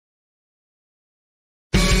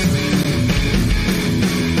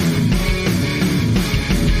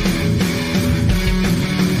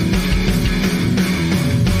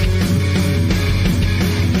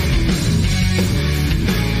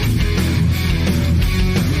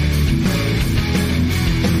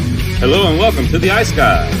Hello and welcome to the Ice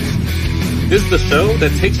Guys. This is the show that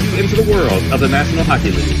takes you into the world of the National Hockey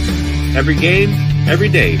League. Every game, every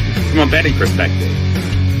day, from a betting perspective.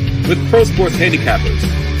 With pro sports handicappers,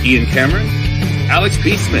 Ian Cameron, Alex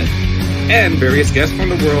P. Smith, and various guests from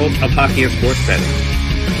the world of hockey and sports betting.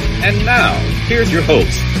 And now, here's your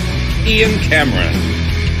host, Ian Cameron.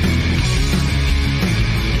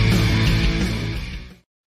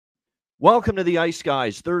 Welcome to the Ice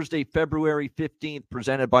Guys, Thursday, February 15th,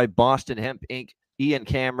 presented by Boston Hemp Inc. Ian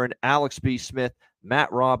Cameron, Alex B. Smith,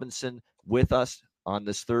 Matt Robinson with us on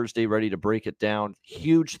this Thursday, ready to break it down.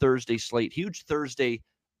 Huge Thursday slate, huge Thursday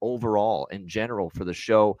overall in general for the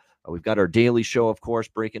show. We've got our daily show, of course,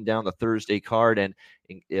 breaking down the Thursday card. And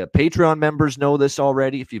Patreon members know this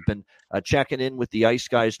already. If you've been checking in with the Ice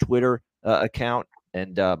Guys Twitter account,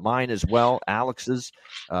 and mine as well, Alex's,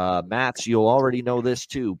 Matt's, you'll already know this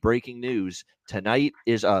too. Breaking news, tonight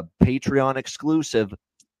is a Patreon exclusive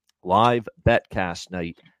live betcast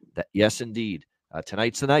night. Yes, indeed.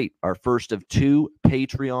 Tonight's the night, our first of two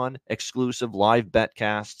Patreon exclusive live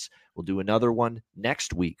betcasts. We'll do another one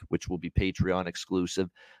next week, which will be Patreon exclusive.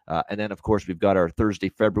 And then, of course, we've got our Thursday,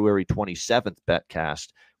 February 27th betcast,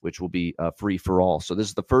 which will be free for all. So this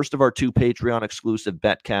is the first of our two Patreon exclusive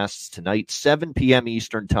betcasts tonight, 7 p.m.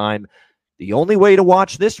 Eastern time. The only way to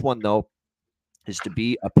watch this one, though, is to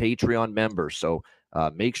be a Patreon member. So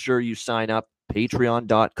make sure you sign up,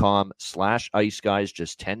 patreon.com/iceguys,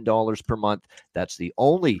 just $10 per month. That's the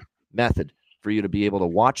only method for you to be able to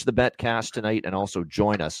watch the betcast tonight and also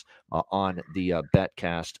join us on the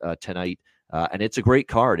betcast tonight. And it's a great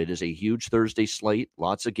card. It is a huge Thursday slate,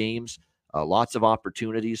 lots of games, lots of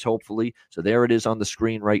opportunities, hopefully. So there it is on the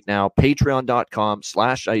screen right now,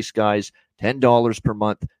 patreon.com/iceguys, $10 per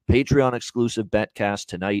month, Patreon exclusive betcast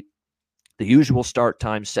tonight. The usual start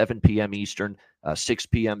time, 7 p.m. Eastern, 6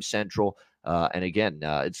 p.m. Central. And again,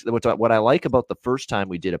 it's what I like about the first time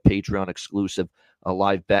we did a Patreon exclusive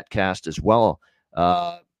live betcast as well,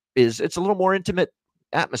 is it's a little more intimate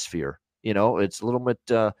atmosphere. You know, it's a little bit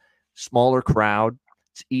smaller crowd.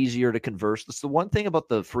 It's easier to converse. That's the one thing about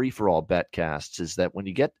the free-for-all betcasts is that when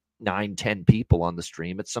you get 9-10 people on the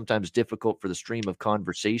stream, it's sometimes difficult for the stream of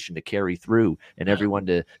conversation to carry through and everyone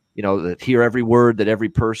to, hear every word that every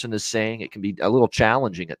person is saying. It can be a little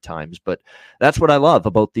challenging at times, but that's what I love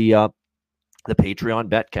about the Patreon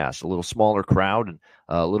betcast, a little smaller crowd and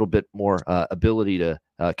a little bit more ability to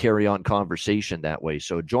carry on conversation that way.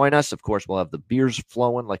 So join us. Of course, we'll have the beers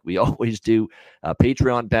flowing like we always do.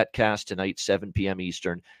 Patreon betcast tonight, 7 p.m.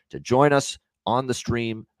 Eastern. To join us on the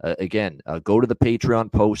stream, again, go to the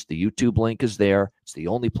Patreon post. The YouTube link is there. It's the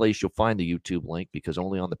only place you'll find the YouTube link because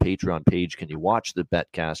only on the Patreon page can you watch the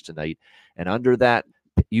betcast tonight. And under that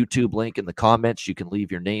YouTube link in the comments, you can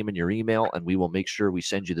leave your name and your email, and we will make sure we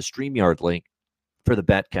send you the StreamYard link for the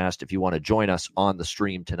betcast if you want to join us on the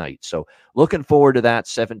stream tonight. So looking forward to that,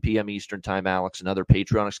 7 p.m. Eastern time, Alex, another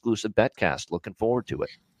Patreon exclusive betcast. Looking forward to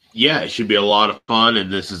it. Yeah, it should be a lot of fun,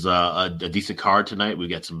 and this is a decent card tonight. We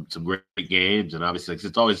got some great games, and obviously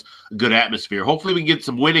it's always a good atmosphere. Hopefully we can get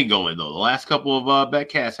some winning going, though. The last couple of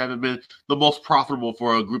betcasts haven't been the most profitable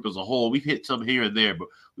for a group as a whole. We've hit some here and there, but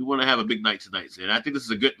we want to have a big night tonight. And I think this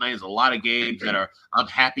is a good night. There's a lot of games that I'm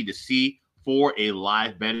happy to see for a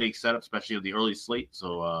live betting setup, especially on the early slate.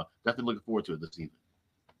 So definitely looking forward to it this evening.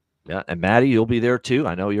 Yeah, and Maddie, you'll be there too.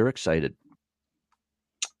 I know you're excited.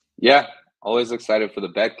 Yeah, always excited for the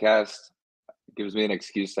betcast. It gives me an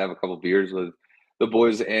excuse to have a couple beers with the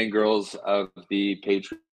boys and girls of the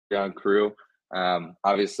Patreon crew.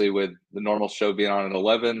 Obviously, with the normal show being on at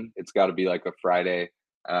 11, it's got to be like a Friday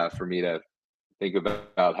for me to think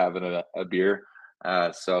about having a beer.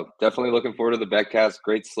 So definitely looking forward to the betcast.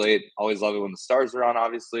 Great slate. Always love it when the stars are on,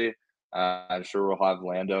 obviously. I'm sure we'll have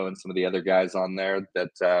Lando and some of the other guys on there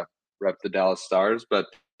that rep the Dallas Stars. But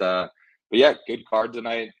yeah, good card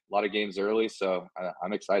tonight. A lot of games early, so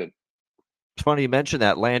I'm excited. It's funny you mentioned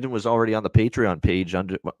that. Landon was already on the Patreon page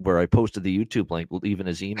under where I posted the YouTube link, even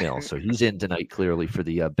his email. So he's in tonight clearly for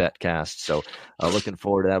the betcast. So looking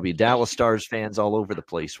forward to that. We'll be Dallas Stars fans all over the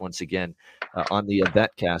place once again on the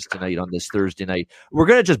betcast tonight on this Thursday night. We're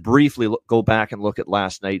going to just briefly go back and look at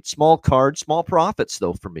last night. Small card, small profits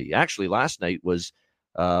though for me. Actually, last night was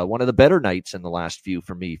one of the better nights in the last few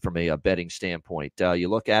for me from a betting standpoint. You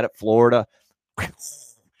look at it, Florida,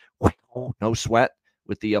 no sweat.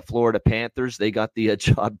 With the Florida Panthers, they got the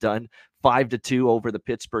job done 5-2 over the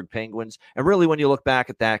Pittsburgh Penguins. And really, when you look back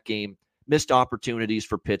at that game, missed opportunities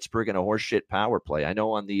for Pittsburgh and a horseshit power play. I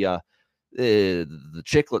know on the the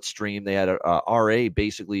Chiclet stream, they had a RA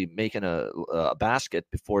basically making a basket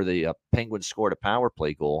before the Penguins scored a power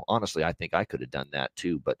play goal. Honestly, I think I could have done that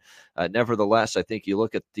too. But nevertheless, I think you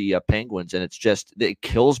look at the Penguins, and it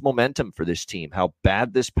kills momentum for this team, how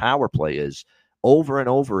bad this power play is over and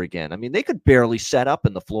over again. I mean, they could barely set up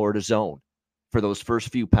in the Florida zone for those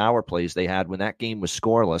first few power plays they had when that game was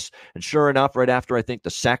scoreless. And sure enough, right after I think the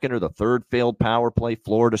second or the third failed power play,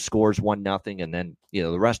 Florida scores 1-0, and then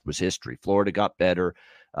the rest was history. Florida got better.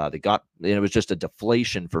 It was just a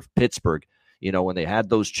deflation for Pittsburgh. When they had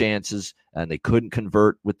those chances and they couldn't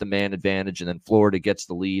convert with the man advantage, and then Florida gets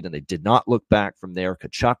the lead, and they did not look back from there.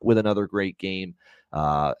 Tkachuk with another great game.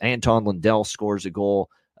 Anton Lundell scores a goal.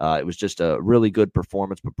 It was just a really good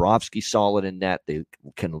performance. Bobrovsky solid in net. They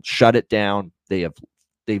can shut it down.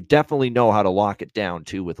 They definitely know how to lock it down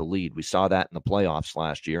too with a lead. We saw that in the playoffs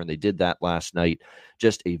last year, and they did that last night.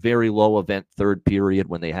 Just a very low event third period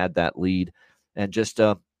when they had that lead, and just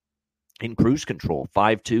in cruise control,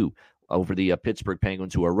 5-2 over the Pittsburgh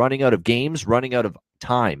Penguins, who are running out of games, running out of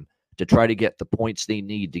time to try to get the points they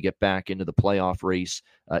need to get back into the playoff race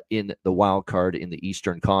in the wild card in the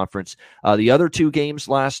Eastern Conference. The other two games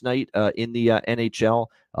last night in the NHL,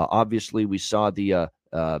 obviously we saw the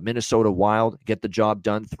Minnesota Wild get the job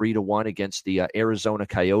done 3-1 against the Arizona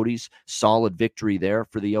Coyotes. Solid victory there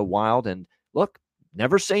for the Wild. And look,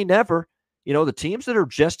 never say never. The teams that are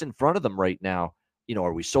just in front of them right now,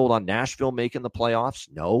 are we sold on Nashville making the playoffs?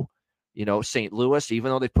 No. St. Louis,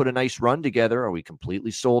 even though they put a nice run together, are we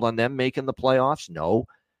completely sold on them making the playoffs? No.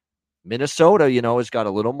 Minnesota, has got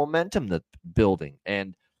a little momentum that's building.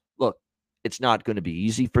 And look, it's not going to be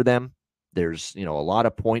easy for them. There's, a lot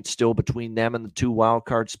of points still between them and the two wild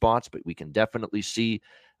card spots, but we can definitely see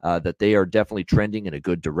that they are definitely trending in a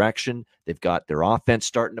good direction. They've got their offense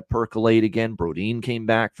starting to percolate again. Brodin came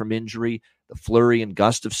back from injury. The Fleury and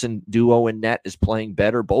Gustafsson duo in net is playing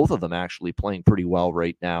better. Both of them actually playing pretty well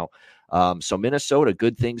right now. So Minnesota,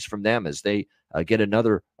 good things from them as they get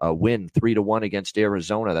another win, 3-1 against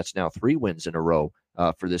Arizona. That's now 3 wins in a row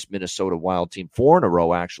for this Minnesota Wild team. 4 in a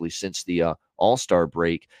row, actually, since the All-Star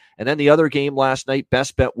break. And then the other game last night,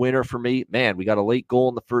 best bet winner for me. Man, we got a late goal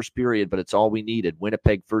in the first period, but it's all we needed.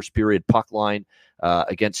 Winnipeg first period puck line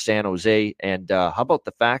against San Jose. And how about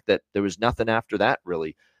the fact that there was nothing after that,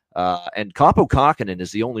 really? And Kaapo Kähkönen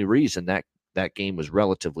is the only reason that game was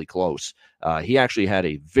relatively close. He actually had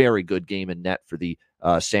a very good game in net for the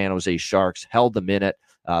San Jose Sharks, held them in it,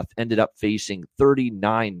 ended up facing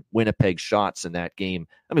 39 Winnipeg shots in that game.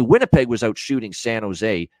 I mean, Winnipeg was out shooting San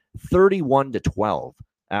Jose 31-12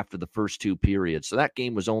 after the first 2 periods. So that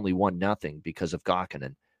game was only 1-0 because of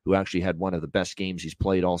Kähkönen, who actually had one of the best games he's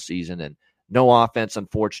played all season. And no offense,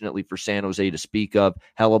 unfortunately, for San Jose to speak of.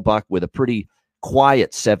 Hellebuck with a pretty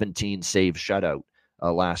quiet 17-save shutout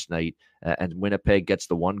last night. And Winnipeg gets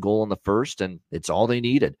the 1 goal in the first, and it's all they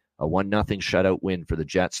needed. A 1-0 shutout win for the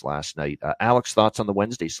Jets last night. Alex, thoughts on the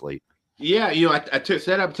Wednesday slate? Yeah, I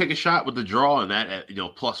said I would take a shot with the draw on that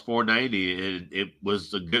at plus 490, and it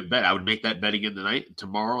was a good bet. I would make that bet again tonight,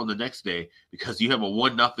 tomorrow, and the next day, because you have a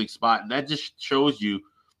 1-0 spot, and that just shows you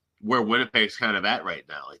where Winnipeg's kind of at right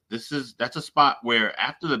now. Like that's a spot where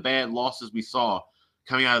after the bad losses we saw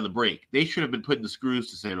coming out of the break, they should have been putting the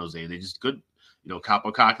screws to San Jose, and they just couldn't.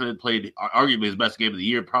 Kaapo Kähkönen played arguably his best game of the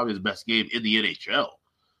year, probably his best game in the NHL.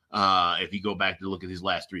 If you go back to look at these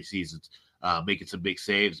last 3 seasons, making some big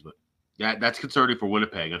saves, but that's concerning for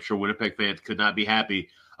Winnipeg. I'm sure Winnipeg fans could not be happy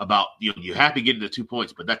about, you're happy getting the 2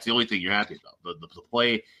 points, but that's the only thing you're happy about. The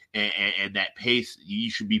play and that pace, you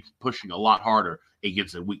should be pushing a lot harder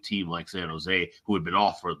against a weak team like San Jose, who had been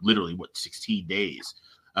off for literally, 16 days.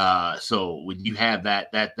 So when you have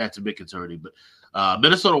that's a bit concerning. But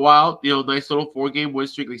Minnesota Wild, nice little 4-game win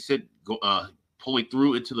streak. They said pulling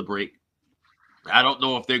through into the break. I don't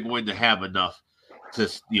know if they're going to have enough to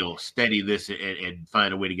steady this and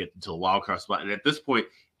find a way to get into the wild card spot. And at this point,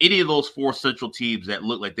 any of those 4 central teams that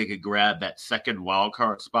look like they could grab that second wild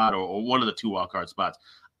card spot or one of the 2 wild card spots,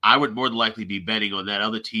 I would more than likely be betting on that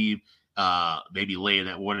other team, maybe laying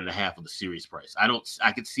that 1.5 of the series price.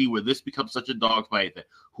 I could see where this becomes such a dogfight that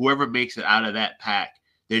whoever makes it out of that pack,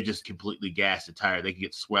 they're just completely gassed and tired. They can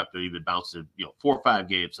get swept or even bounced in, 4 or 5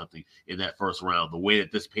 games, something in that first round. The way that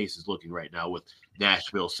this pace is looking right now with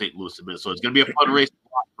Nashville, St. Louis, and Minnesota, it's going to be a fun race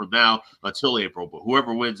from now until April. But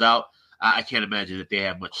whoever wins out, I can't imagine that they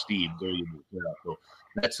have much steam going into the playoff. So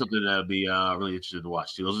that's something that would be really interesting to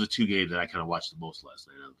watch too. Those are the 2 games that I kind of watched the most last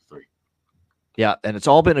night out of the 3. Yeah, and it's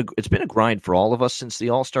been a grind for all of us since the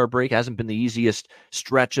All-Star break. It hasn't been the easiest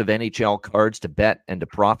stretch of NHL cards to bet and to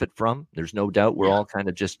profit from. There's no doubt we're all kind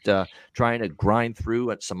of just trying to grind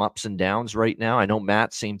through at some ups and downs right now. I know,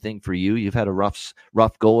 Matt, same thing for you. You've had a rough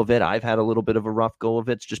go of it. I've had a little bit of a rough go of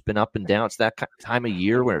it. It's just been up and down. It's that time of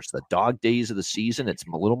year where it's the dog days of the season. It's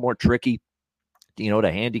a little more tricky,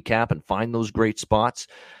 to handicap and find those great spots.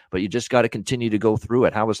 But you just got to continue to go through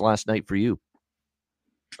it. How was last night for you?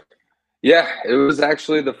 Yeah, it was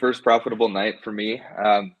actually the first profitable night for me.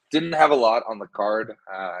 Didn't have a lot on the card.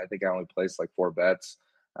 I think I only placed like 4 bets.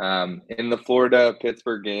 In the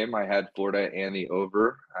Florida-Pittsburgh game, I had Florida and the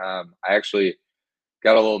over. I actually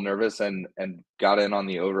got a little nervous and got in on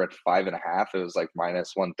the over at 5.5. It was like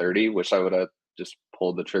minus 130. Wish I would have just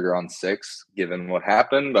pulled the trigger on 6, given what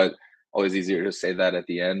happened, but always easier to say that at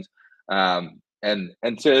the end.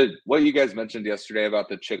 And to what you guys mentioned yesterday about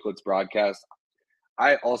the Chicklets broadcast,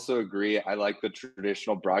 I also agree. I like the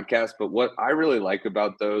traditional broadcast, but what I really like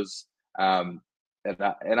about those, and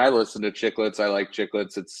I listen to Chicklets. I like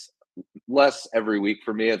Chicklets. It's less every week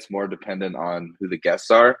for me. It's more dependent on who the guests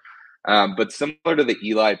are. But similar to the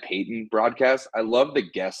Eli Payton broadcast, I love the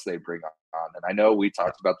guests they bring on. And I know we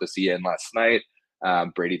talked about this Ian last night,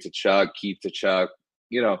 Brady Tkachuk, Keith Tkachuk.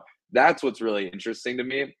 That's what's really interesting to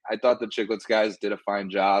me. I thought the Chicklets guys did a fine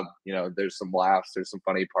job. There's some laughs, there's some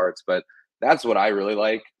funny parts, but that's what I really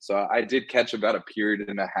like. So I did catch about a period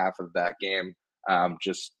and a half of that game,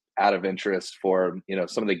 just out of interest for,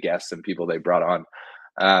 some of the guests and people they brought on.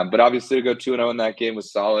 But obviously to go 2-0 in that game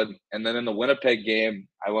was solid. And then in the Winnipeg game,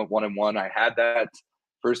 I went 1-1. I had that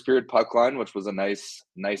first period puck line, which was a nice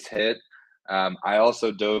hit. I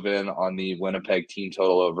also dove in on the Winnipeg team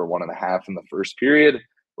total over 1.5 in the first period,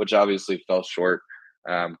 which obviously fell short.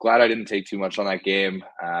 Glad I didn't take too much on that game.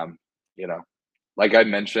 Like I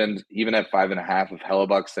mentioned, even at 5.5, if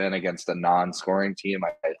Hellebuck's in against a non-scoring team,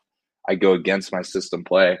 I go against my system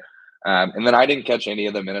play. And then I didn't catch any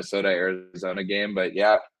of the Minnesota-Arizona game, but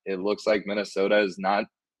yeah, it looks like Minnesota is not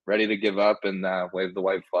ready to give up and wave the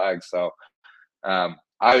white flag. So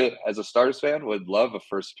I, as a Stars fan, would love a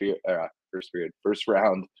first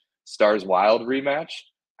round Stars Wild rematch.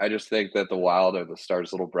 I just think that the Wild are the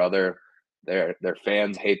Stars' little brother. Their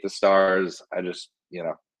fans hate the Stars.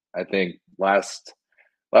 I think last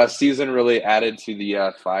season really added to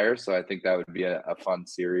the fire, so I think that would be a fun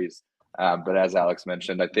series. But as Alex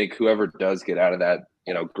mentioned, I think whoever does get out of that,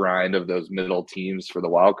 grind of those middle teams for the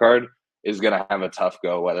wild card is going to have a tough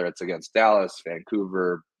go, whether it's against Dallas,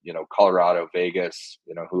 Vancouver, Colorado, Vegas,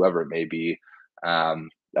 whoever it may be.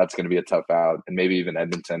 That's going to be a tough out, and maybe even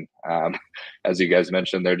Edmonton. As you guys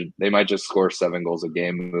mentioned, they might just score 7 goals a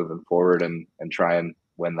game moving forward and try and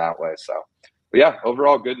win that way. So. But yeah,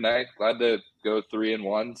 overall, good night. Glad to go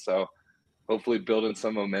 3-1. So hopefully building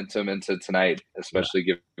some momentum into tonight, especially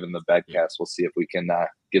given the betcast. We'll see if we can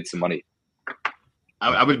get some money.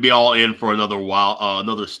 I would be all in for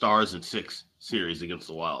another Stars and 6 series against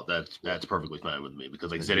the Wild. That's perfectly fine with me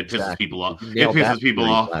because, like I said, it pisses people off. It pisses people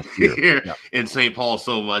off here in St. Paul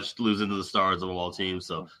so much losing to the Stars of all teams.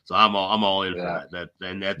 So I'm all in for that.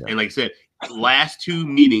 And like I said, last 2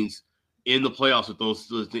 meetings in the playoffs with those,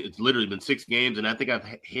 it's literally been 6 games, and I think I've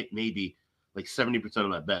hit maybe like 70% of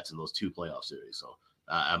my bets in those 2 playoff series. So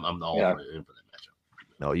I'm all in for that matchup.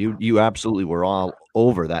 No, you absolutely were all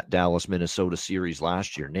over that Dallas-Minnesota series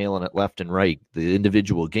last year, nailing it left and right. The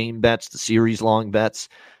individual game bets, the series-long bets,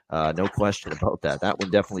 no question about that. That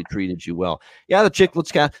one definitely treated you well. Yeah, the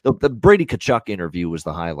Chicklets cast, the Brady Tkachuk interview was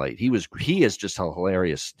the highlight. He is just a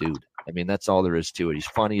hilarious dude. I mean, that's all there is to it. He's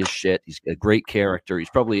funny as shit. He's a great character. He's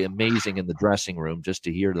probably amazing in the dressing room just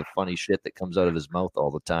to hear the funny shit that comes out of his mouth all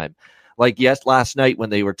the time. Like, last night when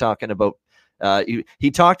they were talking about,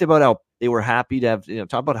 he talked about how they were happy to have,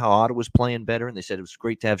 talk about how Ottawa's playing better. And they said it was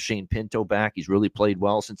great to have Shane Pinto back. He's really played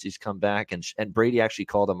well since he's come back. And Brady actually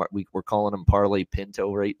called him, we're calling him Parlay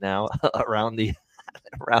Pinto right now around the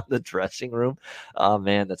dressing room. Oh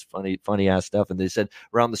man, that's funny ass stuff. And they said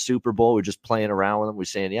around the Super Bowl, we're just playing around with them. We're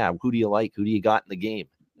saying, yeah, who do you like? Who do you got in the game?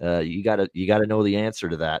 You gotta know the answer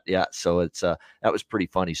to that. Yeah. So it's that was pretty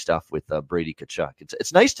funny stuff with Brady Tkachuk.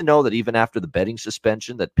 It's nice to know that even after the betting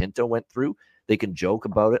suspension that Pinto went through, they can joke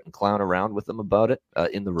about it and clown around with them about it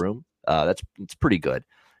in the room. It's pretty good.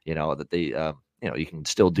 That they you can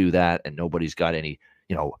still do that and nobody's got any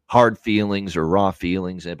hard feelings or raw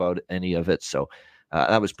feelings about any of it. So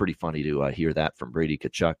that was pretty funny to hear that from Brady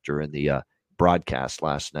Tkachuk during the broadcast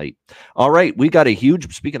last night. All right,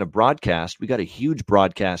 speaking of broadcast, we got a huge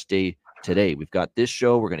broadcast day today. We've got this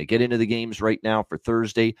show. We're going to get into the games right now for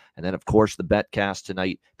Thursday. And then, of course, the betcast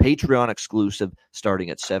tonight, Patreon exclusive,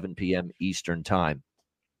 starting at 7 p.m. Eastern time.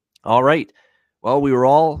 All right, Well, we were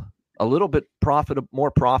all a little bit more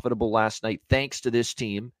profitable last night thanks to this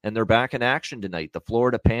team, and they're back in action tonight. The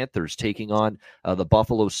Florida Panthers taking on the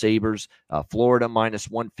Buffalo Sabres. Florida minus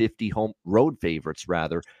 150 home road favorites,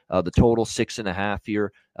 rather. The total 6.5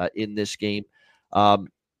 here in this game. I'm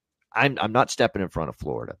not stepping in front of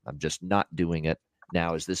Florida. I'm just not doing it.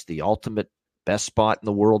 Now, is this the ultimate best spot in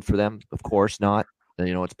the world for them? Of course not.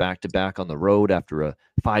 It's back-to-back on the road after a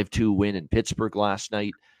 5-2 win in Pittsburgh last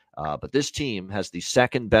night. But this team has the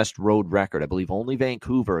second best road record. I believe only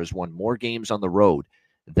Vancouver has won more games on the road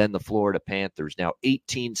than the Florida Panthers. Now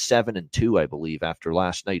 18-7-2, I believe, after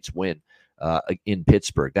last night's win in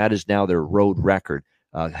Pittsburgh. That is now their road record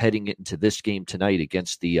heading into this game tonight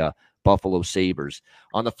against the Buffalo Sabres.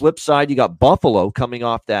 On the flip side, you got Buffalo coming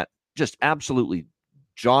off that just absolutely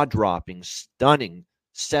jaw-dropping, stunning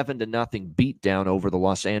 7-0 beatdown over the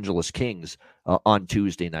Los Angeles Kings on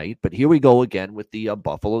Tuesday night. But here we go again with the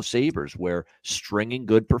Buffalo Sabres, where stringing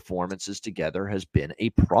good performances together has been a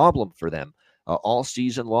problem for them all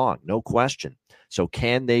season long, no question. So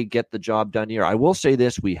can they get the job done here? I will say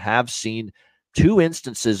this, we have seen 2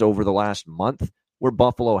 instances over the last month where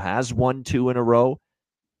Buffalo has won 2 in a row.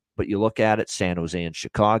 But you look at it, San Jose and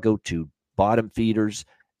Chicago, 2 bottom feeders,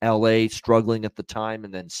 LA struggling at the time,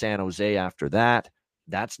 and then San Jose after that.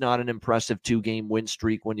 That's not an impressive 2-game win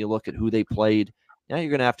streak when you look at who they played. Now you're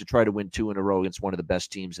going to have to try to win 2 in a row against one of the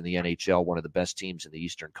best teams in the NHL, one of the best teams in the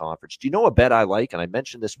Eastern Conference. Do you know a bet I like? And I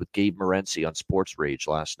mentioned this with Gabe Morency on Sports Rage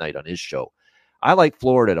last night on his show. I like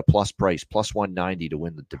Florida at a plus price, plus 190 to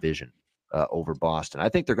win the division over Boston. I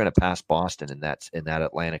think they're going to pass Boston in that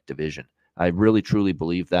Atlantic division. I really, truly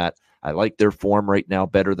believe that. I like their form right now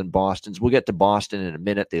better than Boston's. We'll get to Boston in a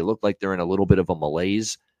minute. They look like they're in a little bit of a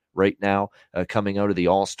malaise right now coming out of the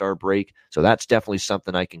All-Star break. So that's definitely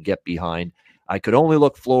something I can get behind. I could only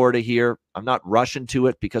look Florida here. I'm not rushing to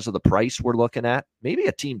it because of the price we're looking at. Maybe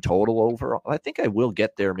a team total over. I think I will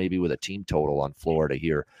get there maybe with a team total on Florida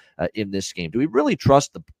here in this game. Do we really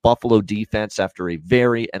trust the Buffalo defense after a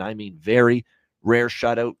very, and I mean very, rare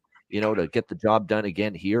shutout, to get the job done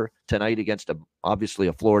again here tonight against obviously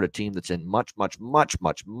a Florida team that's in much, much, much,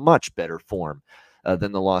 much, much better form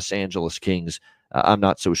than the Los Angeles Kings? I'm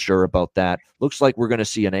not so sure about that. Looks like we're going to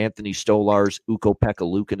see an Anthony Stolarz, Ukko-Pekka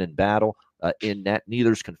Luukkonen battle in net.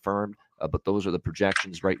 Neither's confirmed, but those are the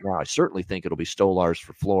projections right now. I certainly think it'll be Stolarz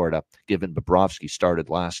for Florida, given Bobrovsky started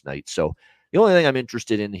last night. So the only thing I'm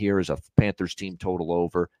interested in here is a Panthers team total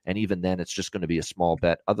over, and even then it's just going to be a small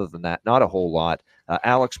bet. Other than that, not a whole lot.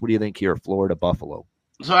 Alex, what do you think here, Florida, Buffalo?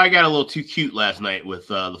 So I got a little too cute last night with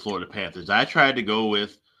the Florida Panthers. I tried to go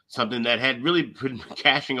with something that had really been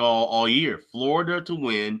cashing all year. Florida to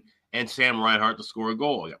win and Sam Reinhart to score a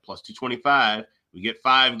goal. I got plus 225. We get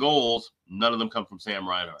 5 goals. None of them come from Sam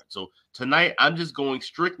Reinhart. So tonight, I'm just going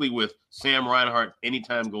strictly with Sam Reinhart,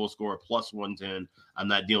 anytime goal scorer, plus 110. I'm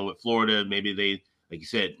not dealing with Florida. Maybe they, like you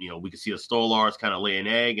said, we could see a Stolarz kind of lay an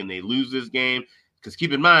egg and they lose this game. Because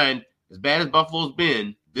keep in mind, as bad as Buffalo's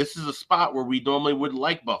been, this is a spot where we normally would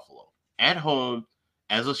like Buffalo. At home,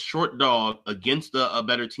 as a short dog against a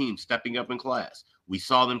better team, stepping up in class. We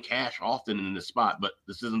saw them cash often in this spot, but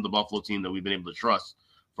this isn't the Buffalo team that we've been able to trust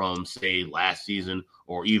from, say, last season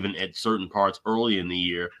or even at certain parts early in the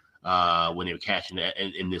year when they were cashing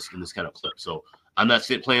in this kind of clip. So I'm not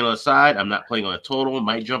playing on the side. I'm not playing on a total.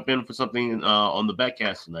 Might jump in for something on the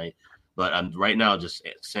betcast tonight. But I'm right now just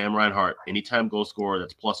Sam Reinhart, anytime goal scorer,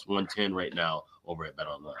 that's plus 110 right now over at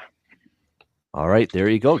BetOnline. All right, there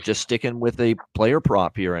you go. Just sticking with a player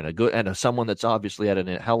prop here and someone that's obviously had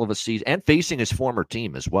a hell of a season and facing his former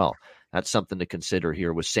team as well. That's something to consider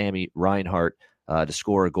here with Sammy Reinhart to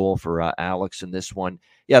score a goal for Alex in this one.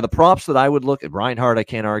 Yeah, the props that I would look at, Reinhart, I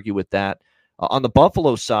can't argue with that. On the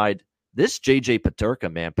Buffalo side, this JJ Peterka,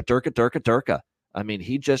 man, Peterka. I mean,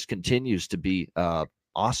 he just continues to be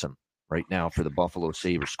awesome right now for the Buffalo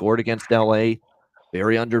Sabres. Scored against LA,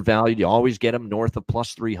 very undervalued. You always get him north of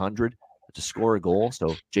plus 300 to score a goal.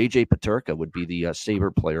 So JJ Peterka would be the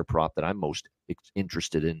Sabre player prop that I'm most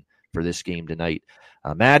interested in for this game tonight.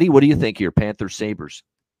 Maddie, what do you think here, Panthers Sabres?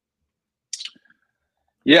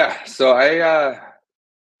 Yeah, so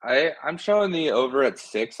I'm showing the over at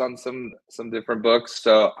 6 on some different books.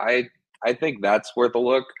 So I think that's worth a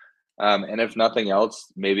look. And if nothing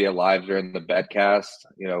else, maybe a live during the betcast,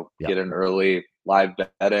 get an early live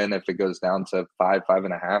bet in if it goes down to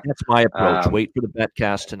 5.5. That's my approach. Wait for the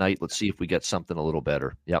betcast tonight. Let's see if we get something a little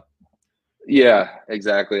better. Yep. Yeah,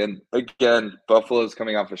 exactly. And again, Buffalo's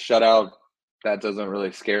coming off a shutout. That doesn't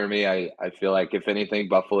really scare me. I feel like if anything,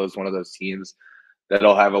 Buffalo is one of those teams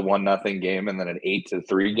that'll have a 1-0 game and then an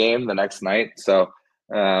 8-3 game the next night. So,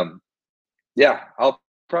 I'll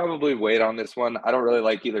probably wait on this one. I don't really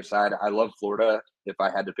like either side. I love Florida if I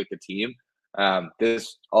had to pick a team.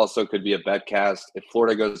 This also could be a bet cast. If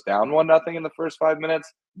Florida goes down 1-0 in the first 5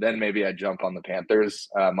 minutes, then maybe I jump on the Panthers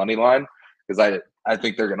money line because I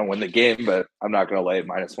think they're going to win the game, but I'm not going to lay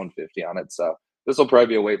minus 150 on it. So this will probably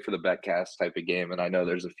be a wait for the bet cast type of game, and I know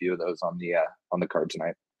there's a few of those on the card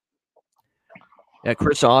tonight. Yeah,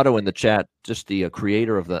 Chris Otto in the chat, just the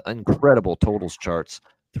creator of the incredible totals charts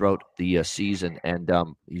throughout the season, and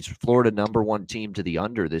he's Florida #1 team to the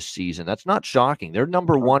under this season. That's not shocking. They're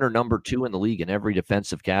 #1 or #2 in the league in every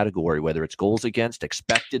defensive category, whether it's goals against,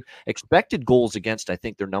 expected goals against. I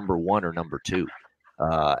think they're #1 or #2,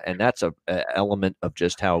 and that's a element of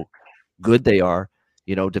just how good they are,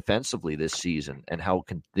 defensively this season, and how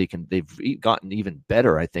they've gotten even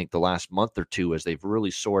better. I think the last month or two as they've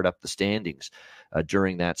really soared up the standings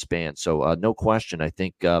during that span. So no question, I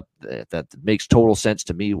think that makes total sense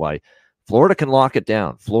to me why Florida can lock it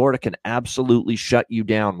down. Florida can absolutely shut you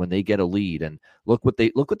down when they get a lead. And look what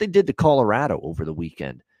they did to Colorado over the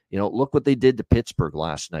weekend. Look what they did to Pittsburgh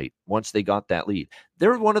last night once they got that lead.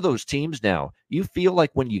 They're one of those teams now. You feel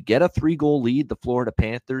like when you get a 3-goal lead, the Florida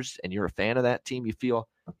Panthers, and you're a fan of that team, you feel,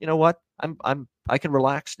 you know what? I can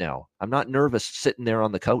relax now. I'm not nervous sitting there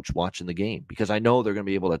on the couch watching the game because I know they're going to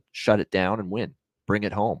be able to shut it down and win, bring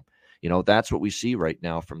it home. That's what we see right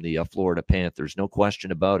now from the Florida Panthers. No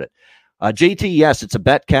question about it. JT, yes, it's a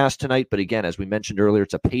betcast tonight, but again, as we mentioned earlier,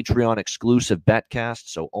 it's a Patreon exclusive betcast,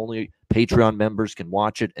 so only Patreon members can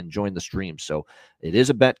watch it and join the stream. So it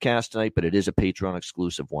is a betcast tonight, but it is a Patreon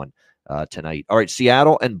exclusive one tonight. All right,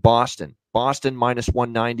 Seattle and Boston. Boston minus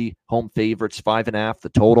 190, home favorites, 5.5 the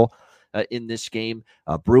total in this game.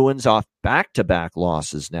 Bruins off back-to-back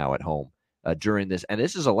losses now at home during this, and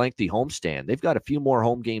this is a lengthy homestand. They've got a few more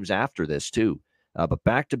home games after this too. But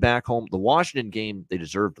back-to-back home, the Washington game, they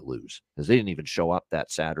deserved to lose because they didn't even show up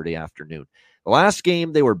that Saturday afternoon. The last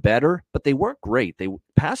game, they were better, but they weren't great.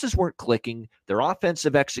 Passes weren't clicking. Their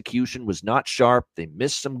offensive execution was not sharp. They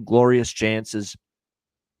missed some glorious chances,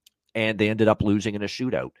 and they ended up losing in a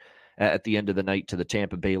shootout at the end of the night to the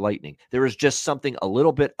Tampa Bay Lightning. There is just something a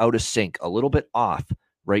little bit out of sync, a little bit off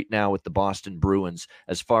right now with the Boston Bruins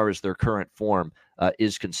as far as their current form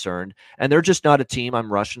is concerned. And they're just not a team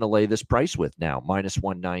I'm rushing to lay this price with now, minus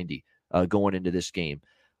 190 going into this game.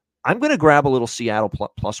 I'm going to grab a little Seattle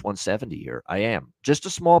plus 170 here. I am. Just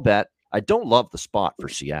a small bet. I don't love the spot for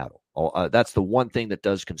Seattle. That's the one thing that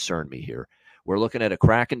does concern me here. We're looking at a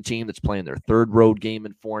Kraken team that's playing their third road game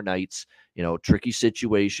in 4 nights. Tricky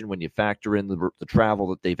situation when you factor in the travel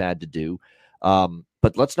that they've had to do.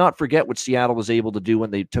 But let's not forget what Seattle was able to do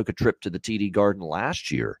when they took a trip to the TD Garden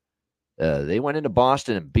last year. They went into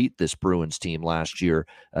Boston and beat this Bruins team last year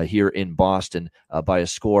here in Boston by a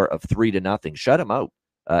score of 3-0. Shut them out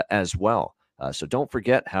as well. So don't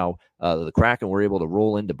forget how the Kraken were able to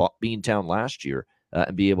roll into Beantown last year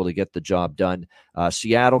and be able to get the job done.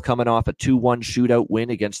 Seattle coming off a 2-1 shootout win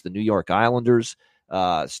against the New York Islanders,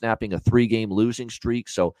 snapping a 3-game losing streak.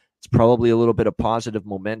 So it's probably a little bit of positive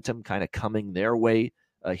momentum kind of coming their way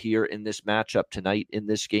here in this matchup tonight in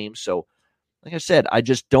this game. So, like I said, I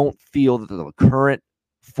just don't feel that the current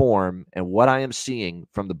form and what I am seeing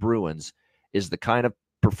from the Bruins is the kind of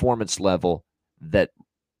performance level that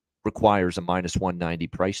requires a minus 190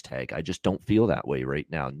 price tag. I just don't feel that way right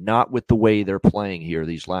now. Not with the way they're playing here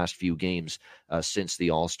these last few games since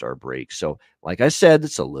the All-Star break. So, like I said,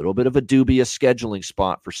 it's a little bit of a dubious scheduling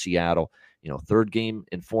spot for Seattle. Third game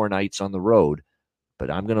in 4 nights on the road.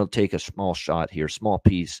 But I'm going to take a small shot here, small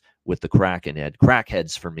piece with the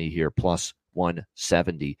Crackheads for me here, plus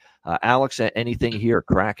 170. Alex, anything here?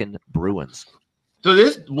 Kraken Bruins. So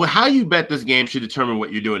how you bet this game should determine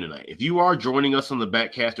what you're doing tonight. If you are joining us on the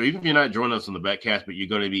betcast, or even if you're not joining us on the betcast, but you're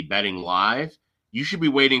going to be betting live, you should be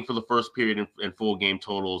waiting for the first period and full game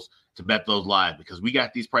totals to bet those live, because we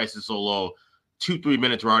got these prices so low. 2-3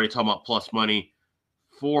 minutes, we're already talking about plus money.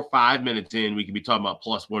 4 or 5 minutes in, we could be talking about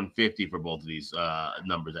plus 150 for both of these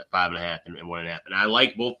numbers at 5.5 and 1.5. And I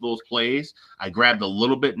like both those plays. I grabbed a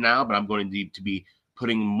little bit now, but I'm going to need to be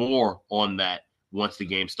putting more on that once the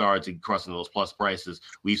game starts and crossing those plus prices.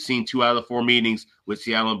 We've seen 2 out of the 4 meetings with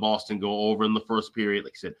Seattle and Boston go over in the first period.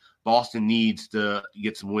 Like I said, Boston needs to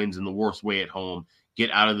get some wins in the worst way at home,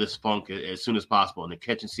 get out of this funk as soon as possible. And they're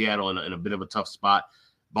catching Seattle in a bit of a tough spot.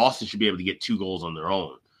 Boston should be able to get 2 goals on their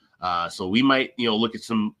own. So we might, look at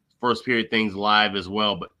some first period things live as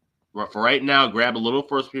well. But for right now, grab a little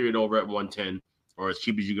first period over at 110 or as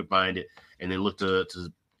cheap as you can find it, and then look to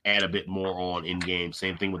add a bit more on in game.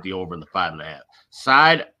 Same thing with the over in the 5.5.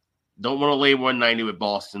 Side, don't want to lay 190 with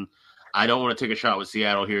Boston. I don't want to take a shot with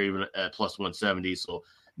Seattle here, even at plus 170. So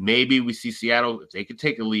Maybe we see Seattle, if they could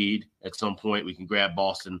take a lead at some point, we can grab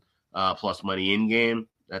Boston plus money in game.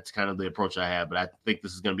 That's kind of the approach I have, but I think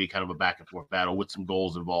this is going to be kind of a back and forth battle with some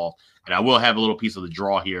goals involved. And I will have a little piece of the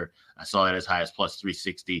draw here. I saw that as high as plus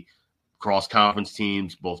 360. Cross conference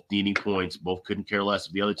teams, both needing points, both couldn't care less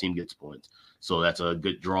if the other team gets points. So that's a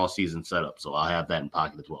good draw season setup. So I'll have that in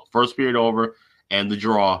pocket as well. First period over and the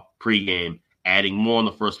draw pregame, adding more on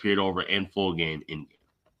the first period over and full game in game.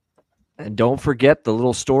 And don't forget the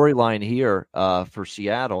little storyline here for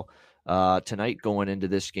Seattle. Tonight going into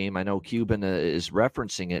this game. I know Cuban is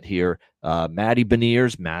referencing it here. Matty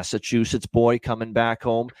Beniers, Massachusetts boy, coming back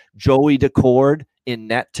home. Joey Decord in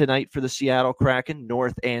net tonight for the Seattle Kraken.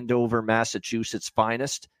 North Andover, Massachusetts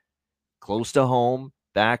finest. Close to home,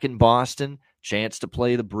 back in Boston. Chance to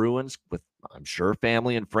play the Bruins with, I'm sure,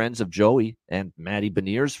 family and friends of Joey and Matty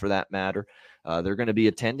Beniers for that matter. They're going to be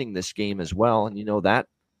attending this game as well. And, that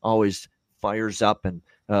always fires up and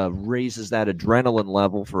raises that adrenaline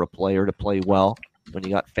level for a player to play well when you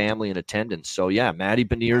got family in attendance. So, yeah, Matty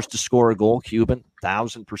Beniers to score a goal, Cuban,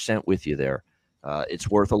 1,000% with you there. It's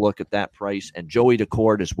worth a look at that price. And Joey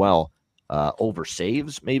Decord as well, over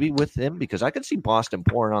saves maybe with him, because I could see Boston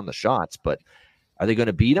pouring on the shots, but are they going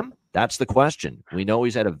to beat him? That's the question. We know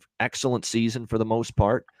he's had an excellent season for the most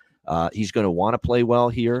part. He's going to want to play well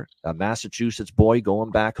here. A Massachusetts boy going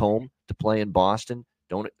back home to play in Boston.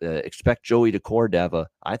 Don't expect Joey Decord to have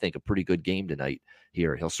I think, a pretty good game tonight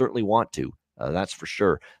here. He'll certainly want to. That's for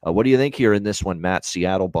sure. What do you think here in this one, Matt?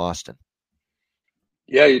 Seattle, Boston.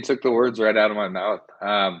 Yeah, you took the words right out of my mouth.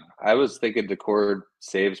 I was thinking Decord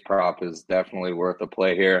saves prop is definitely worth a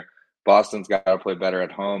play here. Boston's got to play better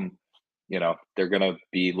at home. They're going to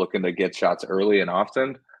be looking to get shots early and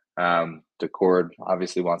often. Decord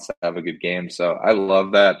obviously wants to have a good game, so I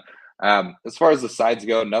love that. As far as the sides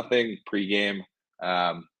go, nothing pregame.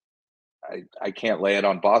 I can't lay it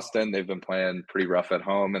on Boston. They've been playing pretty rough at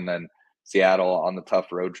home, and then Seattle on the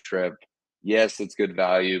tough road trip. Yes, it's good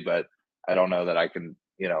value, but I don't know that I can,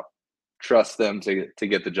 trust them to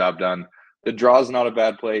get the job done. The draw is not a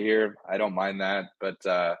bad play here. I don't mind that, but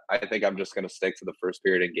I think I'm just going to stick to the first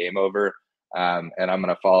period and game over, and I'm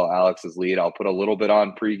going to follow Alex's lead. I'll put a little bit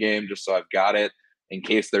on pregame just so I've got it in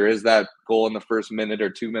case there is that goal in the first minute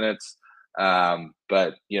or 2 minutes.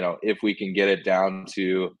 But if we can get it down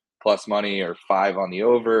to plus money or 5 on the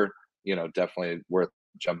over, definitely worth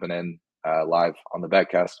jumping in live on the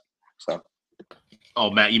betcast. So. Oh,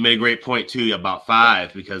 Matt, you made a great point too about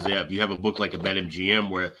 5, because if you have a book like a BetMGM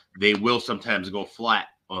where they will sometimes go flat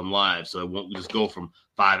on live, so it won't just go from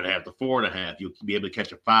 5.5 to 4.5. You'll be able to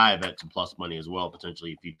catch a 5 at some plus money as well,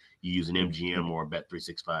 potentially, if you use an MGM or a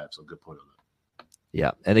Bet365. So good point on that.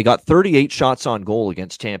 Yeah, and they got 38 shots on goal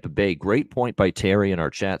against Tampa Bay. Great point by Terry in our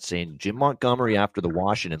chat saying Jim Montgomery after the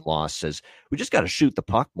Washington loss says, we just got to shoot the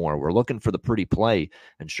puck more. We're looking for the pretty play.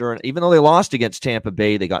 And sure, even though they lost against Tampa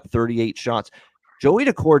Bay, they got 38 shots. Joey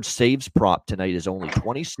Decord's saves prop tonight is only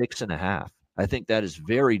 26.5. I think that is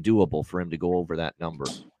very doable for him to go over that number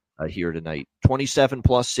here tonight. 27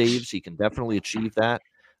 plus saves. He can definitely achieve that.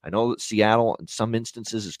 I know that Seattle, in some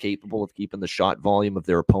instances, is capable of keeping the shot volume of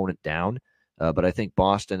their opponent down. But I think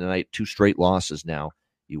Boston tonight, 2 straight losses now,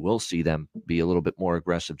 you will see them be a little bit more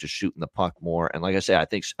aggressive, just shooting the puck more. And like I say,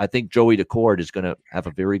 I think Joey Decord is going to have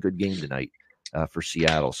a very good game tonight for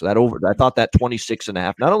Seattle. So I thought that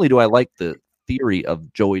 26.5. Not only do I like the theory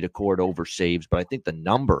of Joey Decord over saves, but I think the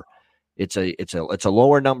number, it's a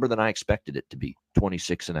lower number than I expected it to be,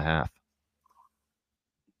 26.5.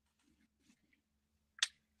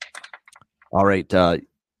 All right.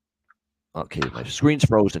 Okay, my screen's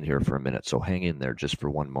frozen here for a minute, so hang in there just for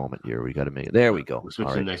one moment here. We got to make it. There we go. We'll switch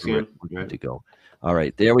to the next game. We're good to go. All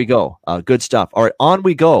right, there we go. Good stuff. All right, on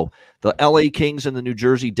we go. The LA Kings and the New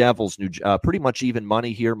Jersey Devils, pretty much even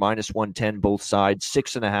money here, minus 110 both sides,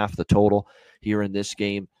 6.5 the total here in this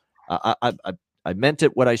game. I meant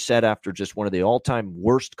it what I said after just one of the all-time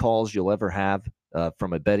worst calls you'll ever have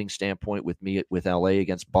from a betting standpoint with me with LA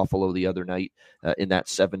against Buffalo the other night in that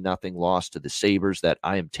 7-0 loss to the Sabres, that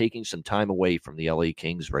I am taking some time away from the LA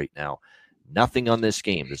Kings right now. Nothing on this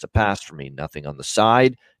game. There's a pass for me. Nothing on the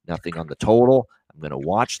side, nothing on the total. I'm going to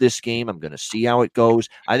watch this game. I'm going to see how it goes.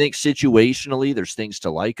 I think situationally, there's things to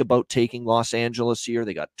like about taking Los Angeles here.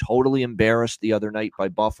 They got totally embarrassed the other night by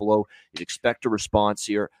Buffalo. You'd expect a response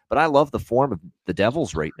here. But I love the form of the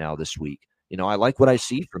Devils right now this week. I like what I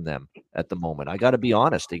see from them at the moment. I got to be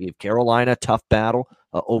honest. They gave Carolina a tough battle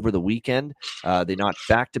over the weekend. They notched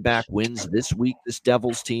back-to-back wins this week, this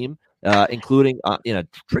Devils team. including in a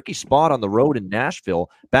tricky spot on the road in Nashville,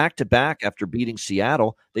 back-to-back after beating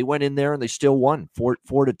Seattle. They went in there and they still won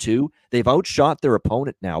 4-2. They've outshot their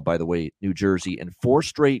opponent now, by the way, New Jersey, in 4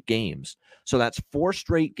 straight games. So that's 4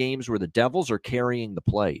 straight games where the Devils are carrying the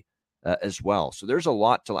play as well. So there's a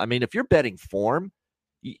lot to – I mean, if you're betting form,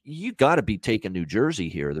 you got to be taking New Jersey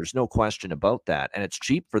here. There's no question about that. And it's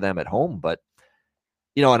cheap for them at home, but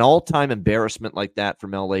an all-time embarrassment like that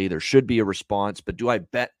from LA, there should be a response. But do I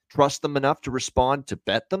trust them enough to respond to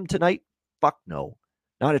bet them tonight? Fuck no.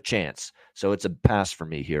 Not a chance. So it's a pass for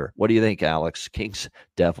me here. What do you think, Alex? Kings,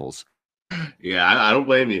 Devils. Yeah, I don't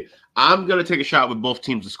blame you. I'm going to take a shot with both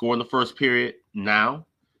teams to score in the first period now.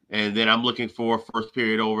 And then I'm looking for first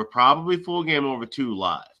period over, probably full game over 2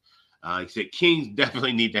 live. Like I said, Kings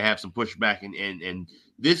definitely need to have some pushback. And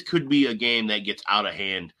this could be a game that gets out of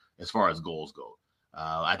hand as far as goals go.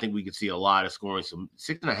 I think we could see a lot of scoring. Some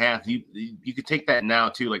 6.5. You could take that now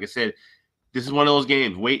too. Like I said, this is one of those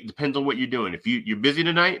games. Wait, depends on what you're doing. If you're busy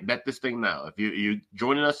tonight, bet this thing now. If you're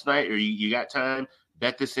joining us tonight or you got time,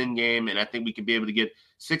 bet this in game. And I think we could be able to get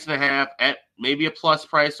 6.5 at maybe a plus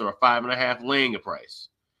price or a 5.5 laying a price.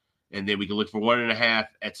 And then we can look for 1.5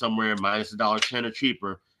 at somewhere minus $1.10 or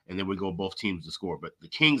cheaper. And then we go both teams to score. But the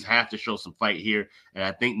Kings have to show some fight here. And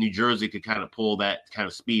I think New Jersey could kind of pull that kind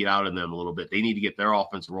of speed out of them a little bit. They need to get their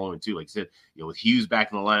offense rolling too. Like I said, with Hughes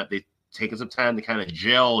back in the lineup, they've taken some time to kind of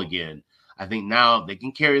gel again. I think now they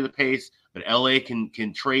can carry the pace, but LA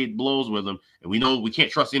can trade blows with them. And we know we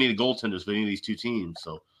can't trust any of the goaltenders for any of these two teams.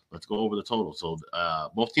 So let's go over the total. So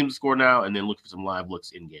both teams to score now and then look for some live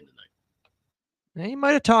looks in game tonight. Now, you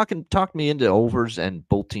might have talked me into overs and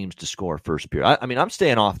both teams to score first period. I mean, I'm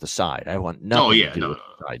staying off the side. I want nothing to do with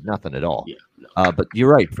the side, nothing at all. Yeah, but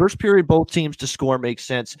you're right. First period, both teams to score makes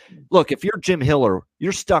sense. Look, if you're Jim Hiller,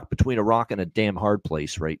 you're stuck between a rock and a damn hard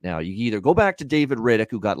place right now. You either go back to David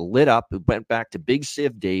Riddick, who got lit up, who went back to Big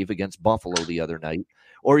Siv Dave against Buffalo the other night,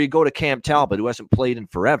 or you go to Cam Talbot, who hasn't played in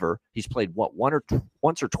forever. He's played,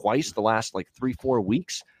 once or twice the last 3-4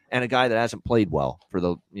 weeks. And a guy that hasn't played well for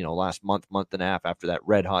the last month and a half after that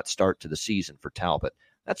red hot start to the season for Talbot.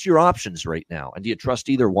 That's your options right now. And do you trust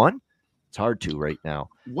either one? It's hard to right now.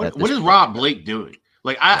 What is Rob Blake doing?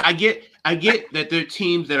 Like I get that there are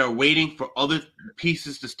teams that are waiting for other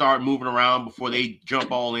pieces to start moving around before they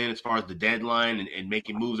jump all in as far as the deadline and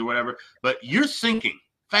making moves or whatever. But you're sinking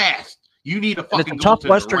fast. You need a fucking it's a tough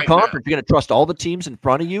Western right Conference. Now. You're going to trust all the teams in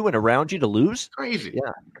front of you and around you to lose? It's crazy.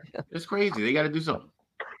 Yeah. It's crazy. They got to do something.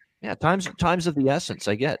 Yeah, times of the essence.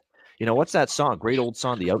 I get. What's that song? Great old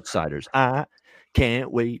song, The Outsiders. I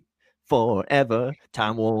can't wait forever.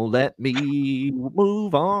 Time won't let me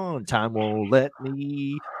move on. Time won't let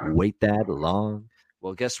me wait that long.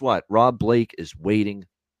 Well, guess what? Rob Blake is waiting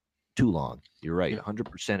too long. You're right.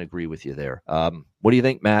 100% agree with you there. What do you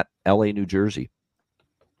think, Matt? LA, New Jersey.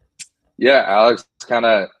 Yeah, Alex kind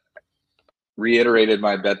of reiterated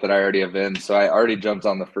my bet that I already have in. So I already jumped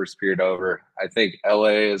on the first period over. I think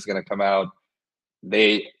LA is going to come out.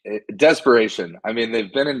 Desperation. I mean,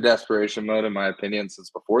 they've been in desperation mode, in my opinion,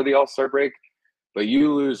 since before the All-Star break. But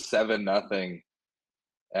you lose 7-0,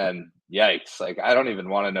 and yikes! Like, I don't even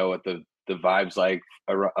want to know what the vibe's like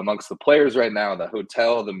amongst the players right now. The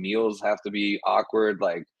hotel, the meals have to be awkward.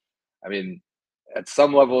 Like, I mean, at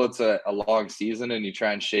some level, it's a long season, and you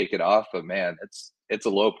try and shake it off. But man, it's a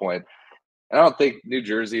low point. I don't think New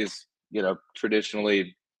Jersey has,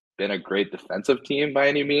 traditionally been a great defensive team by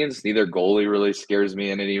any means. Neither goalie really scares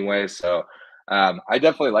me in any way. So I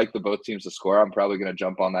definitely like the both teams to score. I'm probably going to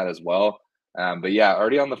jump on that as well. But yeah,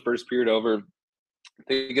 already on the first period over,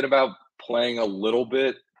 thinking about playing a little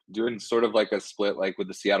bit, doing sort of like a split like with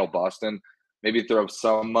the Seattle-Boston. Maybe throw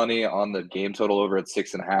some money on the game total over at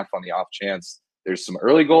 6.5 on the off chance there's some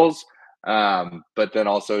early goals. But then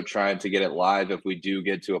also trying to get it live if we do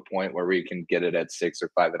get to a point where we can get it at 6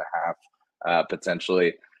 or 5.5,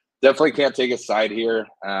 potentially. Definitely can't take a side here.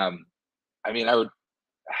 I mean,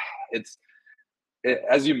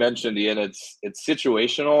 as you mentioned, Ian, it's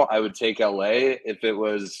situational. I would take LA if it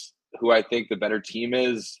was who I think the better team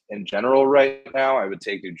is in general right now. I would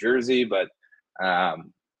take New Jersey, but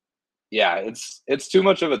yeah, it's too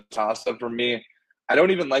much of a toss-up for me. I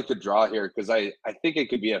don't even like the draw here because I think it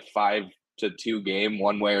could be a 5-2 game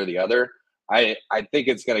one way or the other. I think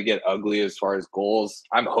it's going to get ugly as far as goals.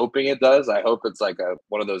 I'm hoping it does. I hope it's like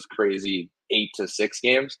one of those crazy 8-6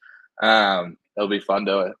 games. It'll be fun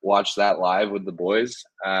to watch that live with the boys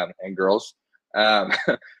and girls.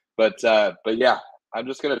 But yeah, I'm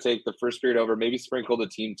just going to take the first period over, maybe sprinkle the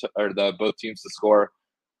team or both teams to score,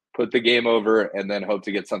 put the game over, and then hope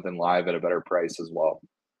to get something live at a better price as well.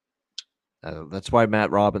 That's why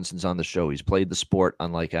Matt Robinson's on the show. He's played the sport,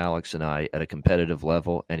 unlike Alex and I, at a competitive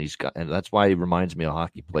level, and that's why he reminds me of a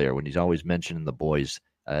hockey player when he's always mentioning the boys.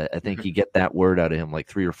 I think you get that word out of him like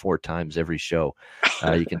 3 or 4 times every show.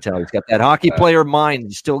 You can tell he's got that hockey player mind.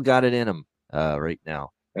 He's still got it in him right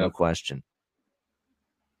now, no question.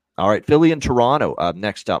 All right, Philly and Toronto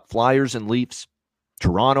next up. Flyers and Leafs.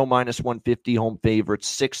 Toronto -150 home favorites,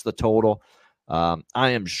 6 the total. I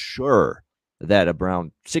am sure that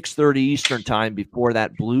around 6:30 Eastern time before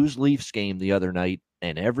that Blues-Leafs game the other night,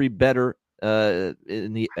 and every NHL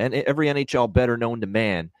better known to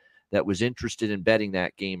man that was interested in betting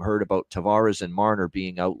that game heard about Tavares and Marner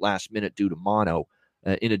being out last minute due to mono,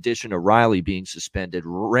 in addition to Riley being suspended,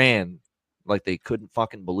 ran like they couldn't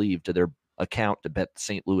fucking believe to their account to bet the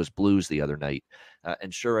St. Louis Blues the other night.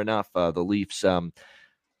 And sure enough, the Leafs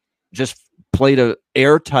just played a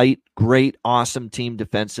airtight, great, awesome team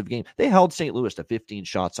defensive game. They held St. Louis to 15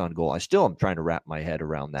 shots on goal. I still am trying to wrap my head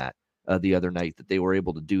around that the other night, that they were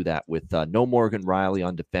able to do that with no Morgan Riley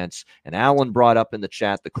on defense. And Alan brought up in the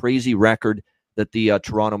chat the crazy record that the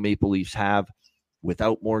Toronto Maple Leafs have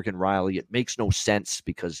without Morgan Riley. It makes no sense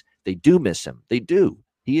because they do miss him. They do.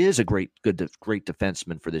 He is a great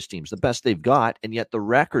defenseman for this team. It's the best they've got, and yet the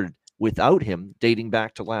record without him dating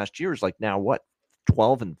back to last year is like now what?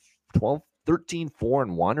 13,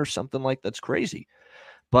 4-1 or something like that's crazy.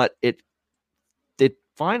 But it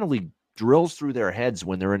finally drills through their heads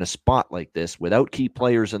when they're in a spot like this without key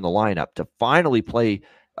players in the lineup to finally play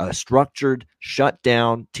a structured, shut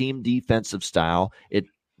down team defensive style. It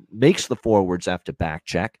makes the forwards have to back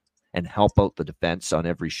check and help out the defense on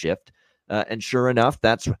every shift. And sure enough,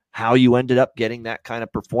 that's how you ended up getting that kind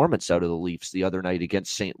of performance out of the Leafs the other night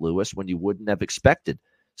against St. Louis when you wouldn't have expected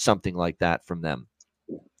something like that from them.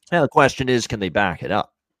 Now, the question is, can they back it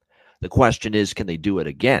up? The question is, can they do it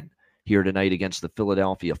again here tonight against the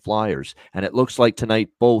Philadelphia Flyers? And it looks like tonight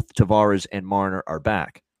both Tavares and Marner are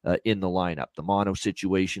back in the lineup. The mono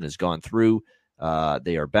situation has gone through.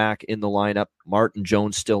 They are back in the lineup. Martin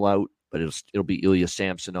Jones still out, but it'll be Ilya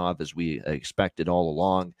Samsonov as we expected all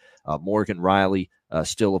along. Morgan Riley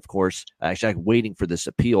still, of course, actually waiting for this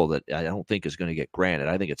appeal that I don't think is going to get granted.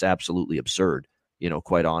 I think it's absolutely absurd,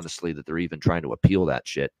 quite honestly, that they're even trying to appeal that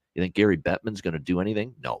shit. You think Gary Bettman's going to do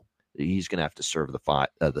anything? No. He's going to have to serve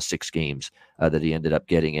the 6 games that he ended up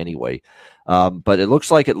getting anyway. But it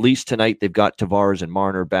looks like at least tonight they've got Tavares and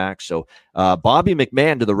Marner back. So Bobby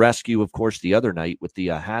McMahon to the rescue, of course, the other night with the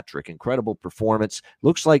hat trick. Incredible performance.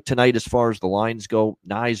 Looks like tonight, as far as the lines go,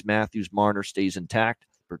 Nyes, Matthews, Marner stays intact.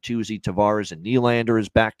 Bertuzzi, Tavares, and Nylander is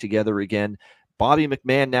back together again. Bobby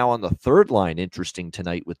McMahon now on the third line, interesting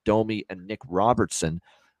tonight with Domi and Nick Robertson.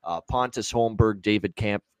 Pontus Holmberg, David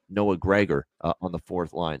Kampf, Noah Gregor on the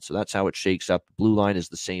fourth line. So that's how it shakes up. Blue line is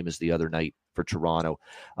the same as the other night for Toronto.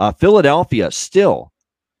 Philadelphia still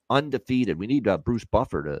undefeated. We need Bruce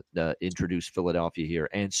Buffer to introduce Philadelphia here.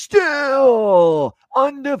 And still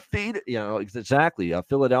undefeated. Exactly.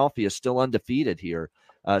 Philadelphia still undefeated here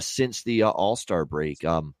since the All-Star break.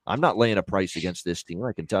 I'm not laying a price against this team,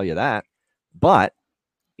 I can tell you that. But,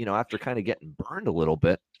 after kind of getting burned a little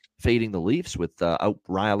bit, fading the Leafs with out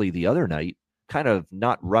Riley the other night, kind of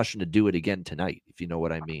not rushing to do it again tonight, if you know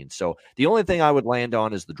what I mean. So the only thing I would land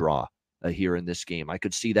on is the draw here in this game. I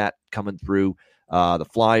could see that coming through. The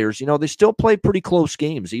Flyers, they still play pretty close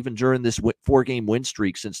games, even during this 4-game win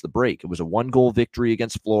streak since the break. It was a 1-goal victory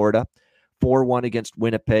against Florida, 4-1 against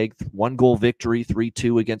Winnipeg, 1-goal victory,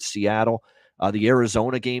 3-2 against Seattle. The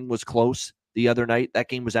Arizona game was close the other night. That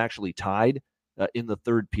game was actually tied in the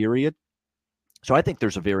third period. So I think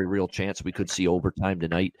there's a very real chance we could see overtime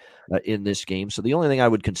tonight in this game. So the only thing I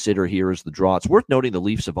would consider here is the draw. It's worth noting the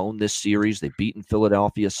Leafs have owned this series. They've beaten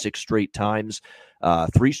Philadelphia 6 straight times,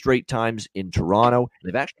 3 straight times in Toronto.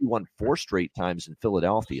 They've actually won 4 straight times in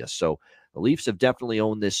Philadelphia. So the Leafs have definitely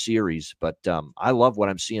owned this series. But I love what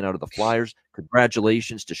I'm seeing out of the Flyers.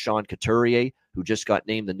 Congratulations to Sean Couturier, who just got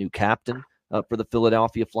named the new captain for the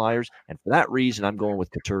Philadelphia Flyers. And for that reason, I'm going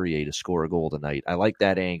with Couturier to score a goal tonight. I like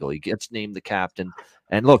that angle. He gets named the captain.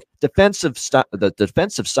 And look, the defensive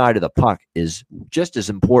side of the puck is just as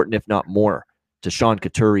important, if not more, to Sean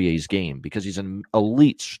Couturier's game because he's an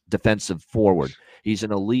elite defensive forward. He's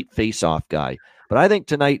an elite face-off guy. But I think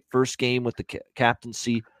tonight, first game with the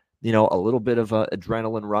captaincy, a little bit of an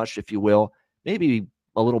adrenaline rush, if you will, maybe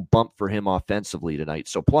a little bump for him offensively tonight.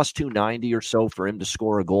 So plus 290 or so for him to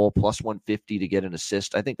score a goal, plus 150 to get an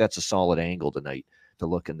assist. I think that's a solid angle tonight to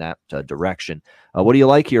look in that direction. What do you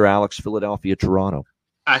like here, Alex? Philadelphia, Toronto.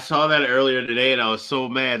 I saw that earlier today, and I was so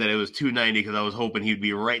mad that it was 290 because I was hoping he'd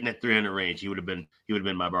be right in that 300 range. He would have been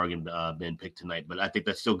my bargain bin pick tonight. But I think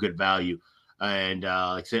that's still good value. And like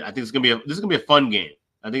I said, I think this is gonna be a fun game.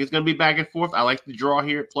 I think it's gonna be back and forth. I like the draw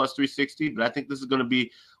here at plus 360, but I think this is gonna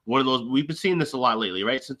be one of those. We've been seeing this a lot lately,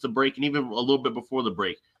 right? Since the break, and even a little bit before the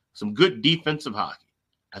break. Some good defensive hockey.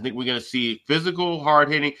 I think we're gonna see physical, hard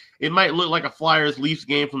hitting. It might look like a Flyers Leafs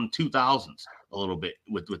game from the 2000s a little bit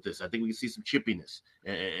with this. I think we can see some chippiness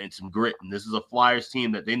and some grit. And this is a Flyers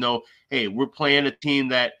team that they know, hey, we're playing a team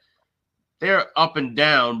that they're up and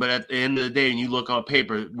down, but at the end of the day, when you look on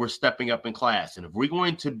paper, we're stepping up in class. And if we're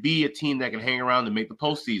going to be a team that can hang around and make the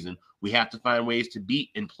postseason, we have to find ways to beat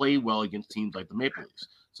and play well against teams like the Maple Leafs.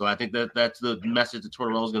 So I think that's the message that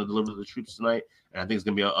Tortorella is going to deliver to the troops tonight. And I think it's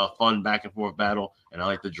going to be a fun back and forth battle. And I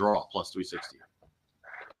like the draw plus 360.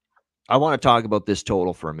 I want to talk about this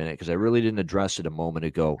total for a minute because I really didn't address it a moment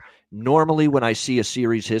ago. Normally, when I see a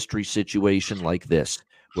series history situation like this,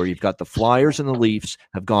 where you've got the Flyers and the Leafs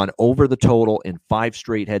have gone over the total in 5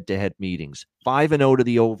 straight head-to-head meetings, 5-0 to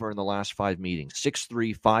the over in the last 5 meetings,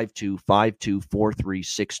 6-3, 5-2, 5-2, 4-3,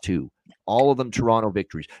 6-2. All of them Toronto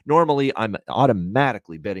victories. Normally, I'm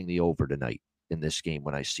automatically betting the over tonight in this game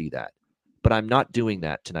when I see that. But I'm not doing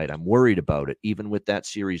that tonight. I'm worried about it, even with that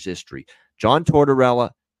series history. John Tortorella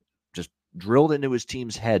just drilled into his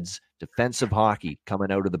team's heads defensive hockey coming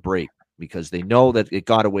out of the break because they know that it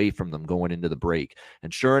got away from them going into the break.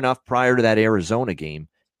 And sure enough, prior to that Arizona game,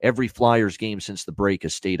 every Flyers game since the break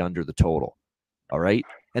has stayed under the total. All right?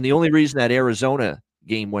 And the only reason that Arizona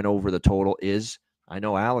game went over the total is, I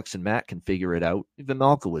know Alex and Matt can figure it out. Even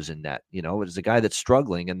Malka was in that. You know, it was a guy that's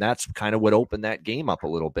struggling, and that's kind of what opened that game up a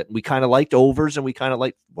little bit. And we kind of liked overs, and we kind of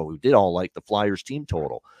liked, well, we did all like the Flyers team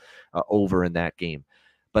total over in that game.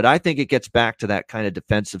 But I think it gets back to that kind of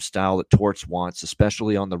defensive style that Torts wants,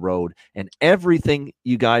 especially on the road. And everything,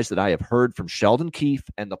 you guys, that I have heard from Sheldon Keefe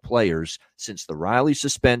and the players since the Riley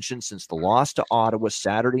suspension, since the loss to Ottawa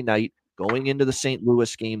Saturday night, going into the St.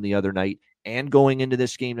 Louis game the other night, and going into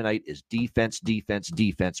this game tonight is defense, defense,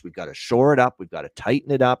 defense. We've got to shore it up. We've got to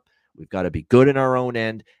tighten it up. We've got to be good in our own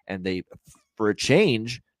end. And they, for a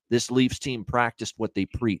change, this Leafs team practiced what they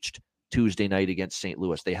preached Tuesday night against St.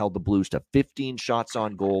 Louis. They held the Blues to 15 shots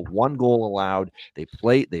on goal, 1 goal allowed. They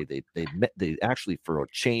played. They actually, for a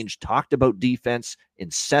change, talked about defense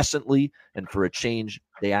incessantly, and for a change,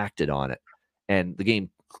 they acted on it. And the game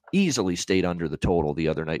easily stayed under the total the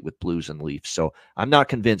other night with Blues and Leafs. So I'm not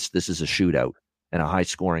convinced this is a shootout and a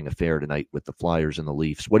high-scoring affair tonight with the Flyers and the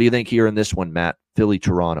Leafs. What do you think here in this one, Matt? Philly,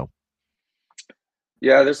 Toronto.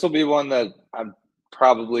 Yeah, this will be one that I'm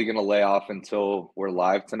probably going to lay off until we're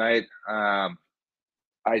live tonight. The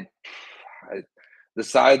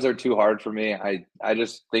sides are too hard for me. I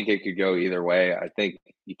just think it could go either way. I think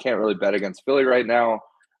you can't really bet against Philly right now,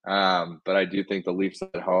 but I do think the Leafs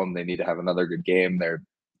at home, they need to have another good game. They're,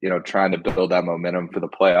 trying to build that momentum for the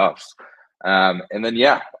playoffs. And then,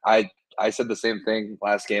 I said the same thing.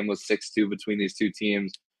 Last game was 6-2 between these two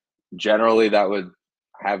teams. Generally, that would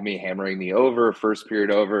have me hammering the over, first period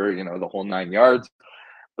over, the whole 9 yards.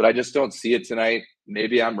 But I just don't see it tonight.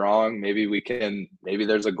 Maybe I'm wrong. Maybe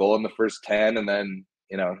there's a goal in the first 10 and then,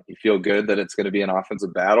 you feel good that it's going to be an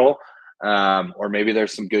offensive battle. Or maybe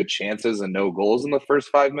there's some good chances and no goals in the first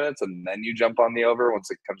 5 minutes, and then you jump on the over once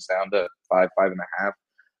it comes down to 5.5.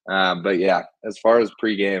 But yeah, as far as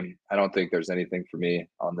pregame, I don't think there's anything for me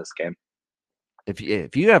on this game. If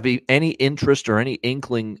you have any interest or any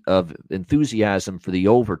inkling of enthusiasm for the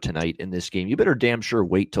over tonight in this game, you better damn sure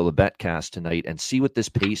wait till the betcast tonight and see what this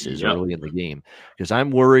pace is early in the game. Because I'm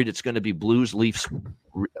worried it's going to be Blues-Leafs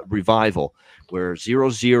revival, where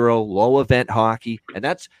 0-0, low event hockey. And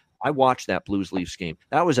I watched that Blues-Leafs game.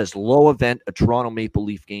 That was as low event a Toronto Maple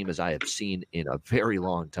Leaf game as I have seen in a very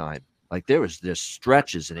long time. Like, there was this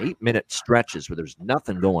stretches and 8-minute stretches where there's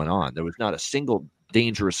nothing going on. There was not a single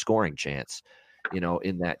dangerous scoring chance,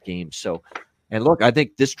 in that game. So, and look, I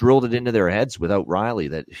think this drilled it into their heads without Riley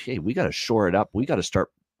that, hey, we got to shore it up. We got to start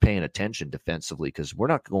paying attention defensively because we're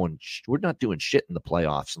not doing shit in the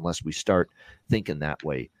playoffs unless we start thinking that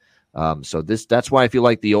way. So that's why I feel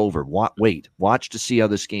like the over. Watch to see how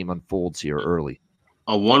this game unfolds here early.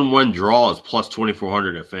 A 1-1 draw is plus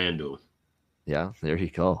 2,400 at FanDuel. Yeah, there you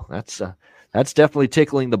go. That's definitely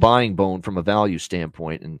tickling the buying bone from a value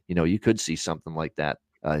standpoint, and you could see something like that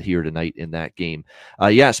here tonight in that game.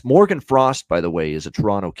 Yes, Morgan Frost, by the way, is a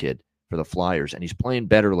Toronto kid for the Flyers, and he's playing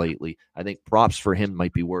better lately. I think props for him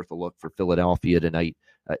might be worth a look for Philadelphia tonight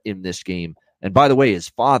in this game. And by the way, his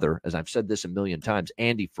father, as I've said this a million times,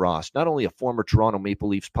 Andy Frost, not only a former Toronto Maple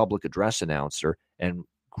Leafs public address announcer and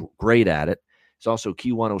great at it, he's also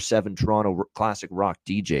Q107 Toronto Classic Rock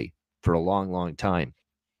DJ for a long, long time.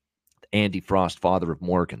 Andy Frost, father of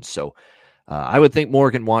Morgan. So I would think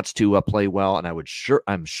Morgan wants to play well, and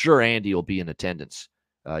I'm sure Andy will be in attendance.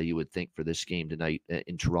 You would think for this game tonight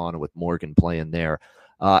in Toronto with Morgan playing there.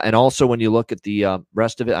 And also when you look at the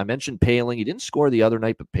rest of it, I mentioned Paling. He didn't score the other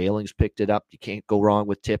night, but Paling's picked it up. You can't go wrong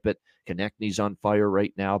with Tippett. Konechny's on fire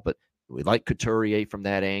right now, but we like Couturier from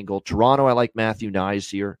that angle. Toronto, I like Matthew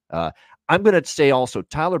Nyes here. I'm going to say also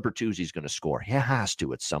Tyler Bertuzzi's going to score. He has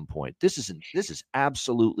to at some point. This is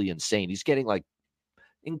absolutely insane. He's getting like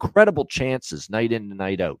incredible chances night in and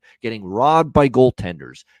night out, getting robbed by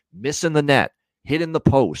goaltenders, missing the net, hitting the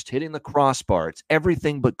post, hitting the crossbar. It's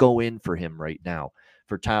everything but go in for him right now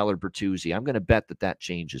for Tyler Bertuzzi. I'm going to bet that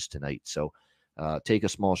changes tonight. So take a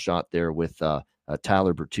small shot there with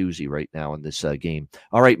Tyler Bertuzzi right now in this game.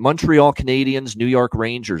 All right, Montreal Canadiens, New York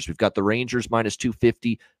Rangers. We've got the Rangers minus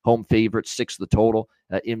 250, home favorites, 6 the total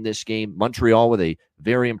in this game. Montreal with a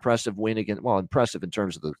very impressive win against, well, impressive in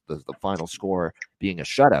terms of the final score being a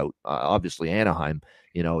shutout. Obviously, Anaheim,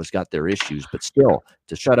 has got their issues, but still,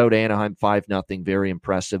 to shut out Anaheim 5-0, very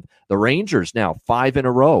impressive. The Rangers now 5 in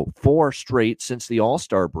a row, 4 straight since the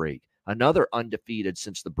All-Star break. Another undefeated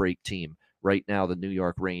since the break team right now, the New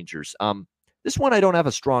York Rangers. This one I don't have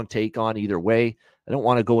a strong take on either way. I don't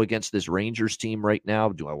want to go against this Rangers team right now.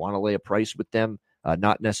 Do I want to lay a price with them?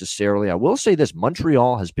 Not necessarily. I will say this,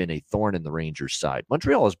 Montreal has been a thorn in the Rangers' side.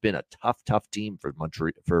 Montreal has been a tough team for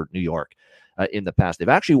New York in the past. They've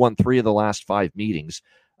actually won 3 of the last 5 meetings.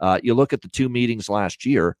 You look at the 2 meetings last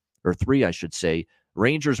year, or 3, I should say.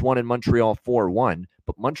 Rangers won in Montreal 4-1,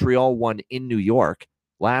 but Montreal won in New York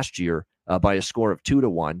last year by a score of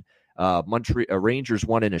 2-1. Rangers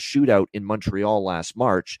won in a shootout in Montreal last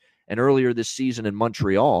March, and earlier this season in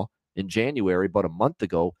Montreal in January, about a month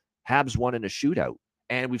ago, Habs won in a shootout,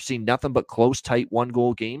 and we've seen nothing but close, tight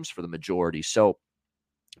 1-goal games for the majority. So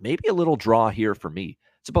maybe a little draw here for me.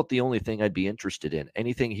 It's about the only thing I'd be interested in.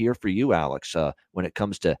 Anything here for you, Alex, when it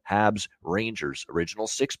comes to Habs Rangers original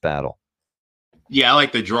 6 battle? Yeah, I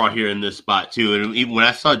like the draw here in this spot, too. And even when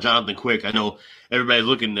I saw Jonathan Quick, I know everybody's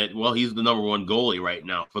looking at, well, he's the number 1 goalie right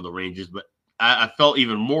now for the Rangers, but I felt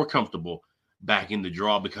even more comfortable back in the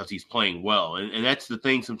draw because he's playing well. And that's the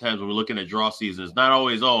thing sometimes when we're looking at draw season. It's not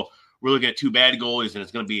always, we're looking at 2 bad goalies and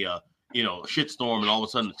it's going to be a shitstorm and all of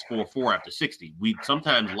a sudden it's 4-4 after 60. We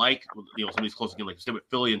sometimes like, some of these close games, like you said with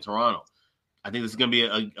Philly and Toronto. I think this is going to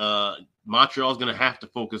be Montreal's going to have to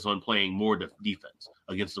focus on playing more defense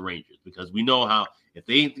against the Rangers because we know how if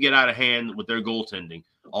they get out of hand with their goaltending,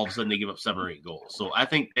 all of a sudden they give up 7 or 8 goals. So I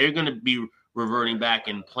think they're going to be reverting back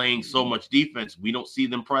and playing so much defense, we don't see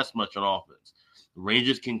them press much on offense. The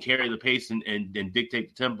Rangers can carry the pace and dictate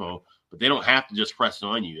the tempo, but they don't have to just press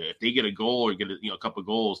on you. If they get a goal or get a couple of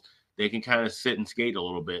goals, they can kind of sit and skate a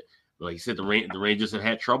little bit. Like you said, the Rangers have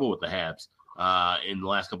had trouble with the Habs in the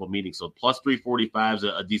last couple of meetings. So plus 345 is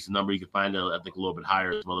a decent number. You can find it, I think, a little bit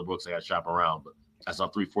higher. Some other books I got to shop around, but I saw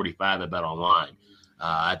 345 I bet online.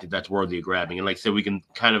 I think that's worthy of grabbing. And like I said, we can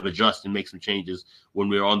kind of adjust and make some changes when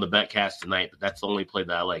we're on the betcast tonight, but that's the only play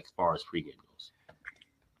that I like as far as pregame goes.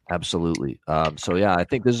 Absolutely. So, yeah, I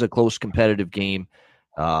think this is a close competitive game.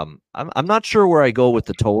 I'm not sure where I go with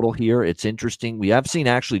the total here. It's interesting. We have seen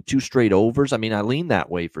actually 2 straight overs. I mean, I lean that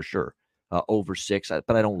way for sure, over 6,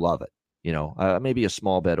 but I don't love it. Maybe a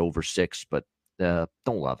small bet over 6, but don't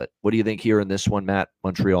love it. What do you think here in this one, Matt?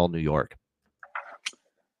 Montreal, New York.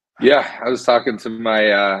 Yeah, I was talking to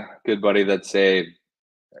my good buddy that's a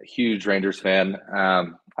huge Rangers fan. I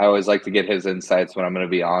always like to get his insights when I'm going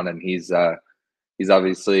to be on, and he's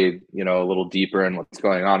obviously, a little deeper in what's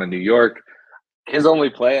going on in New York. His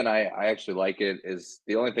only play, and I actually like it, is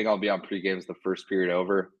the only thing I'll be on pregame is the first period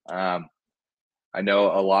over. I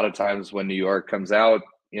know a lot of times when New York comes out,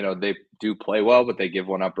 they do play well, but they give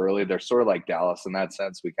one up early. They're sort of like Dallas in that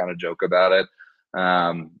sense. We kind of joke about it.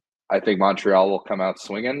 I think Montreal will come out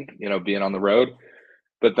swinging, being on the road.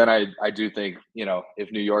 But then I do think,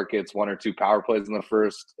 if New York gets 1 or 2 power plays in the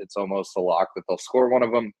first, it's almost a lock that they'll score one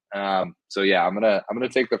of them. So yeah, I'm gonna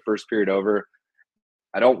take the first period over.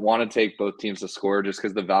 I don't want to take both teams to score just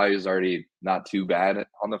because the value is already not too bad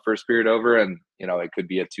on the first period over, and it could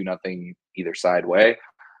be a 2-0 either side way.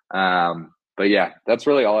 But yeah, that's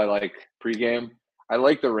really all I like pregame. I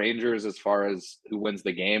like the Rangers as far as who wins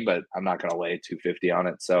the game, but I'm not going to lay 250 on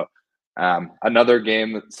it. So another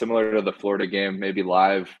game similar to the Florida game, maybe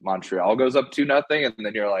live, Montreal goes up 2-0, and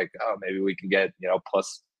then you're like, oh, maybe we can get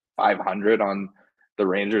plus 500 on the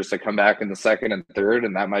Rangers to come back in the second and third,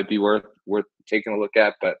 and that might be worth taking a look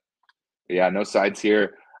at. But yeah, no sides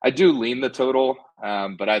here. I do lean the total,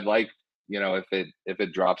 but I'd like if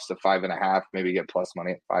it drops to 5.5, maybe get plus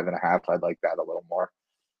money at 5.5. I'd like that a little more.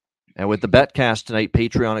 And with the betcast tonight,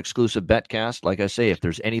 Patreon exclusive betcast, like I say, if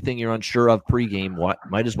there's anything you're unsure of pregame,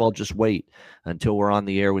 might as well just wait until we're on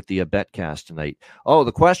the air with the betcast tonight. Oh,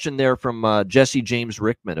 the question there from Jesse James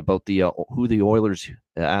Rickman about the who the Oilers,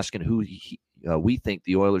 asking who we think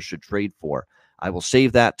the Oilers should trade for. I will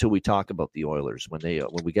save that till we talk about the Oilers when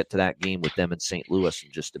we get to that game with them in St. Louis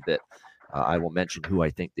in just a bit. I will mention who I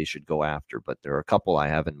think they should go after, but there are a couple I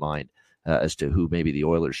have in mind as to who maybe the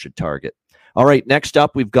Oilers should target. All right, next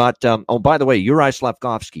up, we've got, by the way, Juraj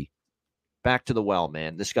Slafkovsky, back to the well,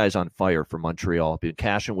 man. This guy's on fire for Montreal. Been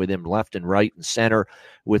cashing with him left and right and center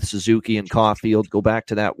with Suzuki and Caulfield. Go back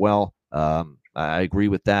to that well. I agree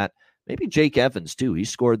with that. Maybe Jake Evans, too. He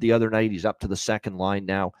scored the other night. He's up to the second line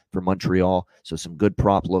now for Montreal, so some good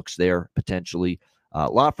prop looks there, potentially.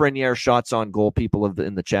 Lafreniere shots on goal. People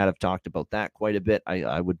in the chat have talked about that quite a bit.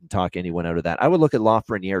 I wouldn't talk anyone out of that. I would look at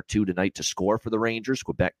Lafreniere, too, tonight to score for the Rangers.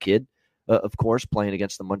 Quebec kid. Of course, playing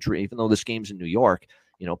against the Montreal, even though this game's in New York,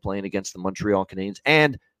 playing against the Montreal Canadiens.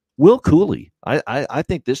 And Will Cooley. I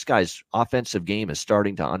think this guy's offensive game is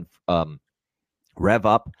starting to rev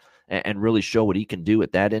up and really show what he can do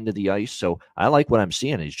at that end of the ice. So I like what I'm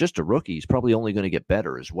seeing. He's just a rookie. He's probably only going to get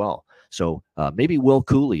better as well. So maybe Will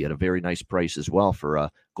Cooley at a very nice price as well for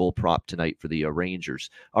a goal prop tonight for the Rangers.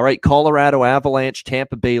 All right, Colorado Avalanche,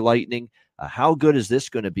 Tampa Bay Lightning. How good is this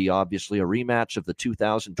going to be? Obviously, a rematch of the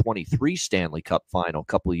 2023 Stanley Cup final a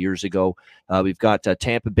couple of years ago. We've got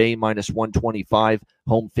Tampa Bay minus 125,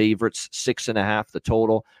 home favorites, 6.5 the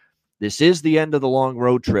total. This is the end of the long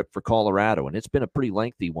road trip for Colorado, and it's been a pretty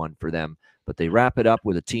lengthy one for them. But they wrap it up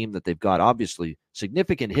with a team that they've got obviously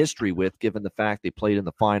significant history with, given the fact they played in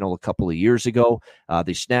the final a couple of years ago.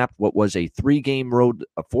 They snapped what was a 4-game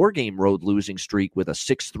road losing streak with a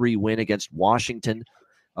 6-3 win against Washington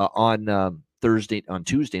on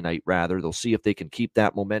Tuesday night, rather. They'll see if they can keep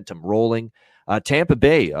that momentum rolling. Tampa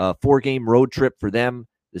Bay, a 4-game road trip for them.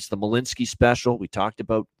 It's the Malinsky special. We talked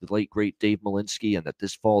about the late, great Dave Malinsky, and that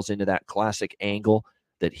this falls into that classic angle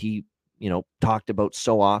that he, talked about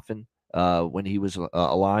so often when he was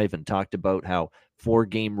alive, and talked about how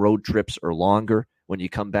 4-game road trips are longer. When you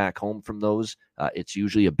come back home from those, it's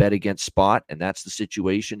usually a bet against spot, and that's the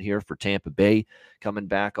situation here for Tampa Bay, coming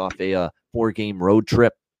back off a 4-game road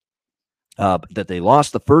trip. That they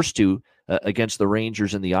lost the first 2 against the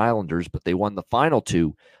Rangers and the Islanders, but they won the final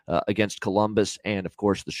 2 against Columbus and, of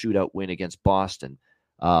course, the shootout win against Boston.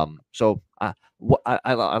 So I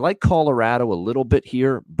like Colorado a little bit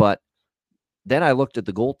here, but then I looked at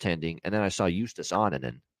the goaltending, and then I saw Justus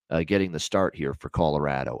Annunen getting the start here for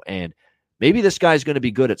Colorado. And maybe this guy's going to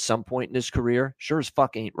be good at some point in his career. Sure as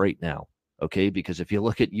fuck ain't right now. Okay, because if you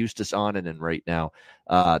look at Justus Annunen right now,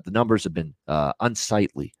 the numbers have been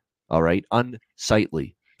unsightly. All right,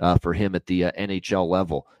 unsightly for him at the NHL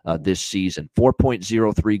level this season.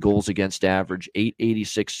 4.03 goals against average,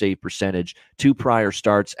 .886 save percentage, 2 prior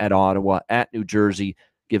starts at Ottawa, at New Jersey,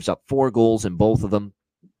 gives up 4 goals in both of them.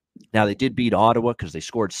 Now, they did beat Ottawa because they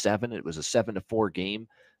scored 7. It was a 7-4 game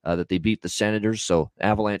that they beat the Senators, so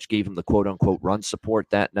Avalanche gave him the quote-unquote run support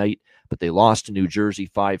that night, but they lost to New Jersey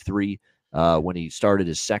 5-3 when he started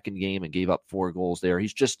his second game and gave up 4 goals there.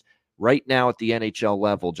 He's just right now at the NHL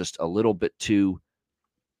level, just a little bit too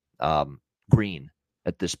green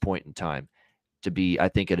at this point in time to be, I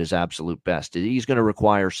think, at his absolute best. He's going to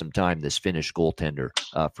require some time, this Finnish goaltender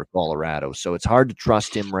for Colorado. So it's hard to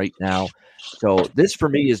trust him right now. So this for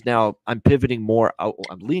me is now, I'm pivoting more.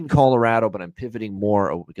 I'm leaning Colorado, but I'm pivoting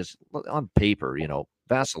more because on paper,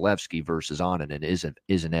 Vasilevsky versus Annunen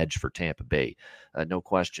is an edge for Tampa Bay. No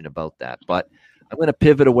question about that. But I'm going to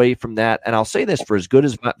pivot away from that. And I'll say this, for as good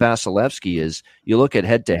as Vasilevsky is, you look at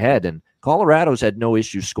head-to-head, and Colorado's had no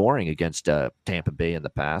issue scoring against Tampa Bay in the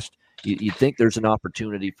past. You'd think there's an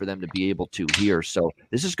opportunity for them to be able to here. So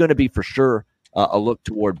this is going to be for sure a look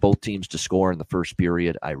toward both teams to score in the first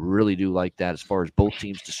period. I really do like that as far as both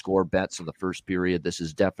teams to score bets in the first period. This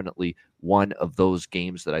is definitely one of those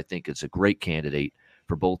games that I think is a great candidate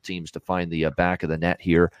for both teams to find the back of the net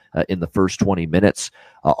here in the first 20 minutes.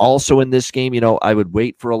 Also in this game, I would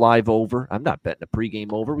wait for a live over. I'm not betting a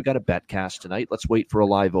pregame over. We got a bet cast tonight. Let's wait for a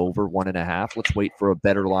live over, 1.5. Let's wait for a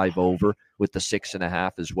better live over with the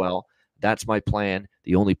 6.5 as well. That's my plan.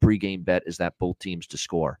 The only pregame bet is that both teams to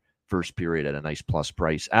score first period at a nice plus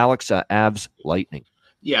price. Alex, Avs, Lightning.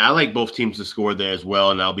 Yeah, I like both teams to score there as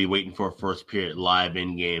well, and I'll be waiting for a first period live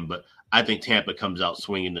in game. But I think Tampa comes out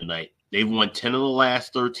swinging tonight. They've won 10 of the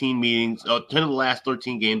last 13 games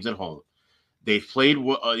at home. They've played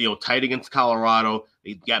tight against Colorado.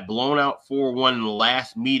 They got blown out 4-1 in the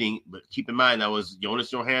last meeting, but keep in mind that was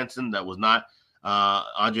Jonas Johansson, that was not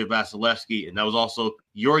Andrei Vasilevsky, and that was also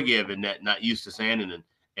Georgiev in net, not Justus Annunen.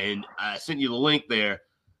 And I sent you the link there.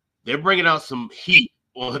 They're bringing out some heat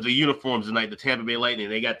on the uniforms tonight, the Tampa Bay Lightning.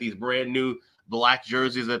 They got these brand new black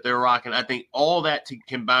jerseys that they're rocking. I think all that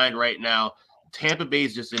combined right now, Tampa Bay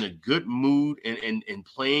is just in a good mood and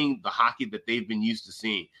playing the hockey that they've been used to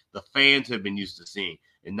seeing. The fans have been used to seeing.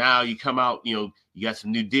 And now you come out, you got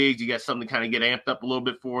some new digs. You got something to kind of get amped up a little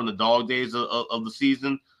bit for in the dog days of the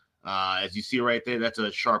season. As you see right there, that's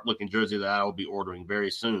a sharp-looking jersey that I will be ordering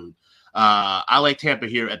very soon. I like Tampa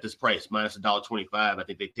here at this price, minus $1.25. I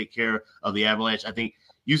think they take care of the Avalanche. I think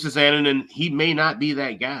Justus Annunen, he may not be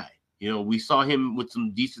that guy. We saw him with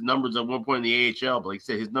some decent numbers at one point in the AHL, but like I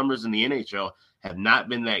said, his numbers in the NHL have not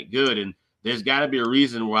been that good. And there's got to be a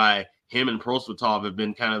reason why him and Prosvetov have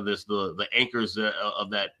been kind of the anchors of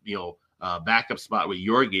that, backup spot with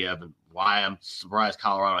Georgiev, and why I'm surprised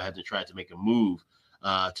Colorado hasn't tried to make a move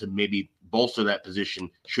to maybe bolster that position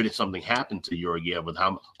should something happen to Georgiev with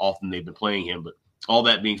how often they've been playing him. But all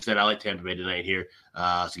that being said, I like Tampa Bay tonight here.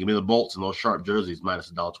 So give me the Bolts and those sharp jerseys,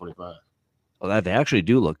 minus $1.25. Well, they actually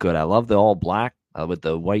do look good. I love the all black with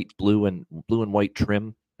the white, blue and white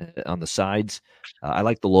trim on the sides. I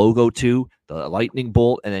like the logo too, the lightning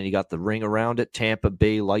bolt, and then you got the ring around it. Tampa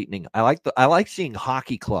Bay Lightning. I like seeing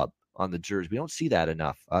hockey club on the jersey. We don't see that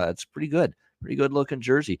enough. It's pretty good looking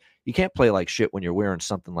jersey. You can't play like shit when you're wearing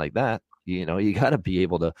something like that. You got to be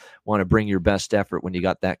able to want to bring your best effort when you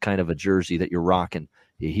got that kind of a jersey that you're rocking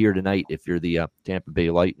here tonight. If you're the Tampa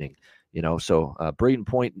Bay Lightning. So Braden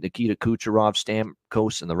Point, Nikita Kucherov,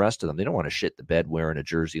 Stamkos, and the rest of them, they don't want to shit the bed wearing a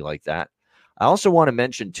jersey like that. I also want to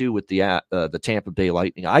mention, too, with the Tampa Bay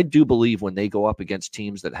Lightning, I do believe when they go up against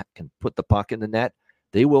teams that can put the puck in the net,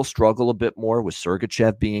 they will struggle a bit more with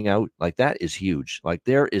Sergachev being out. Like, that is huge. Like,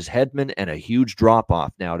 there is Hedman and a huge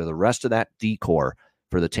drop-off now to the rest of that D-core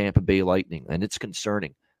for the Tampa Bay Lightning, and it's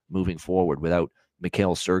concerning moving forward without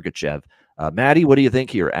Mikhail Sergachev. Maddie, what do you think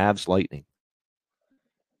here, Avs Lightning?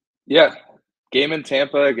 Yeah, game in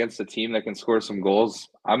Tampa against a team that can score some goals.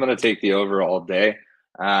 I'm going to take the over all day.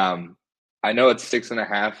 I know it's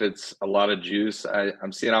 6.5. It's a lot of juice.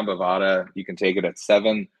 I'm seeing on Bovada, you can take it at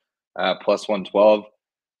 7, plus 112.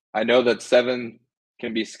 I know that 7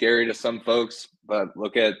 can be scary to some folks, but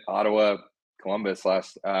look at Ottawa, Columbus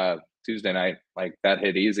last Tuesday night. Like, that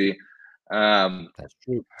hit easy. That's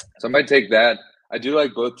true. So I might take that. I do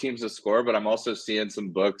like both teams to score, but I'm also seeing some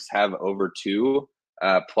books have over 2.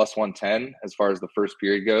 Plus 110 as far as the first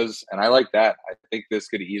period goes. And I like that. I think this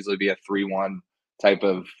could easily be a 3-1 type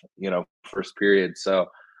of, first period. So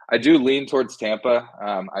I do lean towards Tampa.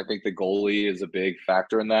 I think the goalie is a big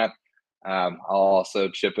factor in that. I'll also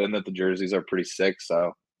chip in that the jerseys are pretty sick.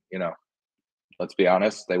 So, let's be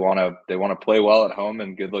honest. They want to play well at home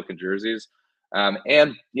and good looking jerseys. And,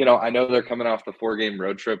 I know they're coming off the 4-game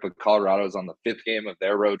road trip, but Colorado's on the 5th game of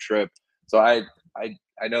their road trip. So I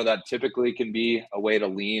know that typically can be a way to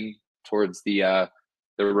lean towards the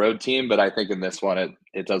road team, but I think in this one,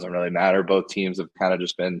 it doesn't really matter. Both teams have kind of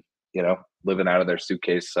just been, living out of their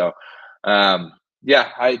suitcase. So, I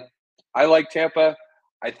like Tampa.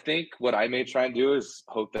 I think what I may try and do is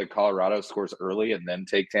hope that Colorado scores early and then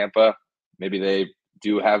take Tampa. Maybe they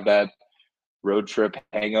do have that road trip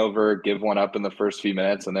hangover, give one up in the first few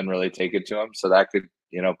minutes and then really take it to them. So that could,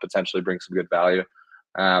 potentially bring some good value.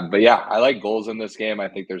 But yeah, I like goals in this game. I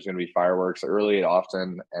think there's going to be fireworks early and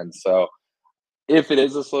often. And so if it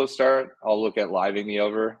is a slow start, I'll look at living the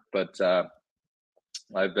over, but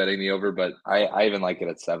live betting the over, but I even like it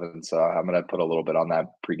at 7. So I'm going to put a little bit on that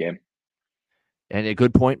pregame. And a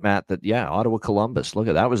good point, Matt, that, Ottawa Columbus, look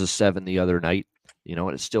at that was a 7 the other night,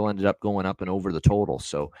 and it still ended up going up and over the total.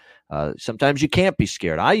 So sometimes you can't be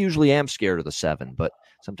scared. I usually am scared of the 7, but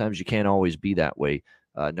sometimes you can't always be that way.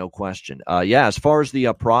 No question. As far as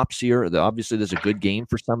the props here, obviously there's a good game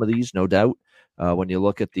for some of these, no doubt. When you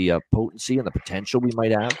look at the potency and the potential we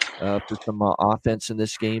might have for some offense in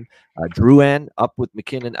this game. Drouin up with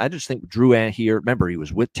McKinnon. I just think Drouin here, remember, he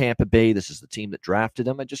was with Tampa Bay. This is the team that drafted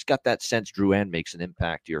him. I just got that sense Drouin makes an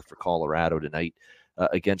impact here for Colorado tonight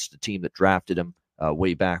against the team that drafted him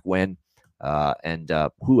way back when. And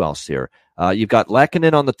who else here? You've got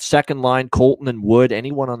Lehkonen on the second line, Colton and Wood.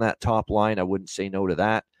 Anyone on that top line, I wouldn't say no to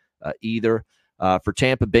that either. For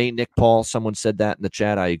Tampa Bay, Nick Paul, someone said that in the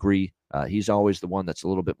chat. I agree. He's always the one that's a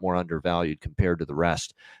little bit more undervalued compared to the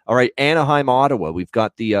rest. All right, Anaheim, Ottawa. We've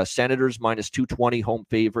got the Senators minus 220 home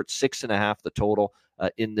favorite, 6.5 the total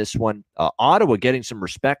in this one. Ottawa getting some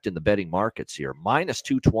respect in the betting markets here, minus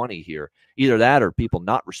 220 here. Either that or people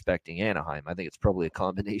not respecting Anaheim. I think it's probably a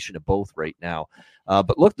combination of both right now.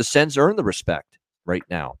 But look, the Sens earn the respect right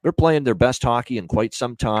now. They're playing their best hockey in quite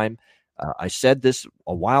some time. I said this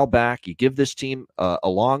a while back. You give this team a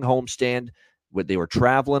long homestand, they were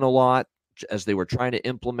traveling a lot as they were trying to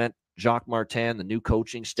implement Jacques Martin, the new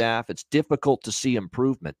coaching staff. It's difficult to see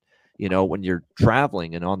improvement, when you're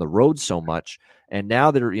traveling and on the road so much. And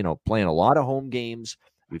now they're, playing a lot of home games.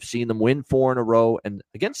 We've seen them win 4 in a row and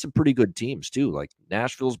against some pretty good teams too. Like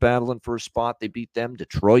Nashville's battling for a spot. They beat them.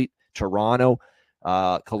 Detroit, Toronto,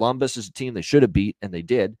 Columbus is a team they should have beat, and they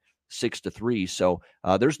did 6-3. So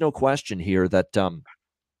there's no question here that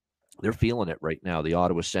they're feeling it right now. The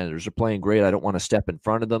Ottawa Senators are playing great. I don't want to step in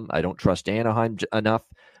front of them. I don't trust Anaheim enough.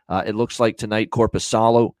 It looks like tonight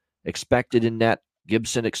Korpisalo expected in net.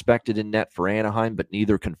 Gibson expected in net for Anaheim, but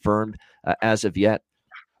neither confirmed as of yet.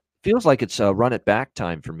 Feels like it's run it back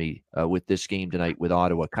time for me with this game tonight with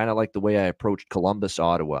Ottawa, kind of like the way I approached Columbus,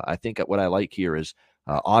 Ottawa. I think what I like here is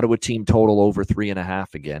Ottawa team total over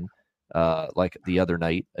 3.5 again, like the other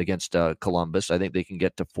night against Columbus. I think they can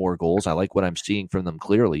get to 4 goals. I like what I'm seeing from them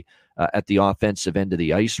clearly at the offensive end of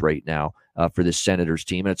the ice right now for this Senators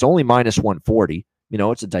team. And it's only minus 140.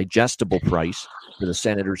 It's a digestible price for the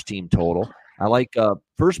Senators team total. I like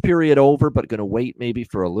first period over, but going to wait maybe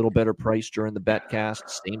for a little better price during the betcast.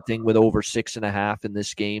 Same thing with over 6.5 in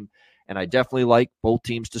this game. And I definitely like both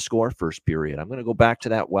teams to score first period. I'm going to go back to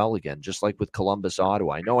that well again, just like with Columbus,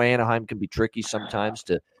 Ottawa. I know Anaheim can be tricky sometimes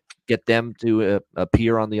to get them to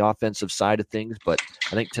appear on the offensive side of things, but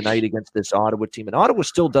I think tonight against this Ottawa team, and Ottawa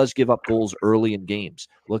still does give up goals early in games.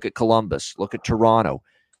 Look at Columbus. Look at Toronto.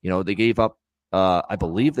 They gave up I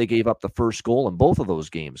believe they gave up the first goal in both of those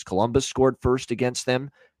games. Columbus scored first against them.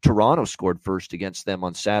 Toronto scored first against them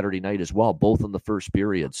on Saturday night as well, both in the first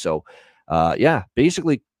period. So,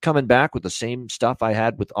 basically coming back with the same stuff I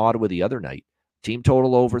had with Ottawa the other night. Team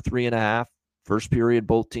total over 3.5. First period,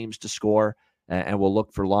 both teams to score. And we'll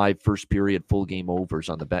look for live first period full game overs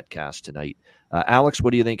on the betcast tonight. Alex,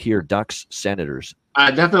 what do you think here? Ducks, Senators.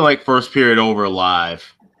 I definitely like first period over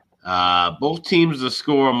live. Both teams to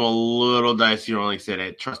score, I'm a little dicey, like I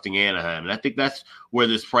said, trusting Anaheim. And I think that's where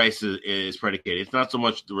this price is predicated. It's not so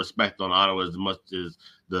much the respect on Ottawa as much as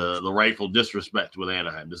the rightful disrespect with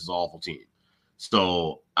Anaheim. This is an awful team.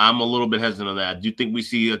 So I'm a little bit hesitant on that. I do think we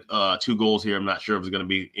see 2 goals here. I'm not sure if there's going to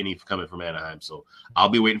be any coming from Anaheim. So I'll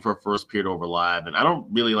be waiting for a first period over live. And I don't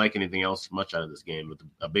really like anything else much out of this game. With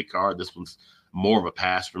a big card, this one's more of a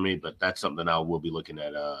pass for me, but that's something I will be looking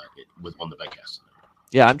at on the betcast tonight.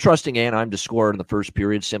 Yeah, I'm trusting Anaheim to score in the first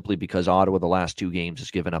period simply because Ottawa the last 2 games has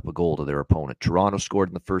given up a goal to their opponent. Toronto scored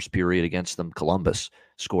in the first period against them. Columbus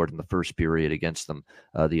scored in the first period against them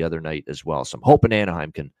the other night as well. So I'm hoping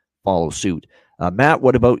Anaheim can follow suit. Matt,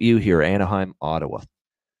 what about you here? Anaheim, Ottawa.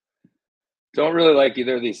 Don't really like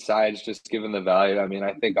either of these sides, just given the value. I mean,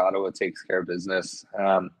 I think Ottawa takes care of business.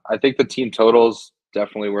 I think the team total's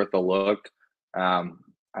definitely worth a look. I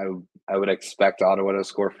would expect Ottawa to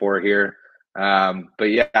score 4 here. But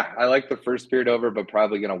yeah, I like the first period over, but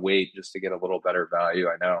probably going to wait just to get a little better value.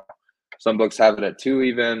 I know some books have it at 2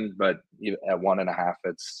 even, but at 1.5,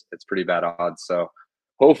 it's pretty bad odds. So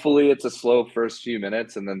hopefully it's a slow first few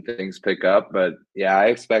minutes and then things pick up. But yeah, I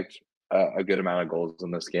expect a good amount of goals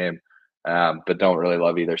in this game. But don't really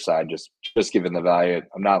love either side, just given the value.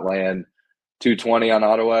 I'm not laying 220 on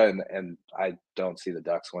Ottawa, and I don't see the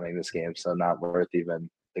Ducks winning this game, so not worth even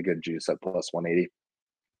the good juice at plus 180.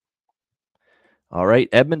 All right,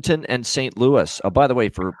 Edmonton and St. Louis. Oh, by the way,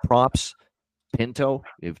 for props, Pinto.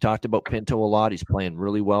 We've talked about Pinto a lot. He's playing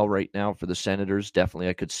really well right now for the Senators. Definitely,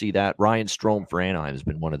 I could see that. Ryan Strome for Anaheim has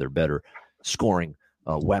been one of their better scoring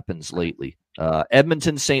weapons lately.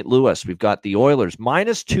 Edmonton, St. Louis. We've got the Oilers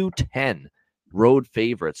minus 210 road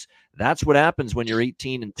favorites. That's what happens when you're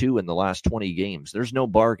 18-2 in the last 20 games. There's no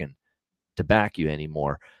bargain to back you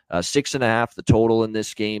anymore. 6.5 the total in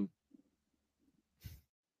this game.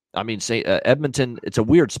 I mean, say Edmonton, it's a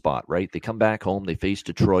weird spot, right? They come back home, they face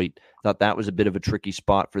Detroit. Thought that was a bit of a tricky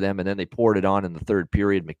spot for them, and then they poured it on in the third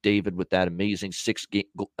period. McDavid with that amazing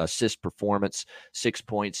 6-assist performance, 6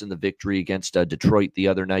 points in the victory against Detroit the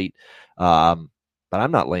other night. But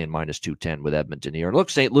I'm not laying minus 210 with Edmonton here. Look,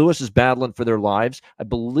 St. Louis is battling for their lives. I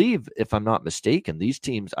believe, if I'm not mistaken, these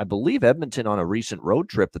teams, I believe Edmonton on a recent road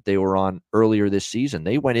trip that they were on earlier this season,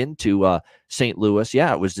 they went into St. Louis.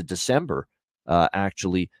 Yeah, it was in December,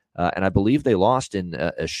 actually. And I believe they lost in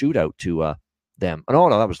a shootout to them. Oh,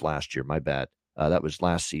 no, that was last year. My bad. That was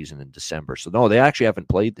last season in December. So, no, they actually haven't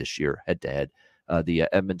played this year head-to-head, the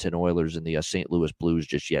Edmonton Oilers and the St. Louis Blues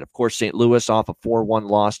just yet. Of course, St. Louis off a 4-1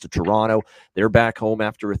 loss to Toronto. They're back home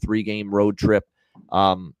after a 3-game road trip.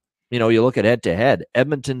 You look at head-to-head.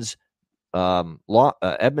 Edmonton's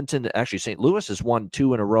Edmonton, actually, St. Louis has won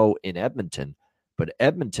 2 in a row in Edmonton, but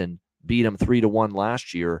Edmonton beat them 3-1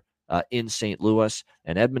 last year in St. Louis,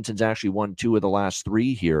 and Edmonton's actually won 2 of the last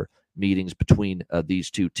 3 here meetings between these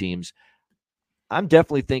two teams. I'm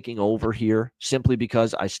definitely thinking over here simply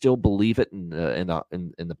because I still believe it in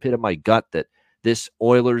the pit of my gut that this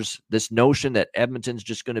Oilers, this notion that Edmonton's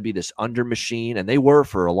just going to be this under machine, and they were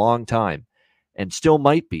for a long time and still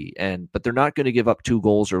might be, but they're not going to give up 2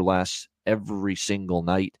 goals or less every single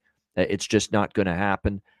night. It's just not going to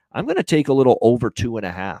happen. I'm going to take a little over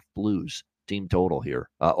 2.5 Blues team total here.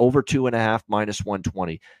 Over 2.5 minus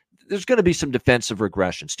 120. There's going to be some defensive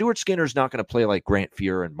regression. Stuart Skinner's not going to play like Grant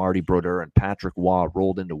Fuhr and Marty Brodeur and Patrick Waugh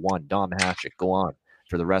rolled into one. Dom Hasek, go on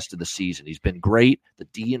for the rest of the season. He's been great. The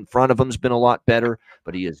D in front of him's been a lot better,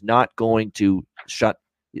 but he is not going to shut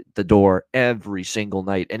the door every single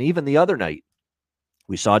night. And even the other night,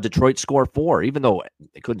 we saw Detroit score 4, even though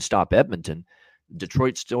they couldn't stop Edmonton.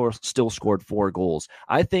 Detroit still scored 4 goals.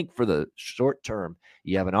 I think for the short term,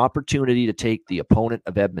 you have an opportunity to take the opponent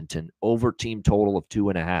of Edmonton over team total of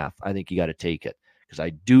 2.5. I think you got to take it because I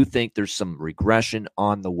do think there's some regression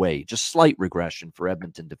on the way, just slight regression for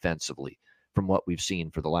Edmonton defensively from what we've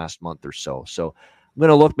seen for the last month or so. So I'm going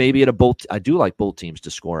to look maybe at I do like both teams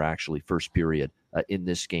to score actually first period in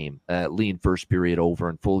this game. Lean first period over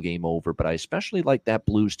and full game over, but I especially like that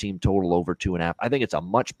Blues team total over 2.5. I think it's a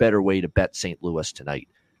much better way to bet St. Louis tonight,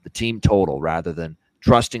 the team total, rather than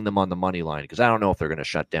trusting them on the money line, because I don't know if they're going to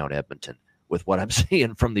shut down Edmonton with what I'm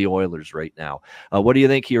seeing from the Oilers right now. What do you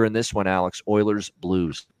think here in this one, Alex? Oilers,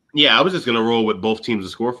 Blues. Yeah, I was just going to roll with both teams to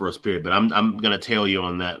score first period, but I'm going to tail you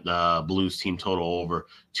on that Blues team total over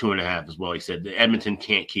 2.5 as well. He said that Edmonton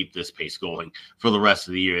can't keep this pace going for the rest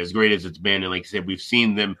of the year, as great as it's been. And like I said, we've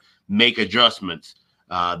seen them make adjustments.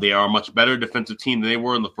 They are a much better defensive team than they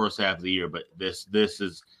were in the first half of the year, but this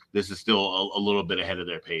is still a little bit ahead of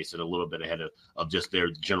their pace and a little bit ahead of just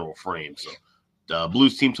their general frame. So the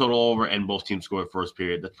Blues team total over and both teams score first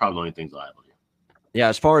period. That's probably the only things I have on here. Yeah,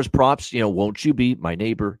 as far as props, won't you be my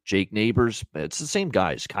neighbor, Jake Neighbors? It's the same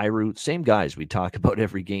guys, Kyrou, same guys we talk about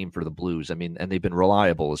every game for the Blues. I mean, and they've been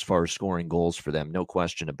reliable as far as scoring goals for them, no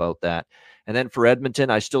question about that. And then for Edmonton,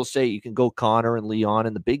 I still say you can go Connor and Leon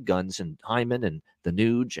and the big guns and Hyman and the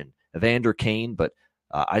Nuge and Evander Kane, but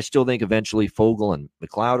I still think eventually Fogle and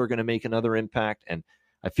McLeod are going to make another impact. And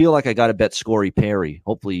I feel like I got to bet Scory Perry.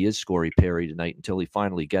 Hopefully he is Scory Perry tonight until he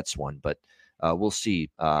finally gets one, but we'll see.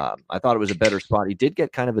 I thought it was a better spot. He did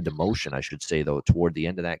get kind of a demotion, I should say, though, toward the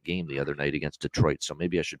end of that game the other night against Detroit. So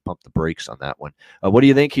maybe I should pump the brakes on that one. What do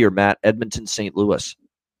you think here, Matt? Edmonton, St. Louis.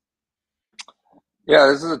 Yeah,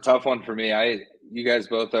 this is a tough one for me. You guys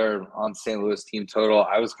both are on St. Louis team total.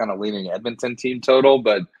 I was kind of leaning Edmonton team total,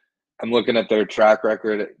 but I'm looking at their track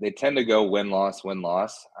record. They tend to go win-loss,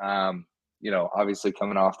 win-loss. Obviously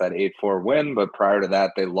coming off that 8-4 win, but prior to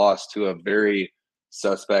that, they lost to a very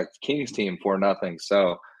suspect Kings team 4-0.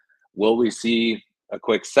 So will we see a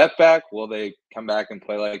quick setback? Will they come back and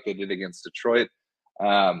play like they did against Detroit?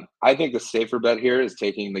 I think the safer bet here is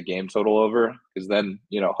taking the game total over, because then,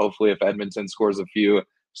 hopefully if Edmonton scores a few,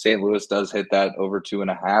 St. Louis does hit that over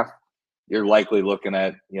 2.5, you're likely looking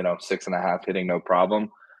at, 6.5 hitting no problem.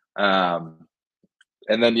 And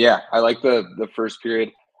then, I like the first period.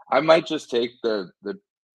 I might just take the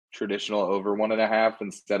traditional over 1.5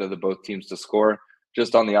 instead of the both teams to score,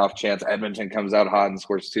 just on the off chance Edmonton comes out hot and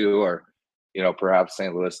scores 2, or, perhaps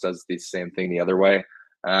St. Louis does the same thing the other way.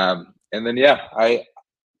 And then,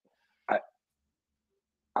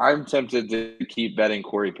 I'm tempted to keep betting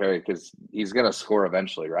Corey Perry because he's going to score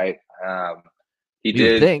eventually, right? He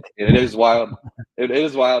did. Think. It is wild. It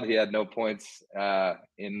is wild. He had no points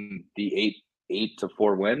in the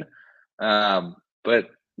 8-4 win. But,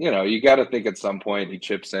 you got to think at some point he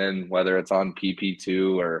chips in, whether it's on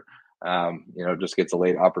PP2 or just gets a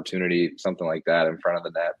late opportunity, something like that in front of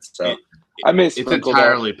the net. So it's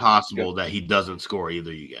entirely possible that he doesn't score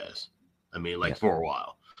either, you guys. I mean, for a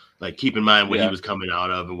while. Like, keep in mind what he was coming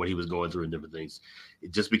out of and what he was going through and different things.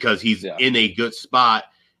 Just because he's in a good spot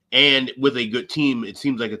and with a good team, it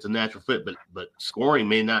seems like it's a natural fit. But scoring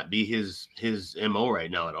may not be his MO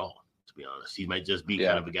right now at all, to be honest. He might just be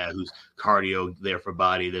kind of a guy who's cardio there for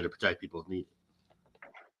body, there to protect people if needed.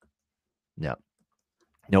 Yeah.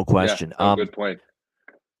 No question. Good point.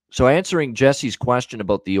 So answering Jesse's question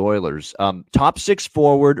about the Oilers, top 6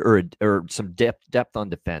 forward or some depth on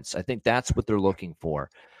defense. I think that's what they're looking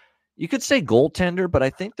for. You could say goaltender, but I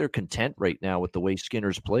think they're content right now with the way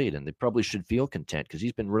Skinner's played, and they probably should feel content because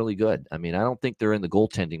he's been really good. I mean, I don't think they're in the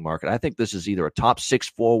goaltending market. I think this is either a top 6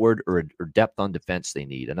 forward or depth on defense they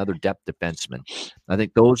need, another depth defenseman. I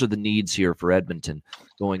think those are the needs here for Edmonton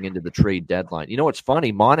going into the trade deadline. You know what's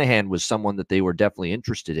funny? Monahan was someone that they were definitely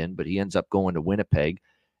interested in, but he ends up going to Winnipeg.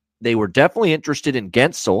 They were definitely interested in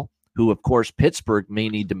Gensel, who, of course, Pittsburgh may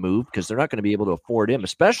need to move because they're not going to be able to afford him,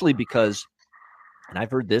 especially because, and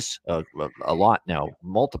I've heard this a lot now,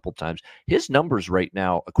 multiple times, his numbers right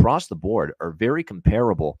now across the board are very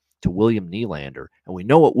comparable to William Nylander. And we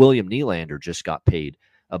know what William Nylander just got paid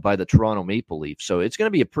by the Toronto Maple Leafs. So it's going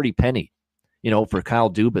to be a pretty penny, for Kyle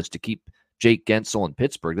Dubas to keep Jake Gensel in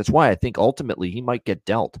Pittsburgh. That's why I think ultimately he might get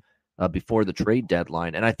dealt before the trade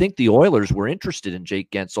deadline. And I think the Oilers were interested in Jake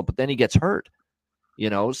Gensel, but then he gets hurt.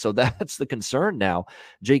 So that's the concern now.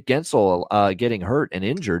 Jake Gensel getting hurt and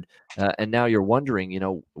injured, and now you're wondering,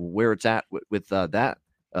 where it's at with that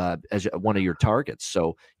as one of your targets.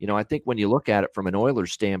 So, I think when you look at it from an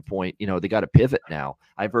Oilers standpoint, they got to pivot now.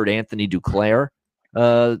 I've heard Anthony Duclair,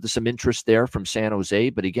 there's some interest there from San Jose,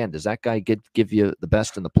 but again, does that guy give you the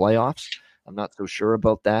best in the playoffs? I'm not so sure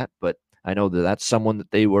about that, but I know that's someone that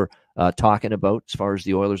they were talking about as far as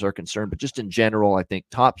the Oilers are concerned. But just in general, I think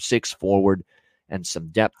top 6 forward and some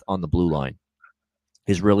depth on the blue line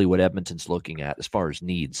is really what Edmonton's looking at as far as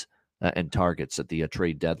needs and targets at the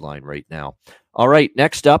trade deadline right now. All right,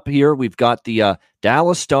 next up here, we've got the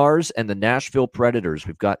Dallas Stars and the Nashville Predators.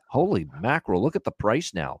 We've got, holy mackerel, look at the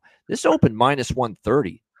price now. This opened minus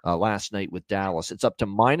 130 last night with Dallas. It's up to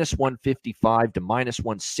minus 155 to minus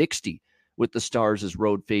 160 with the Stars as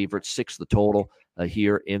road favorites, 6 the total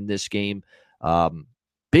here in this game.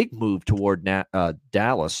 Big move toward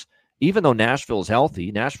Dallas. Even though Nashville's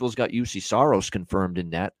healthy, Nashville's got UC Saros confirmed in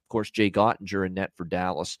net. Of course, Jay Gottinger in net for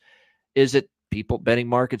Dallas. Is it people, betting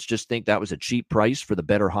markets just think that was a cheap price for the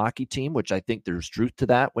better hockey team, which I think there's truth to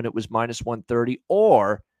that when it was minus 130?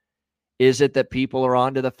 Or is it that people are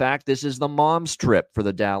onto the fact this is the mom's trip for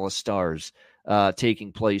the Dallas Stars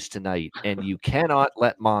taking place tonight, and you cannot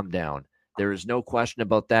let mom down? There is no question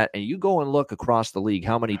about that. And you go and look across the league,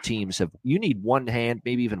 how many teams you need one hand,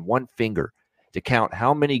 maybe even one finger, to count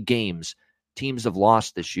how many games teams have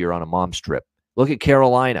lost this year on a mom's trip. Look at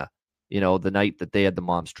Carolina, the night that they had the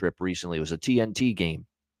mom's trip recently. It was a TNT game.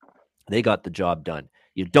 They got the job done.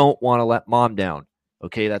 You don't want to let mom down.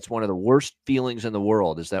 Okay, that's one of the worst feelings in the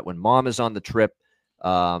world, is that when mom is on the trip,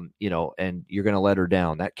 and you're going to let her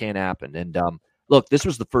down. That can't happen. And look, this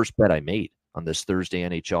was the first bet I made on this Thursday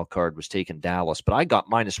NHL card, was taking Dallas, but I got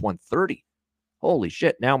minus 130. Holy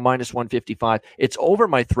shit, now minus 155. It's over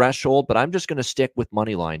my threshold, but I'm just going to stick with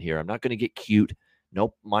money line here. I'm not going to get cute.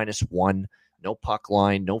 No minus 1, no puck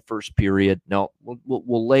line, no first period. No,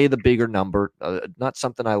 we'll lay the bigger number. Not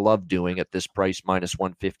something I love doing at this price, minus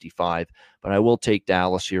 155, but I will take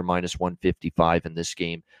Dallas here, minus 155 in this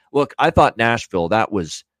game. Look, I thought Nashville, that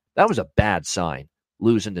was a bad sign,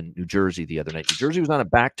 losing to New Jersey the other night. New Jersey was on a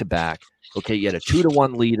back-to-back. Okay, you had a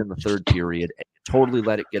 2-1 lead in the third period, and you totally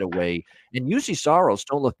let it get away. And UC Saros,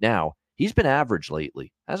 don't look now, he's been average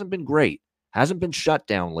lately. Hasn't been great. Hasn't been shut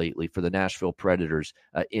down lately for the Nashville Predators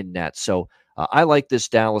in net. So I like this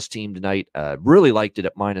Dallas team tonight. Really liked it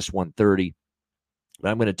at minus 130. But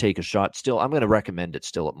I'm going to take a shot still. I'm going to recommend it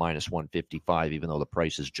still at minus 155, even though the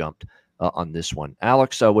price has jumped on this one.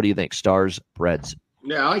 Alex, what do you think? Stars, Preds?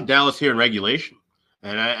 Yeah, I like Dallas here in regulation.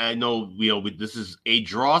 And I know, this is a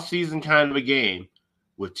draw season kind of a game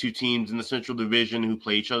with two teams in the Central Division who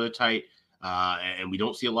play each other tight. And we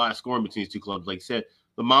don't see a lot of scoring between these two clubs. Like I said,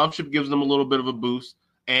 the momship gives them a little bit of a boost.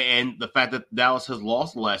 And the fact that Dallas has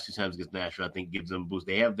lost the last 2 times against Nashville, I think gives them a boost.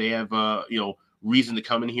 They have reason to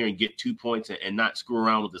come in here and get 2 points and not screw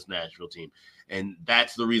around with this Nashville team. And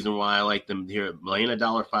that's the reason why I like them here. Laying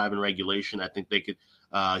 $1.05 in regulation. I think they could,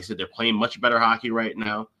 like I said, they're playing much better hockey right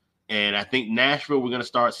now. And I think Nashville, we're going to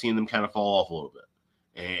start seeing them kind of fall off a little bit.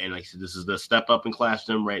 And like I said, this is the step up in class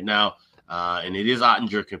to them right now. And it is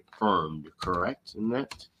Ottinger confirmed, correct, in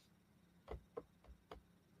that?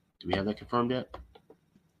 Do we have that confirmed yet?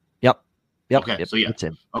 Yep. Okay, yep, so yeah. That's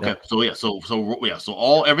him. Okay, yep.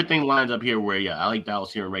 So everything lines up here where, I like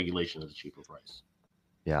Dallas here in regulation at a cheaper price.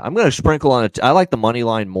 Yeah, I'm going to sprinkle on it. I like the money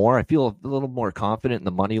line more. I feel a little more confident in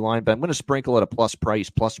the money line, but I'm going to sprinkle at a plus price,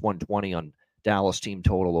 plus 120 on Dallas team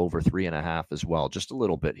total over 3.5 as well. Just a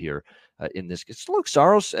little bit here in this. Look,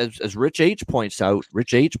 Saros, as Rich H points out,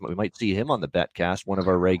 Rich H, we might see him on the BetCast, one of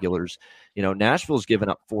our regulars. Nashville's given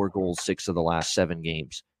up 4 goals, 6 of the last 7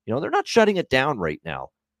 games. They're not shutting it down right now.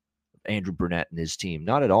 Andrew Burnett and his team,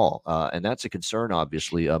 not at all. And that's a concern,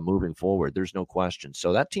 obviously, moving forward. There's no question.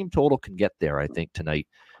 So that team total can get there, I think, tonight,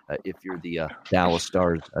 if you're the Dallas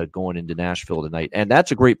Stars going into Nashville tonight. And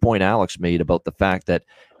that's a great point Alex made about the fact that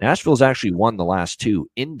Nashville's actually won the last 2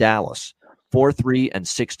 in Dallas, 4-3 and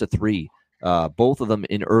 6-3, both of them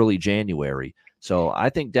in early January. So I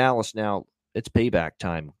think Dallas now, it's payback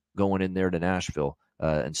time going in there to Nashville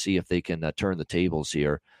and see if they can turn the tables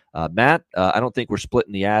here. Matt, I don't think we're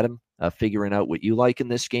splitting the atom figuring out what you like in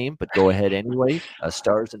this game, but go ahead anyway.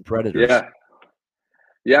 Stars and Predators.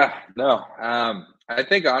 No. I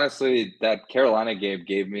think honestly that Carolina game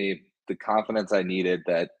gave me the confidence I needed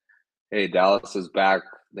that, hey, Dallas is back.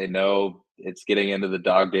 They know it's getting into the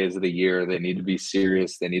dog days of the year. They need to be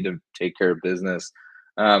serious. They need to take care of business.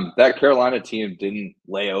 That Carolina team didn't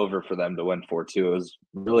lay over for them to win 4-2. It was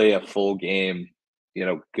really a full game,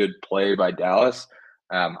 good play by Dallas.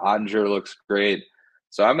 Ottinger looks great.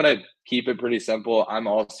 So I'm going to keep it pretty simple. I'm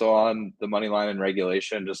also on the money line in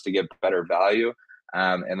regulation just to get better value.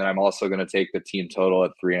 And then I'm also going to take the team total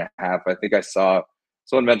at 3.5. I think I saw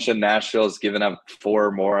someone mentioned Nashville's given up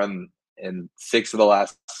 4 more in 6 of the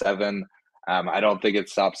last 7. I don't think it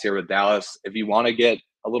stops here with Dallas. If you want to get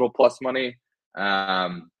a little plus money,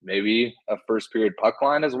 maybe a first period puck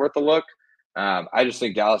line is worth a look. I just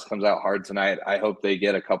think Dallas comes out hard tonight. I hope they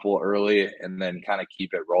get a couple early and then kind of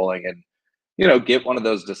keep it rolling and, get one of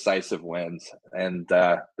those decisive wins. And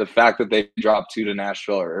the fact that they dropped 2 to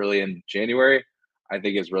Nashville early in January, I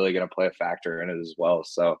think is really going to play a factor in it as well.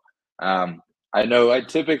 So I know I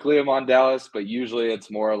typically am on Dallas, but usually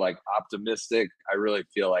it's more like optimistic. I really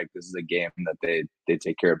feel like this is a game that they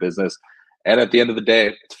take care of business. And at the end of the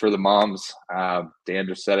day, it's for the moms. Dan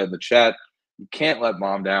just said it in the chat. You can't let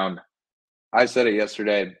mom down. I said it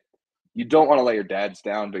yesterday. You don't want to let your dads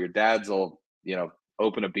down, but your dads will,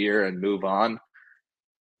 open a beer and move on.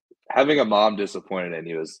 Having a mom disappointed in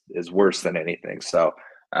you is worse than anything. So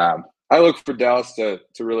I look for Dallas to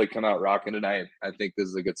really come out rocking tonight. I think this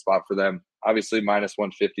is a good spot for them. Obviously, minus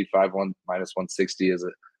 155, minus 160 is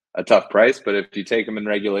a tough price. But if you take them in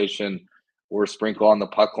regulation or sprinkle on the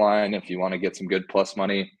puck line, if you want to get some good plus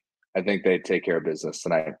money, I think they take care of business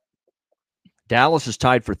tonight. Dallas is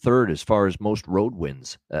tied for third as far as most road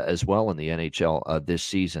wins as well in the NHL this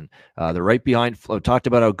season. They're right behind. Talked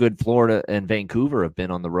about how good Florida and Vancouver have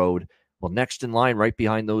been on the road. Well, next in line, right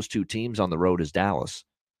behind those two teams on the road is Dallas.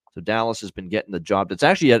 So Dallas has been getting the job. That's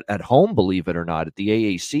actually at home, believe it or not, at the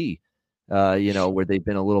AAC, where they've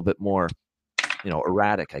been a little bit more,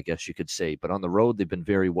 erratic, I guess you could say. But on the road, they've been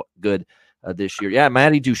very good this year. Yeah,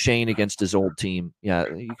 Matty Duchene against his old team. Yeah,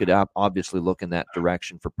 you could obviously look in that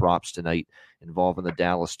direction for props tonight involving the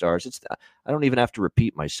Dallas Stars. I don't even have to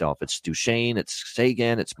repeat myself. It's Duchene, it's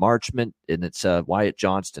Sagan, it's Marchment, and it's Wyatt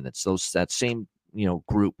Johnston. It's that same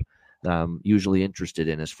group usually interested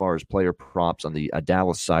in as far as player props on the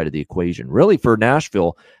Dallas side of the equation. Really, for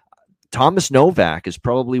Nashville, Thomas Novak is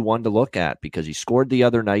probably one to look at because he scored the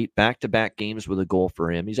other night, back-to-back games with a goal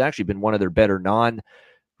for him. He's actually been one of their better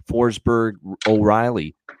non-Forsberg,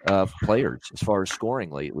 O'Reilly players as far as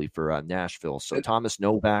scoring lately for Nashville. So Thomas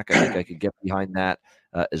Novak, I think I could get behind that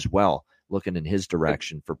as well, looking in his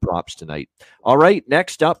direction for props tonight. All right,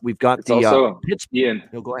 next up, we've got Pittsburgh. Ian.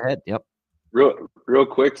 Go ahead. Yep. Real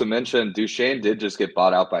quick to mention, Duchene did just get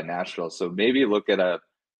bought out by Nashville, so maybe look at a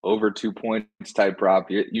over 2 points type prop.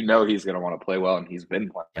 He's going to want to play well, and he's been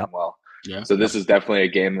playing well. Yeah. So this is definitely a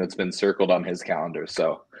game that's been circled on his calendar.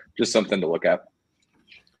 So just something to look at.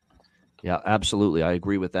 Yeah, absolutely. I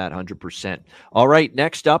agree with that 100%. All right,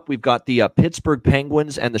 next up, we've got the Pittsburgh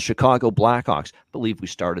Penguins and the Chicago Blackhawks. I believe we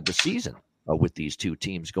started the season with these two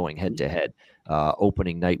teams going head-to-head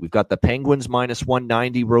opening night. We've got the Penguins minus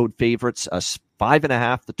 190 road favorites,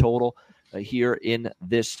 5.5 the total here in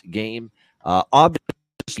this game. Obviously,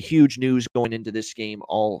 huge news going into this game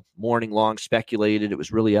all morning long, speculated. It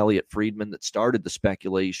was really Elliot Friedman that started the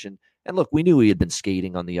speculation. And look, we knew he had been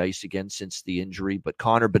skating on the ice again since the injury, but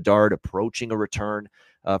Connor Bedard approaching a return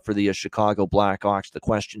for the Chicago Blackhawks. The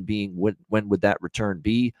question being, when would that return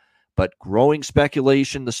be? But growing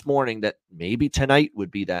speculation this morning that maybe tonight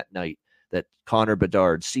would be that night that Connor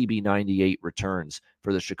Bedard, CB98, returns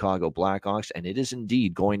for the Chicago Blackhawks, and it is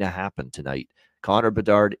indeed going to happen tonight. Connor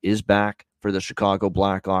Bedard is back for the Chicago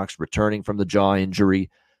Blackhawks, returning from the jaw injury.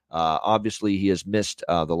 Obviously, he has missed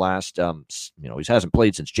the last, he hasn't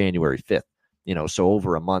played since January 5th, so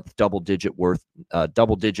over a month, double-digit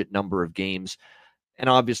number of games. And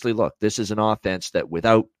obviously, look, this is an offense that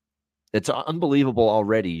it's unbelievable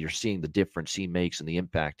already. You're seeing the difference he makes and the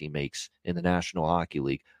impact he makes in the National Hockey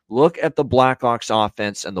League. Look at the Blackhawks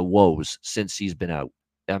offense and the woes since he's been out.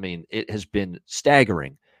 I mean, it has been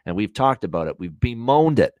staggering, and we've talked about it. We've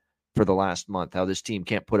bemoaned it for the last month, how this team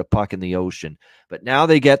can't put a puck in the ocean. But now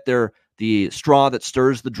they get the straw that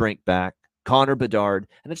stirs the drink back, Connor Bedard.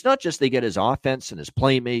 And it's not just they get his offense and his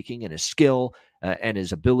playmaking and his skill and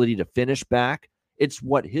his ability to finish back. It's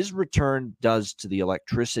what his return does to the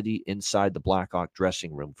electricity inside the Blackhawk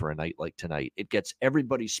dressing room for a night like tonight. It gets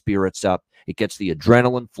everybody's spirits up. It gets the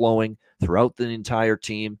adrenaline flowing throughout the entire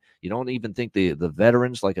team. You don't even think the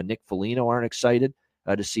veterans like a Nick Foligno aren't excited.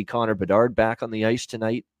 to see Connor Bedard back on the ice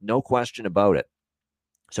tonight. No question about it.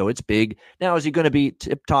 So it's big. Now, is he going to be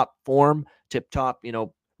tip-top form, tip-top,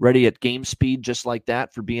 ready at game speed just like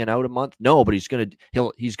that for being out a month? No, but he's going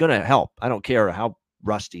to help. I don't care how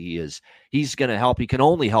rusty he is. He's going to help. He can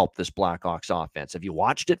only help this Blackhawks offense. Have you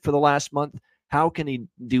watched it for the last month? How can he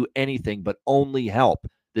do anything but only help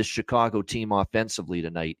this Chicago team offensively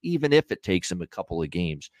tonight, even if it takes him a couple of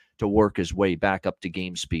games to work his way back up to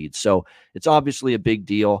game speed? So it's obviously a big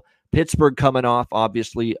deal. Pittsburgh coming off,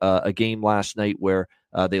 obviously, a game last night where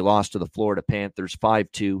they lost to the Florida Panthers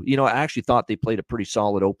 5-2. I actually thought they played a pretty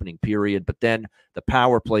solid opening period, but then the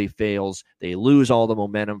power play fails. They lose all the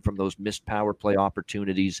momentum from those missed power play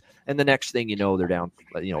opportunities. And the next thing you know, they're down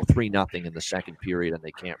 3-0 in the second period and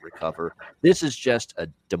they can't recover. This is just a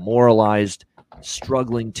demoralized,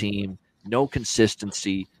 struggling team, no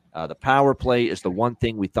consistency. The power play is the one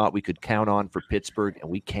thing we thought we could count on for Pittsburgh, and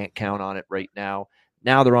we can't count on it right now.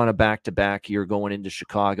 Now they're on a back-to-back here going into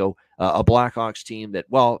Chicago, a Blackhawks team that,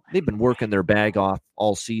 they've been working their bag off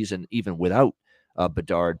all season, even without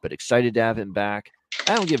Bedard, but excited to have him back.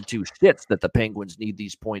 I don't give two shits that the Penguins need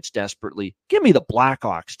these points desperately. Give me the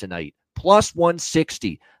Blackhawks tonight, plus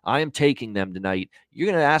 160. I am taking them tonight. You're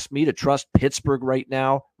going to ask me to trust Pittsburgh right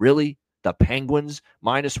now? Really? The Penguins,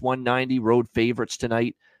 minus 190 road favorites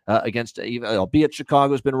tonight against, albeit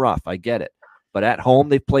Chicago's been rough. I get it. But at home,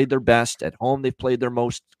 they've played their best. At home, they've played their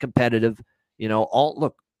most competitive.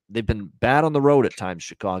 They've been bad on the road at times,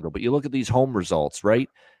 Chicago. But you look at these home results, right?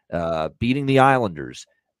 Beating the Islanders,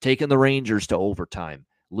 taking the Rangers to overtime,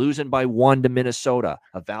 losing by 1 to Minnesota,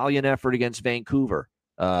 a valiant effort against Vancouver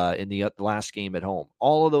in the last game at home.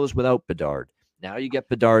 All of those without Bedard. Now you get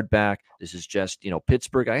Bedard back. This is just,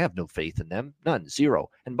 Pittsburgh, I have no faith in them. None. Zero.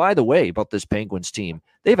 And by the way, about this Penguins team,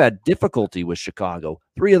 they've had difficulty with Chicago.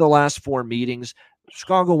 3 of the last 4 meetings.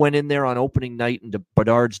 Chicago went in there on opening night into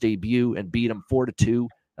Bedard's debut and beat them 4-2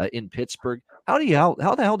 in Pittsburgh. How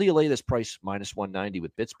the hell do you lay this price minus 190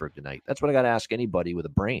 with Pittsburgh tonight? That's what I got to ask anybody with a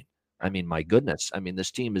brain. I mean, my goodness. I mean, this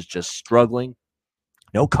team is just struggling.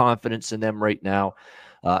 No confidence in them right now.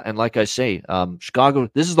 And like I say, Chicago,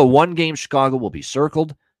 this is the one game Chicago will be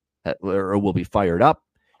circled or will be fired up.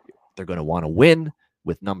 They're going to want to win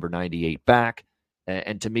with number 98 back.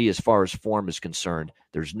 And to me, as far as form is concerned,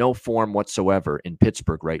 there's no form whatsoever in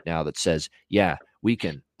Pittsburgh right now that says, yeah, we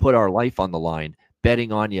can put our life on the line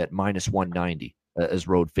betting on you at minus 190 as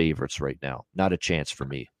road favorites right now. Not a chance for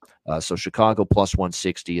me. So Chicago plus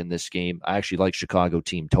 160 in this game. I actually like Chicago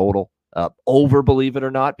team total. Over, believe it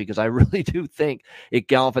or not, because I really do think it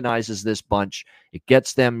galvanizes this bunch. It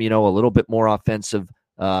gets them, a little bit more offensive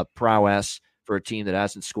prowess for a team that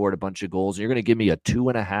hasn't scored a bunch of goals. And you're going to give me a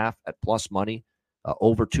 2.5 at plus money,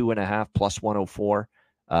 over 2.5 plus 104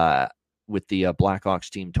 with the Blackhawks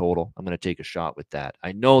team total. I'm going to take a shot with that.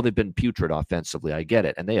 I know they've been putrid offensively. I get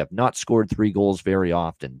it. And they have not scored 3 goals very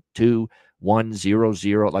often. 2, 1, 0,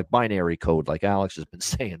 0, like binary code, like Alex has been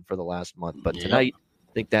saying for the last month. But tonight,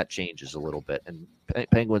 I think that changes a little bit. And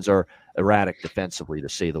Penguins are erratic defensively, to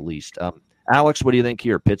say the least. Alex, what do you think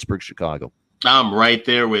here? Pittsburgh, Chicago. I'm right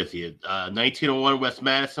there with you. 1901 West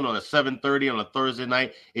Madison on a 7:30 on a Thursday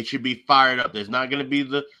night. It should be fired up. There's not going to be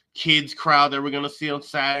the kids crowd that we're going to see on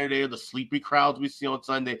Saturday or the sleepy crowds we see on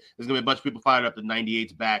Sunday. There's going to be a bunch of people fired up that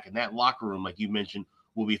 98's back. And that locker room, like you mentioned,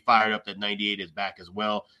 will be fired up that 98 is back as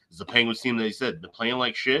well. It's the Penguins team that you said, they're playing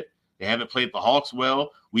like shit. They haven't played the Hawks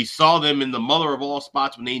well. We saw them in the mother of all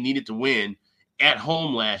spots when they needed to win at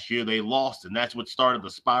home last year. They lost, and that's what started the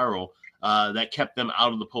spiral that kept them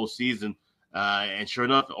out of the postseason. And sure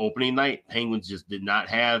enough, opening night, Penguins just did not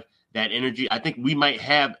have that energy. I think we might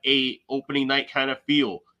have a opening night kind of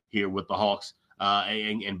feel here with the Hawks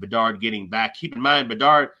and Bedard getting back. Keep in mind,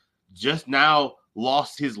 Bedard just now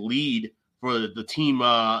lost his lead for the team,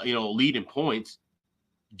 lead in points.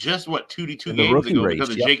 Just 2 games ago race, because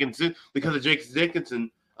of Jake Dickinson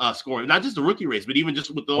scoring. Not just the rookie race, but even just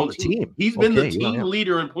with the whole team. He's been the team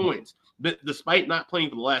leader in points, but despite not playing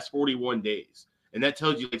for the last 41 days. And that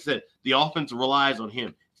tells you, like I said, the offense relies on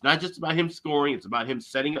him. It's not just about him scoring. It's about him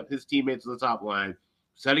setting up his teammates on the top line,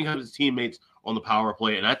 setting up his teammates on the power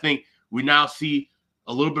play. And I think we now see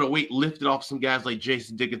a little bit of weight lifted off some guys like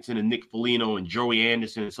Jason Dickinson and Nick Foligno and Joey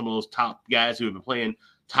Anderson and some of those top guys who have been playing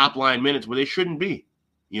top line minutes where they shouldn't be.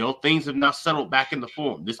 Things have now settled back into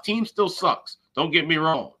form. This team still sucks. Don't get me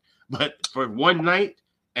wrong. But for one night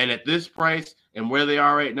and at this price and where they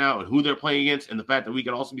are right now and who they're playing against and the fact that we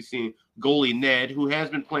can also be seeing goalie Ned, who has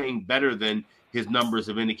been playing better than his numbers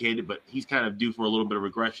have indicated, but he's kind of due for a little bit of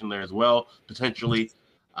regression there as well, potentially.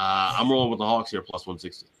 I'm rolling with the Hawks here, plus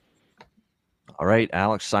 160. All right,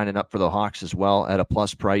 Alex signing up for the Hawks as well at a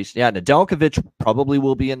plus price. Yeah, Nedeljkovic probably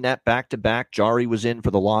will be in net back-to-back. Jari was in for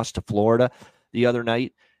the loss to Florida the other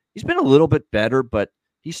night. He's been a little bit better, but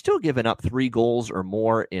he's still given up 3 goals or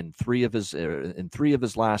more in three of his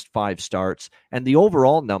last 5 starts. And the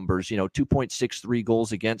overall numbers, 2.63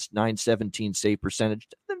 goals against, 917 save percentage,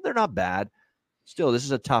 they're not bad. Still, this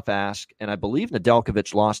is a tough ask, and I believe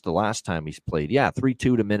Nedeljkovic lost the last time he's played. Yeah,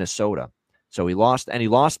 3-2 to Minnesota. So he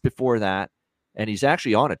lost before that. And he's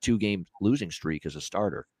actually on a 2-game losing streak as a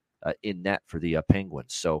starter in net for the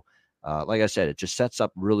Penguins. So, like I said, it just sets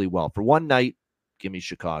up really well. For one night, give me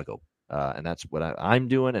Chicago. And that's what I'm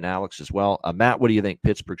doing, and Alex as well. Matt, what do you think?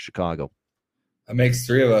 Pittsburgh, Chicago. It makes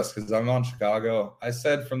 3 of us because I'm on Chicago. I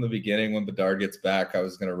said from the beginning when Bedard gets back, I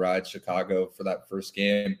was going to ride Chicago for that first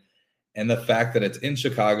game. And the fact that it's in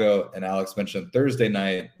Chicago, and Alex mentioned Thursday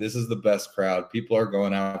night, this is the best crowd. People are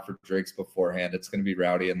going out for drinks beforehand. It's going to be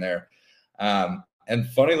rowdy in there. And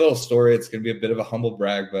funny little story, it's going to be a bit of a humble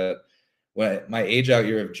brag, but when my age out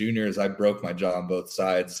year of juniors, I broke my jaw on both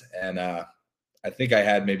sides. And I think I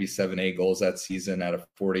had maybe 7-8 goals that season out of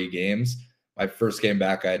 40 games. My first game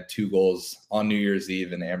back, I had 2 goals on New Year's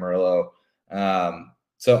Eve in Amarillo.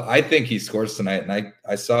 So I think he scores tonight. And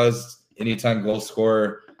I saw his anytime goal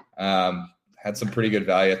scorer had some pretty good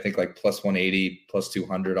value. I think like plus 180, plus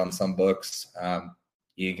 200 on some books.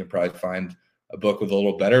 Ian can probably find a book with a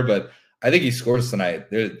little better, but I think he scores tonight.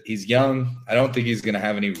 He's young. I don't think he's going to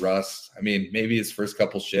have any rust. I mean, maybe his first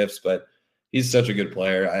couple shifts, but he's such a good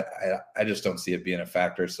player. I just don't see it being a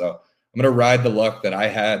factor. So I'm going to ride the luck that I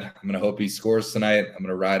had. I'm going to hope he scores tonight. I'm going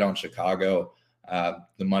to ride on Chicago.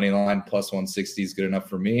 The money line plus 160 is good enough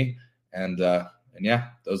for me. And yeah,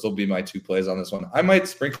 those will be my 2 plays on this one. I might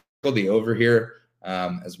sprinkle the over here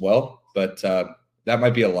as well, but that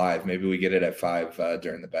might be a live. Maybe we get it at 5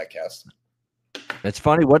 during the backcast. It's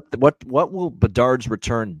funny. What will Bedard's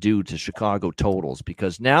return do to Chicago totals?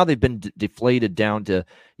 Because now they've been deflated down to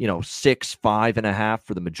 6, 5.5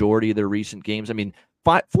 for the majority of their recent games. I mean,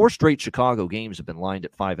 4 straight Chicago games have been lined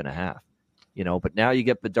at 5.5. But now you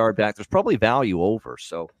get Bedard back. There's probably value over.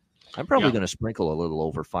 So I'm probably going to sprinkle a little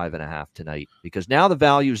over 5.5 tonight because now the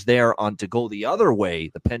value's there on to go the other way.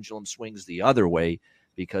 The pendulum swings the other way.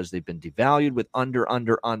 Because they've been devalued with under,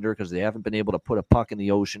 because they haven't been able to put a puck in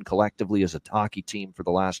the ocean collectively as a hockey team for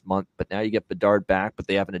the last month. But now you get Bedard back, but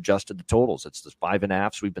they haven't adjusted the totals. It's the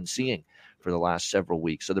 5.5s we've been seeing for the last several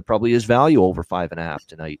weeks. So there probably is value over 5.5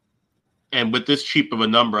 tonight. And with this cheap of a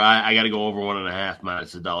number, I got to go over 1.5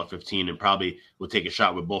 minus $1.15 and probably will take a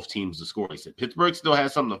shot with both teams to score. Like I said, Pittsburgh still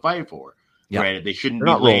has something to fight for. Yeah. Granted, they shouldn't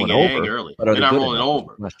be laying an egg early. They're not rolling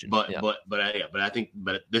over. But I think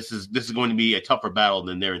this is going to be a tougher battle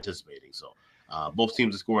than they're anticipating. So both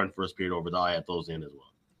teams are scoring first period over. I'll add those in as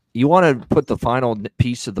well. You want to put the final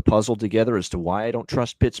piece of the puzzle together as to why I don't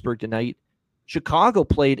trust Pittsburgh tonight? Chicago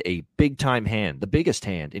played a big-time hand, the biggest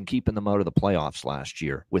hand in keeping them out of the playoffs last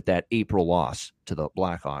year with that April loss to the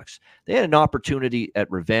Blackhawks. They had an opportunity at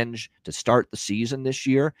revenge to start the season this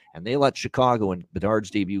year, and they let Chicago and Bedard's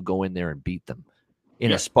debut go in there and beat them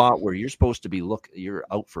in a spot where you're supposed to be you're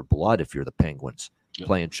out for blood if you're the Penguins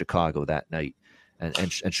playing Chicago that night.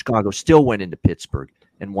 And Chicago still went into Pittsburgh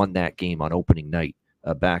and won that game on opening night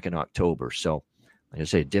back in October. So, like I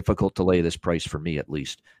say, difficult to lay this price for me at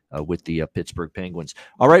least. With the Pittsburgh Penguins.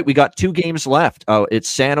 All right, we got 2 games left. It's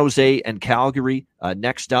San Jose and Calgary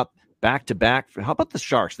next up, back-to-back. How about the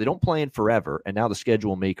Sharks? They don't play in forever, and now the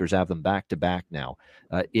schedule makers have them back-to-back now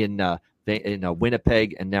in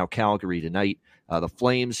Winnipeg and now Calgary tonight. The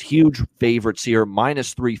Flames, huge favorites here,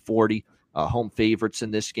 minus 340, home favorites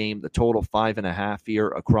in this game. The total 5.5 here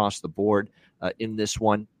across the board in this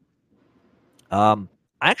one. I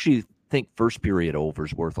actually think first period over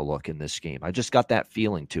is worth a look in this game. I just got that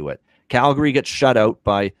feeling to it. Calgary gets shut out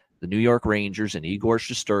by the New York Rangers and Igor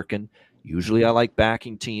Shesterkin. Usually I like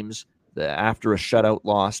backing teams after a shutout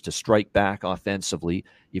loss to strike back offensively.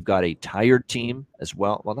 You've got a tired team as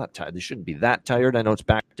well. Well, not tired. They shouldn't be that tired. I know it's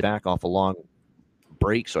back-to-back off a long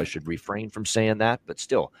break, so I should refrain from saying that. But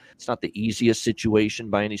still, it's not the easiest situation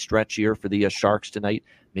by any stretch here for the Sharks tonight.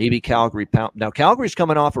 Maybe Calgary. Now, Calgary's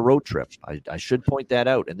coming off a road trip. I should point that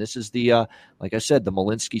out. And this is the, like I said, the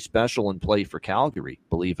Malinsky special in play for Calgary,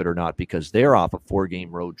 believe it or not, because they're off a 4-game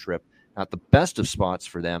road trip. Not the best of spots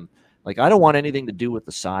for them. Like, I don't want anything to do with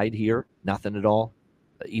the side here. Nothing at all,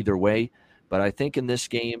 either way. But I think in this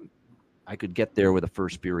game, I could get there with a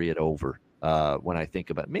first period over. When I think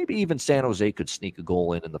about it. Maybe even San Jose could sneak a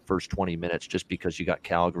goal in the first 20 minutes just because you got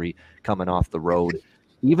Calgary coming off the road.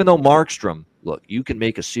 Even though Markstrom, look, you can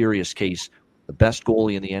make a serious case. The best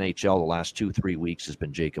goalie in the NHL the last 2-3 weeks has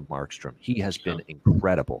been Jacob Markstrom. He has been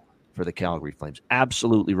incredible for the Calgary Flames.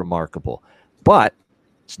 Absolutely remarkable. But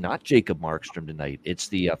it's not Jacob Markstrom tonight. It's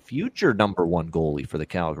the future number one goalie for the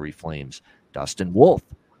Calgary Flames, Dustin Wolf,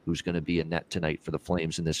 who's going to be in net tonight for the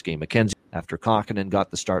Flames in this game. Mackenzie, after Kokkonen got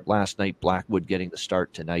the start last night, Blackwood getting the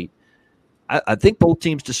start tonight. I think both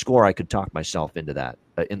teams to score, I could talk myself into that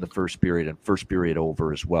in the first period and first period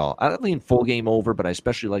over as well. I lean full game over, but I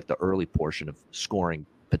especially like the early portion of scoring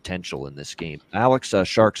potential in this game. Alex,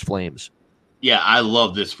 Sharks Flames. Yeah, I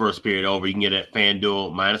love this first period over. You can get it at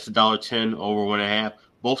FanDuel minus $1.10 over 1.5.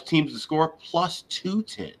 Both teams to score plus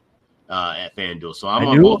 210 at FanDuel. So I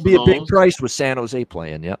knew it would be a big price with San Jose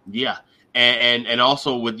playing. Yep. Yeah. And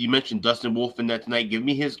also with you mentioned Dustin Wolf in that tonight, give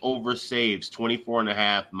me his over saves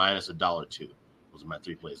 24.5 minus $1.02. Those are my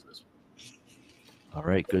three plays in this one. All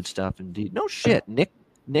right, good stuff indeed. No shit, Nick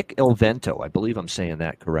Elvento, I believe I'm saying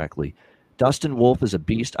that correctly. Dustin Wolf is a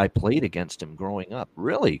beast. I played against him growing up.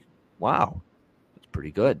 Really? Wow, that's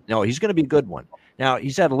pretty good. No, he's going to be a good one. Now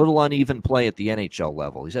he's had a little uneven play at the NHL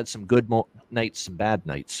level. He's had some good nights, some bad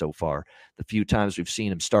nights so far. The few times we've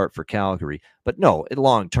seen him start for Calgary, but no, in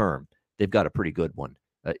long term. They've got a pretty good one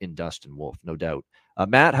in Dustin Wolf, no doubt.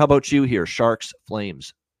 Matt, how about you here? Sharks,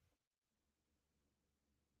 Flames.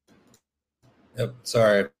 Yep,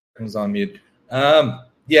 sorry, I was on mute.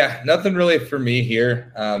 Yeah, nothing really for me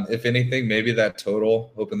here. If anything, maybe that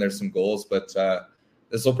total, hoping there's some goals, but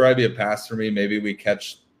this will probably be a pass for me. Maybe we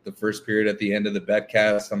catch the first period at the end of the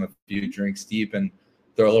betcast. I'm a few drinks deep and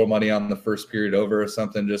throw a little money on the first period over or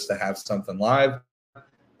something just to have something live.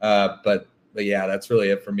 But yeah, that's really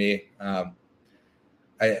it for me.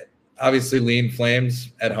 I obviously lean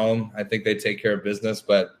Flames at home. I think they take care of business,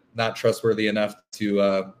 but not trustworthy enough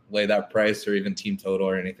to lay that price or even team total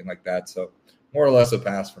or anything like that. So more or less a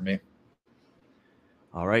pass for me.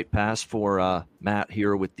 All right, pass for Matt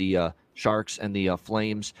here with the Sharks and the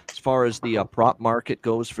Flames. As far as the prop market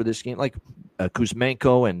goes for this game, like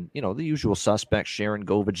Kuzmenko and, the usual suspects, Sharon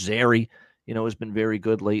Govich, Zary, has been very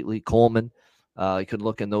good lately. Coleman. You could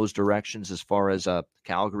look in those directions as far as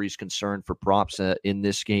Calgary's concerned for props in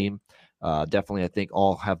this game. Definitely, I think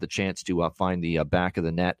all have the chance to find the back of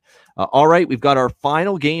the net. All right, we've got our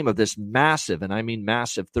final game of this massive, and I mean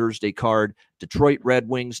massive, Thursday card. Detroit Red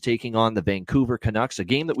Wings taking on the Vancouver Canucks, a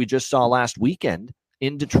game that we just saw last weekend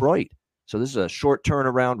in Detroit. So this is a short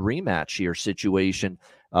turnaround rematch here situation.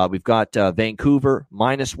 We've got Vancouver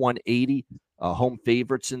minus 180, home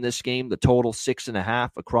favorites in this game. The total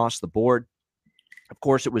 6.5 across the board. Of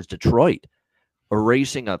course, it was Detroit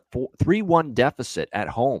erasing a 3-1 deficit at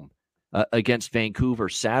home against Vancouver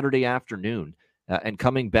Saturday afternoon and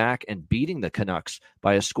coming back and beating the Canucks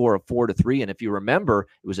by a score of 4-3. And if you remember,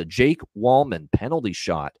 it was a Jake Wallman penalty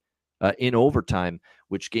shot in overtime,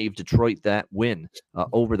 which gave Detroit that win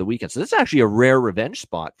over the weekend. So this is actually a rare revenge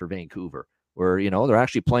spot for Vancouver, where, they're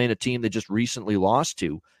actually playing a team they just recently lost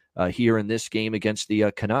to. Here in this game against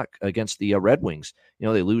the against the Red Wings.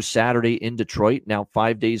 They lose Saturday in Detroit. Now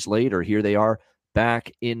 5 days later, here they are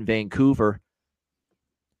back in Vancouver.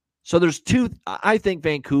 So there's two. I think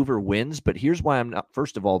Vancouver wins, but here's why I'm not.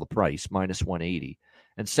 First of all, the price, minus 180.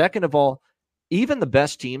 And second of all, even the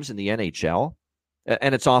best teams in the NHL,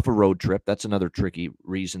 and it's off a road trip. That's another tricky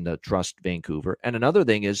reason to trust Vancouver. And another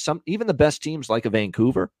thing is even the best teams like a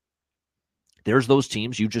Vancouver, there's those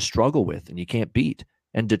teams you just struggle with and you can't beat.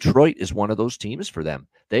 And Detroit is one of those teams for them.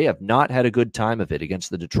 They have not had a good time of it against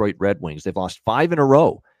the Detroit Red Wings. They've lost 5 in a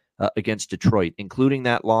row against Detroit, including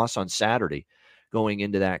that loss on Saturday going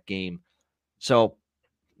into that game. So,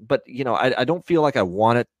 but, I don't feel like I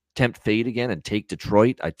want to tempt fate again and take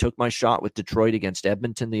Detroit. I took my shot with Detroit against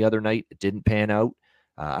Edmonton the other night. It didn't pan out.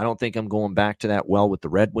 I don't think I'm going back to that well with the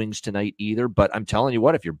Red Wings tonight either. But I'm telling you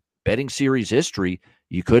what, if you're betting series history,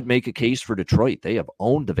 you could make a case for Detroit. They have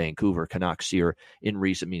owned the Vancouver Canucks here in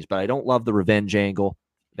recent means, but I don't love the revenge angle.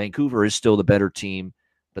 Vancouver is still the better team,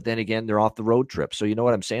 but then again, they're off the road trip. So you know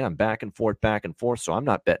what I'm saying? I'm back and forth, so I'm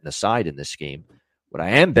not betting a side in this game. What I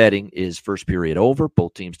am betting is first period over,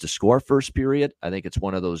 both teams to score first period. I think it's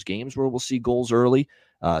one of those games where we'll see goals early.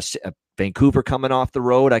 Vancouver coming off the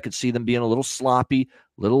road, I could see them being a little sloppy,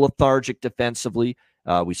 a little lethargic defensively.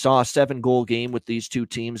 We saw a 7-goal game with these two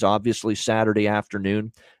teams, obviously Saturday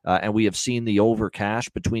afternoon, and we have seen the over cash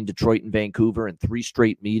between Detroit and Vancouver in 3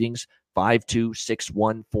 straight meetings, 5-2,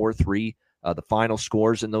 6-1, 4-3. The final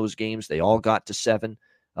scores in those games, they all got to 7,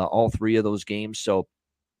 all 3 of those games. So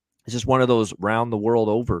it's just one of those round the world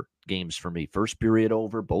over games for me. First period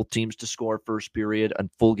over, both teams to score first period,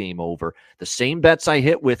 and full game over. The same bets I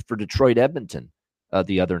hit with for Detroit Edmonton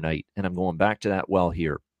the other night, and I'm going back to that well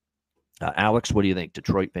here. Alex, what do you think?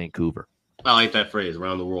 Detroit, Vancouver. I like that phrase,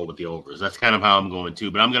 around the world with the overs. That's kind of how I'm going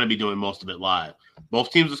too, but I'm going to be doing most of it live.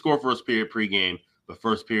 Both teams will score first period pregame, but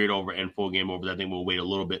first period over and full game overs. I think we'll wait a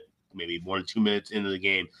little bit, maybe 1 or 2 minutes into the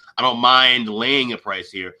game. I don't mind laying a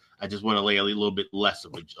price here. I just want to lay a little bit less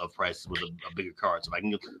of a price with a bigger card. So if I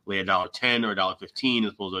can lay $1.10 or $1.15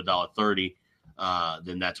 as opposed to $1.30,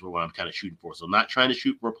 then that's what I'm kind of shooting for. So I'm not trying to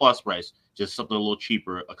shoot for a plus price, just something a little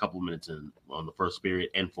cheaper a couple of minutes in on the first period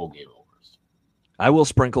and full game overs. I will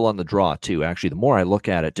sprinkle on the draw, too. Actually, the more I look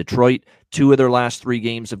at it, Detroit, 2 of their last 3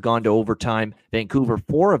 games have gone to overtime. Vancouver,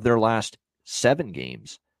 4 of their last 7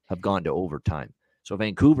 games have gone to overtime. So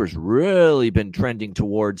Vancouver's really been trending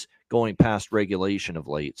towards going past regulation of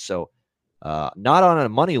late. So not on a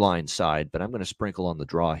money line side, but I'm going to sprinkle on the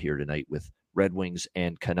draw here tonight with Red Wings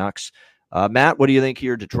and Canucks. Matt, what do you think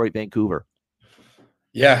here, Detroit, Vancouver?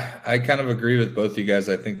 Yeah, I kind of agree with both you guys.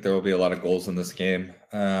 I think there will be a lot of goals in this game.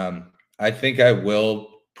 I think I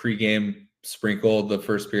will pregame sprinkle the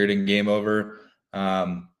first period and game over,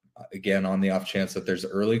 again, on the off chance that there's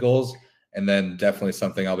early goals, and then definitely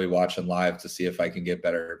something I'll be watching live to see if I can get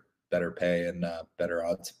better pay and better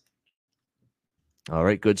odds. All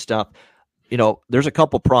right, good stuff. There's a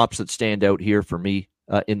couple props that stand out here for me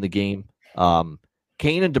in the game.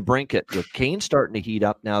 Kane and DeBrincat. With Kane starting to heat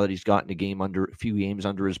up now that he's gotten a few games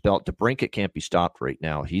under his belt. DeBrincat can't be stopped right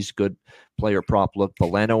now. He's a good player prop look.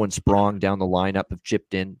 Valeno and Sprong down the lineup have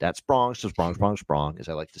chipped in. That's Sprong, so Sprong, as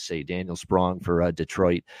I like to say. Daniel Sprong for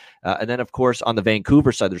Detroit. And then, of course, on the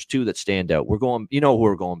Vancouver side, there's 2 that stand out. Who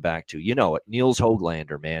we're going back to. You know it. Niels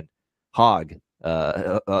Höglander, man. Hog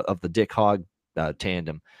of the Dick Hog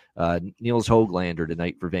tandem. Niels Höglander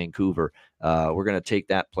tonight for Vancouver. We're going to take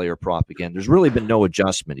that player prop again. There's really been no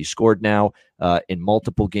adjustment. He scored now in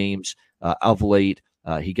multiple games of late.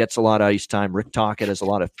 He gets a lot of ice time. Rick Tocchet has a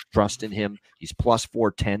lot of trust in him. He's plus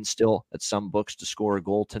 410 still at some books to score a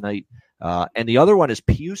goal tonight. And the other one is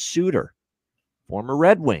Pius Suter, former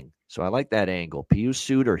Red Wing. So I like that angle. Pius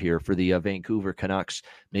Suter here for the Vancouver Canucks,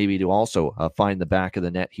 maybe to also find the back of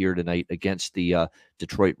the net here tonight against the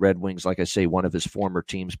Detroit Red Wings. Like I say, one of his former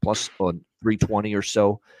teams, plus 320 or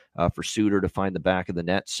so for Suter to find the back of the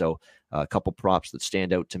net. So a couple props that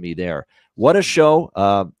stand out to me there. What a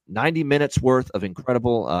show. 90 minutes worth of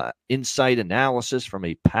incredible insight analysis from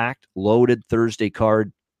a packed, loaded Thursday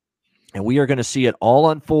card. And we are going to see it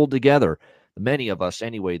all unfold together. Many of us,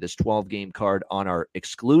 anyway, this 12-game card on our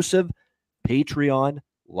exclusive Patreon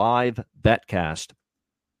live betcast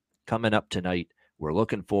coming up tonight. We're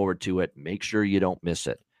looking forward to it. Make sure you don't miss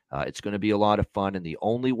it. It's going to be a lot of fun, and the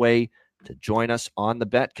only way to join us on the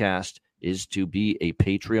betcast is to be a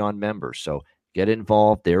Patreon member. So get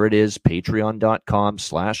involved. There it is,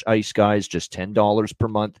 patreon.com/iceguys, just $10 per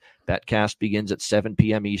month. Betcast begins at 7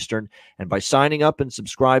 p.m. Eastern. And by signing up and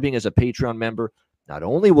subscribing as a Patreon member, not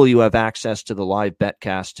only will you have access to the live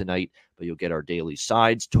betcast tonight, but you'll get our daily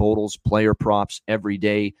sides, totals, player props every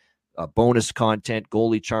day, bonus content,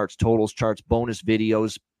 goalie charts, totals charts, bonus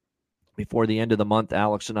videos. Before the end of the month,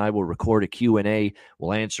 Alex and I will record a Q&A.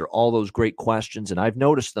 We'll answer all those great questions, and I've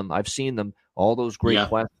noticed them. I've seen them, all those great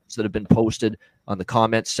questions that have been posted on the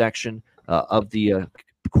comments section of the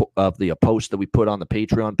post that we put on the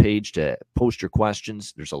Patreon page to post your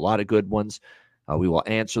questions. There's a lot of good ones. We will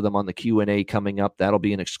answer them on the Q&A coming up. That'll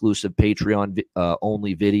be an exclusive Patreon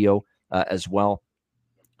only video as well.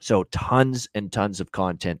 So tons and tons of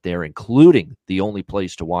content there, including the only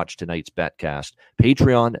place to watch tonight's betcast,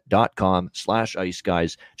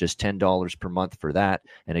 patreon.com/iceguys, just $10 per month for that.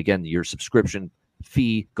 And again, your subscription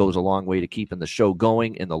fee goes a long way to keeping the show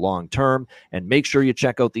going in the long term. And make sure you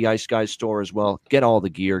check out the Ice Guys store as well. Get all the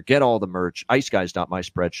gear, get all the merch,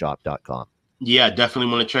 iceguys.myspreadshop.com. Yeah,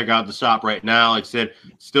 definitely want to check out the shop right now. Like I said,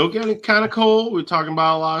 still getting kind of cold. We're talking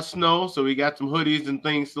about a lot of snow, so we got some hoodies and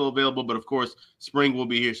things still available. But, of course, spring will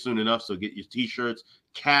be here soon enough, so get your T-shirts,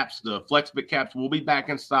 caps. The FlexBit caps will be back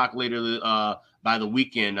in stock later by the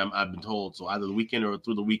weekend, I've been told. So either the weekend or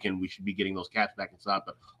through the weekend, we should be getting those caps back in stock.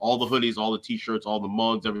 But all the hoodies, all the T-shirts, all the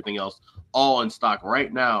mugs, everything else, all in stock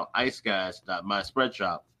right now,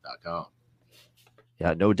 iceguys.myspreadshop.com.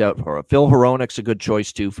 Yeah, no doubt. Phil Hronik's a good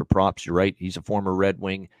choice, too, for props. You're right. He's a former Red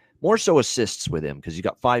Wing. More so assists with him because he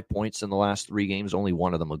got 5 points in the last 3 games, only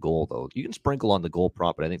one of them a goal, though. You can sprinkle on the goal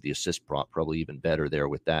prop, but I think the assist prop probably even better there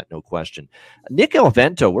with that, no question. Nick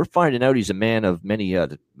Alvento, we're finding out he's a man of many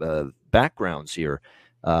backgrounds here.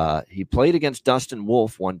 He played against Dustin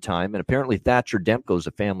Wolf one time, and apparently Thatcher Demko's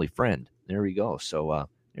a family friend. There we go. So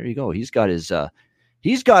there you go. He's got his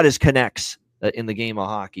connects in the game of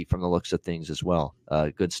hockey from the looks of things as well.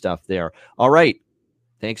 Good stuff there. All right.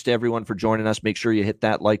 Thanks to everyone for joining us. Make sure you hit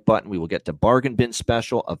that like button. We will get to Bargain Bin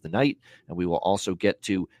Special of the night, and we will also get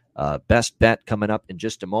to Best bet coming up in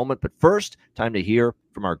just a moment. But first, time to hear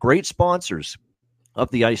from our great sponsors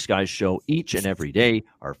of the Ice Guys show each and every day,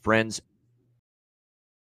 our friends.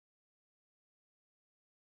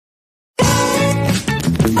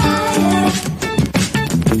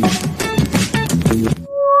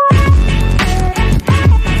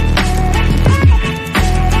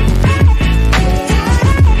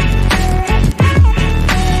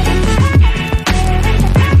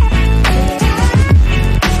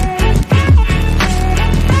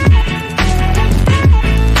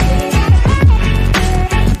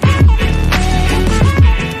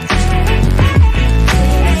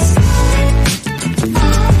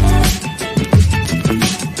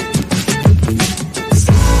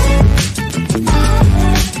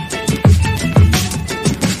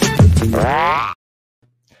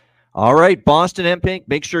 All right, Boston Hemp Inc.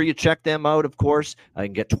 Make sure you check them out, of course. You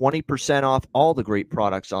can get 20% off all the great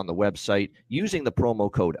products on the website using the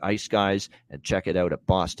promo code IceGuys, and check it out at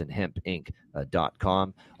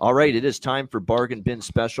bostonhempinc.com. All right, it is time for Bargain Bin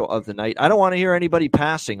Special of the night. I don't want to hear anybody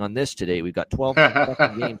passing on this today. We've got 12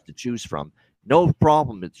 games to choose from. No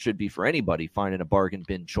problem. It should be for anybody finding a bargain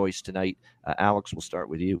bin choice tonight. Alex, we'll start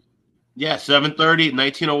with you. Yeah, 7:30,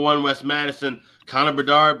 1901 West Madison. Connor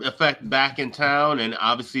Bedard effect back in town, and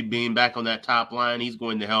obviously being back on that top line, he's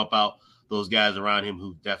going to help out those guys around him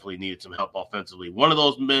who definitely needed some help offensively. One of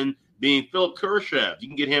those men being Philip Kurashev. You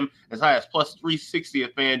can get him as high as plus 360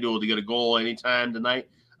 at FanDuel to get a goal anytime tonight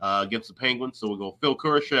against the Penguins. So we'll go Phil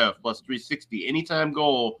Kurashev plus 360 anytime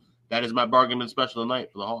goal. That is my bargain bin special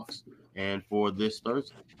tonight for the Hawks and for this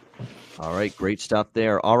Thursday. All right, great stuff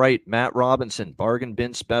there. All right, Matt Robinson, bargain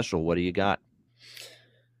bin special. What do you got?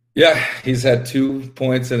 Yeah, he's had 2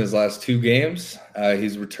 points in his last 2 games.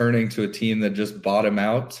 He's returning to a team that just bought him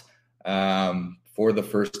out for the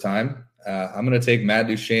first time. I'm going to take Matt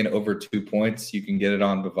Duchene over 2 points. You can get it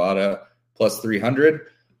on Bovada plus 300. I'm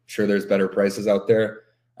sure there's better prices out there.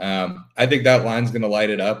 I think that line's going to light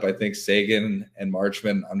it up. I think Sagan and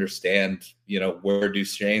Marchman understand, where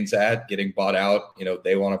Duchene's at, getting bought out.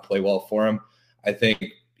 They want to play well for him. I think,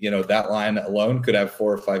 that line alone could have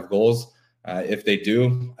 4 or 5 goals. If they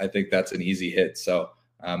do, I think that's an easy hit. So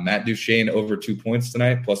Matt Duchene over 2 points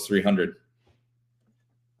tonight, plus 300.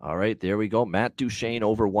 All right, there we go. Matt Duchene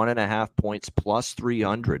over 1.5 points, plus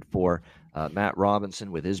 300 for Matt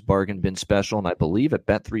Robinson with his bargain bin special. And I believe at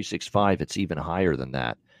Bet365, it's even higher than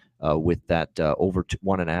that with that over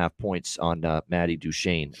 1.5 points on Matty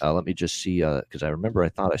Duchene. Let me just see, because I remember I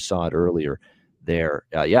thought I saw it earlier there.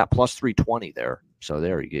 Yeah, plus 320 there. So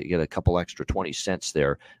there, you get a couple extra 20 cents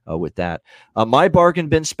there with that. My bargain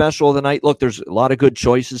bin special of the night. Look, there's a lot of good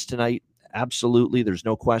choices tonight. Absolutely. There's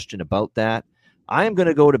no question about that. I am going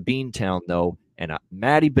to go to Beantown, though, and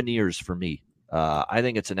Matty Beniers for me. I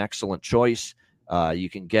think it's an excellent choice.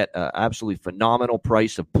 You can get an absolutely phenomenal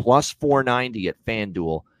price of plus 490 at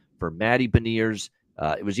FanDuel for Matty Beniers.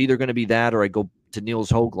 It was either going to be that or I go to Nils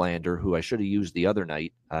Höglander, who I should have used the other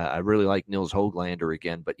night. I really like Nils Höglander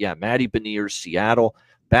again. But, yeah, Matty Beniers, Seattle,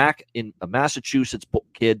 back in a Massachusetts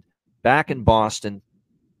kid, back in Boston.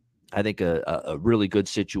 I think a really good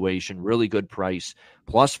situation, really good price,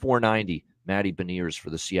 plus 490, Matty Beniers for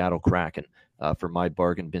the Seattle Kraken for my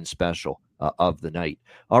bargain bin special of the night.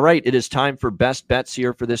 All right, it is time for best bets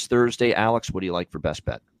here for this Thursday. Alex, what do you like for best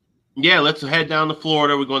bet? Yeah, let's head down to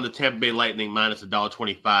Florida. We're going to Tampa Bay Lightning minus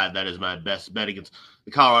 $1.25. That is my best bet against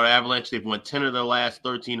the Colorado Avalanche. They've won 10 of their last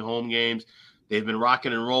 13 home games. They've been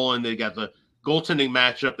rocking and rolling. They got the goaltending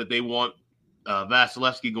matchup that they want.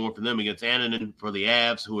 Vasilevsky going for them against Annunen for the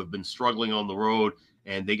Avs, who have been struggling on the road.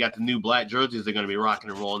 And they got the new black jerseys they're going to be rocking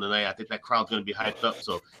and rolling tonight. I think that crowd's going to be hyped up.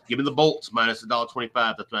 So give me the Bolts minus $1.25.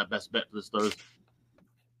 That's my best bet for this Thursday.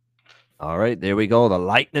 All right, there we go. The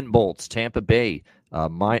Lightning Bolts, Tampa Bay.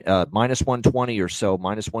 Minus 120 or so,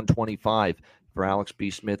 minus 125 for Alex B.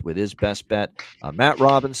 Smith with his best bet. Matt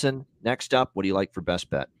Robinson, next up, what do you like for best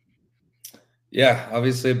bet? Yeah,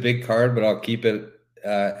 obviously a big card, but I'll keep it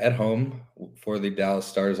at home for the Dallas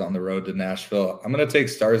Stars on the road to Nashville. I'm going to take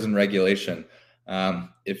Stars in regulation.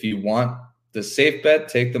 If you want the safe bet,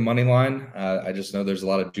 take the money line. I just know there's a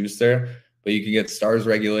lot of juice there, but you can get Stars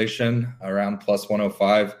regulation around plus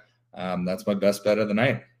 105. That's my best bet of the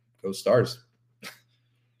night. Go Stars.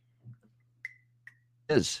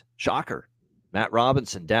 Shocker. Matt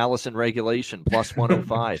Robinson, Dallas in regulation, plus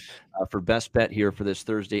 105 for best bet here for this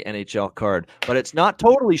Thursday NHL card. But it's not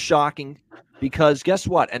totally shocking because guess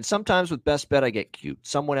what? And sometimes with best bet, I get cute.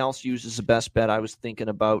 Someone else uses a best bet I was thinking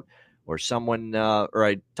about, or someone, or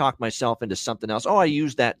I talk myself into something else. Oh, I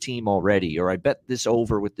used that team already, or I bet this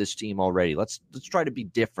over with this team already. Let's try to be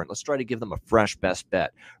different. Let's try to give them a fresh best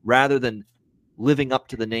bet rather than living up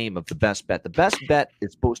to the name of the best bet. The best bet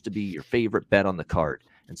is supposed to be your favorite bet on the card.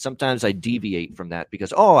 And sometimes I deviate from that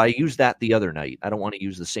because, I used that the other night. I don't want to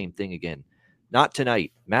use the same thing again. Not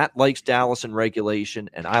tonight. Matt likes Dallas in regulation,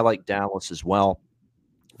 and I like Dallas as well.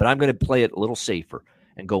 But I'm going to play it a little safer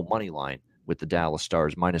and go money line with the Dallas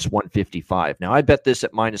Stars, minus 155. Now, I bet this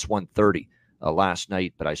at minus 130 last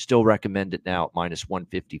night, but I still recommend it now at minus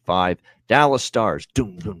 155. Dallas Stars.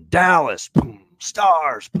 Doom, doom, Dallas. Boom,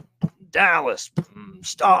 Stars. Boom, boom, Dallas. Boom,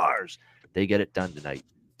 Stars. They get it done tonight.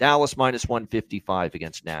 Dallas minus 155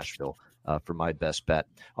 against Nashville for my best bet.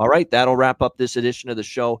 All right, that'll wrap up this edition of the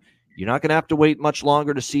show. You're not going to have to wait much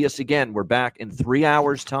longer to see us again. We're back in 3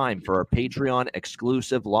 hours' time for our Patreon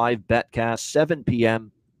exclusive live betcast, 7 p.m.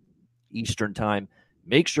 Eastern time.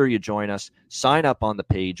 Make sure you join us. Sign up on the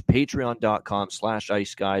page,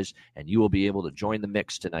 patreon.com/iceguys, and you will be able to join the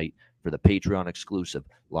mix tonight for the Patreon exclusive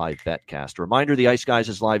live betcast. A reminder, the Ice Guys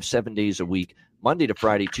is live 7 days a week, Monday to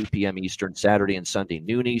Friday, 2 p.m. Eastern, Saturday and Sunday,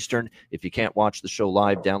 noon Eastern. If you can't watch the show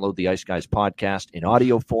live, download the Ice Guys podcast in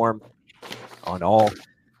audio form on all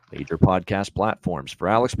major podcast platforms. For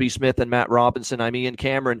Alex B. Smith and Matt Robinson, I'm Ian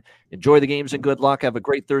Cameron. Enjoy the games and good luck. Have a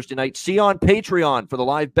great Thursday night. See you on Patreon for the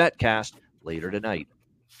live betcast later tonight.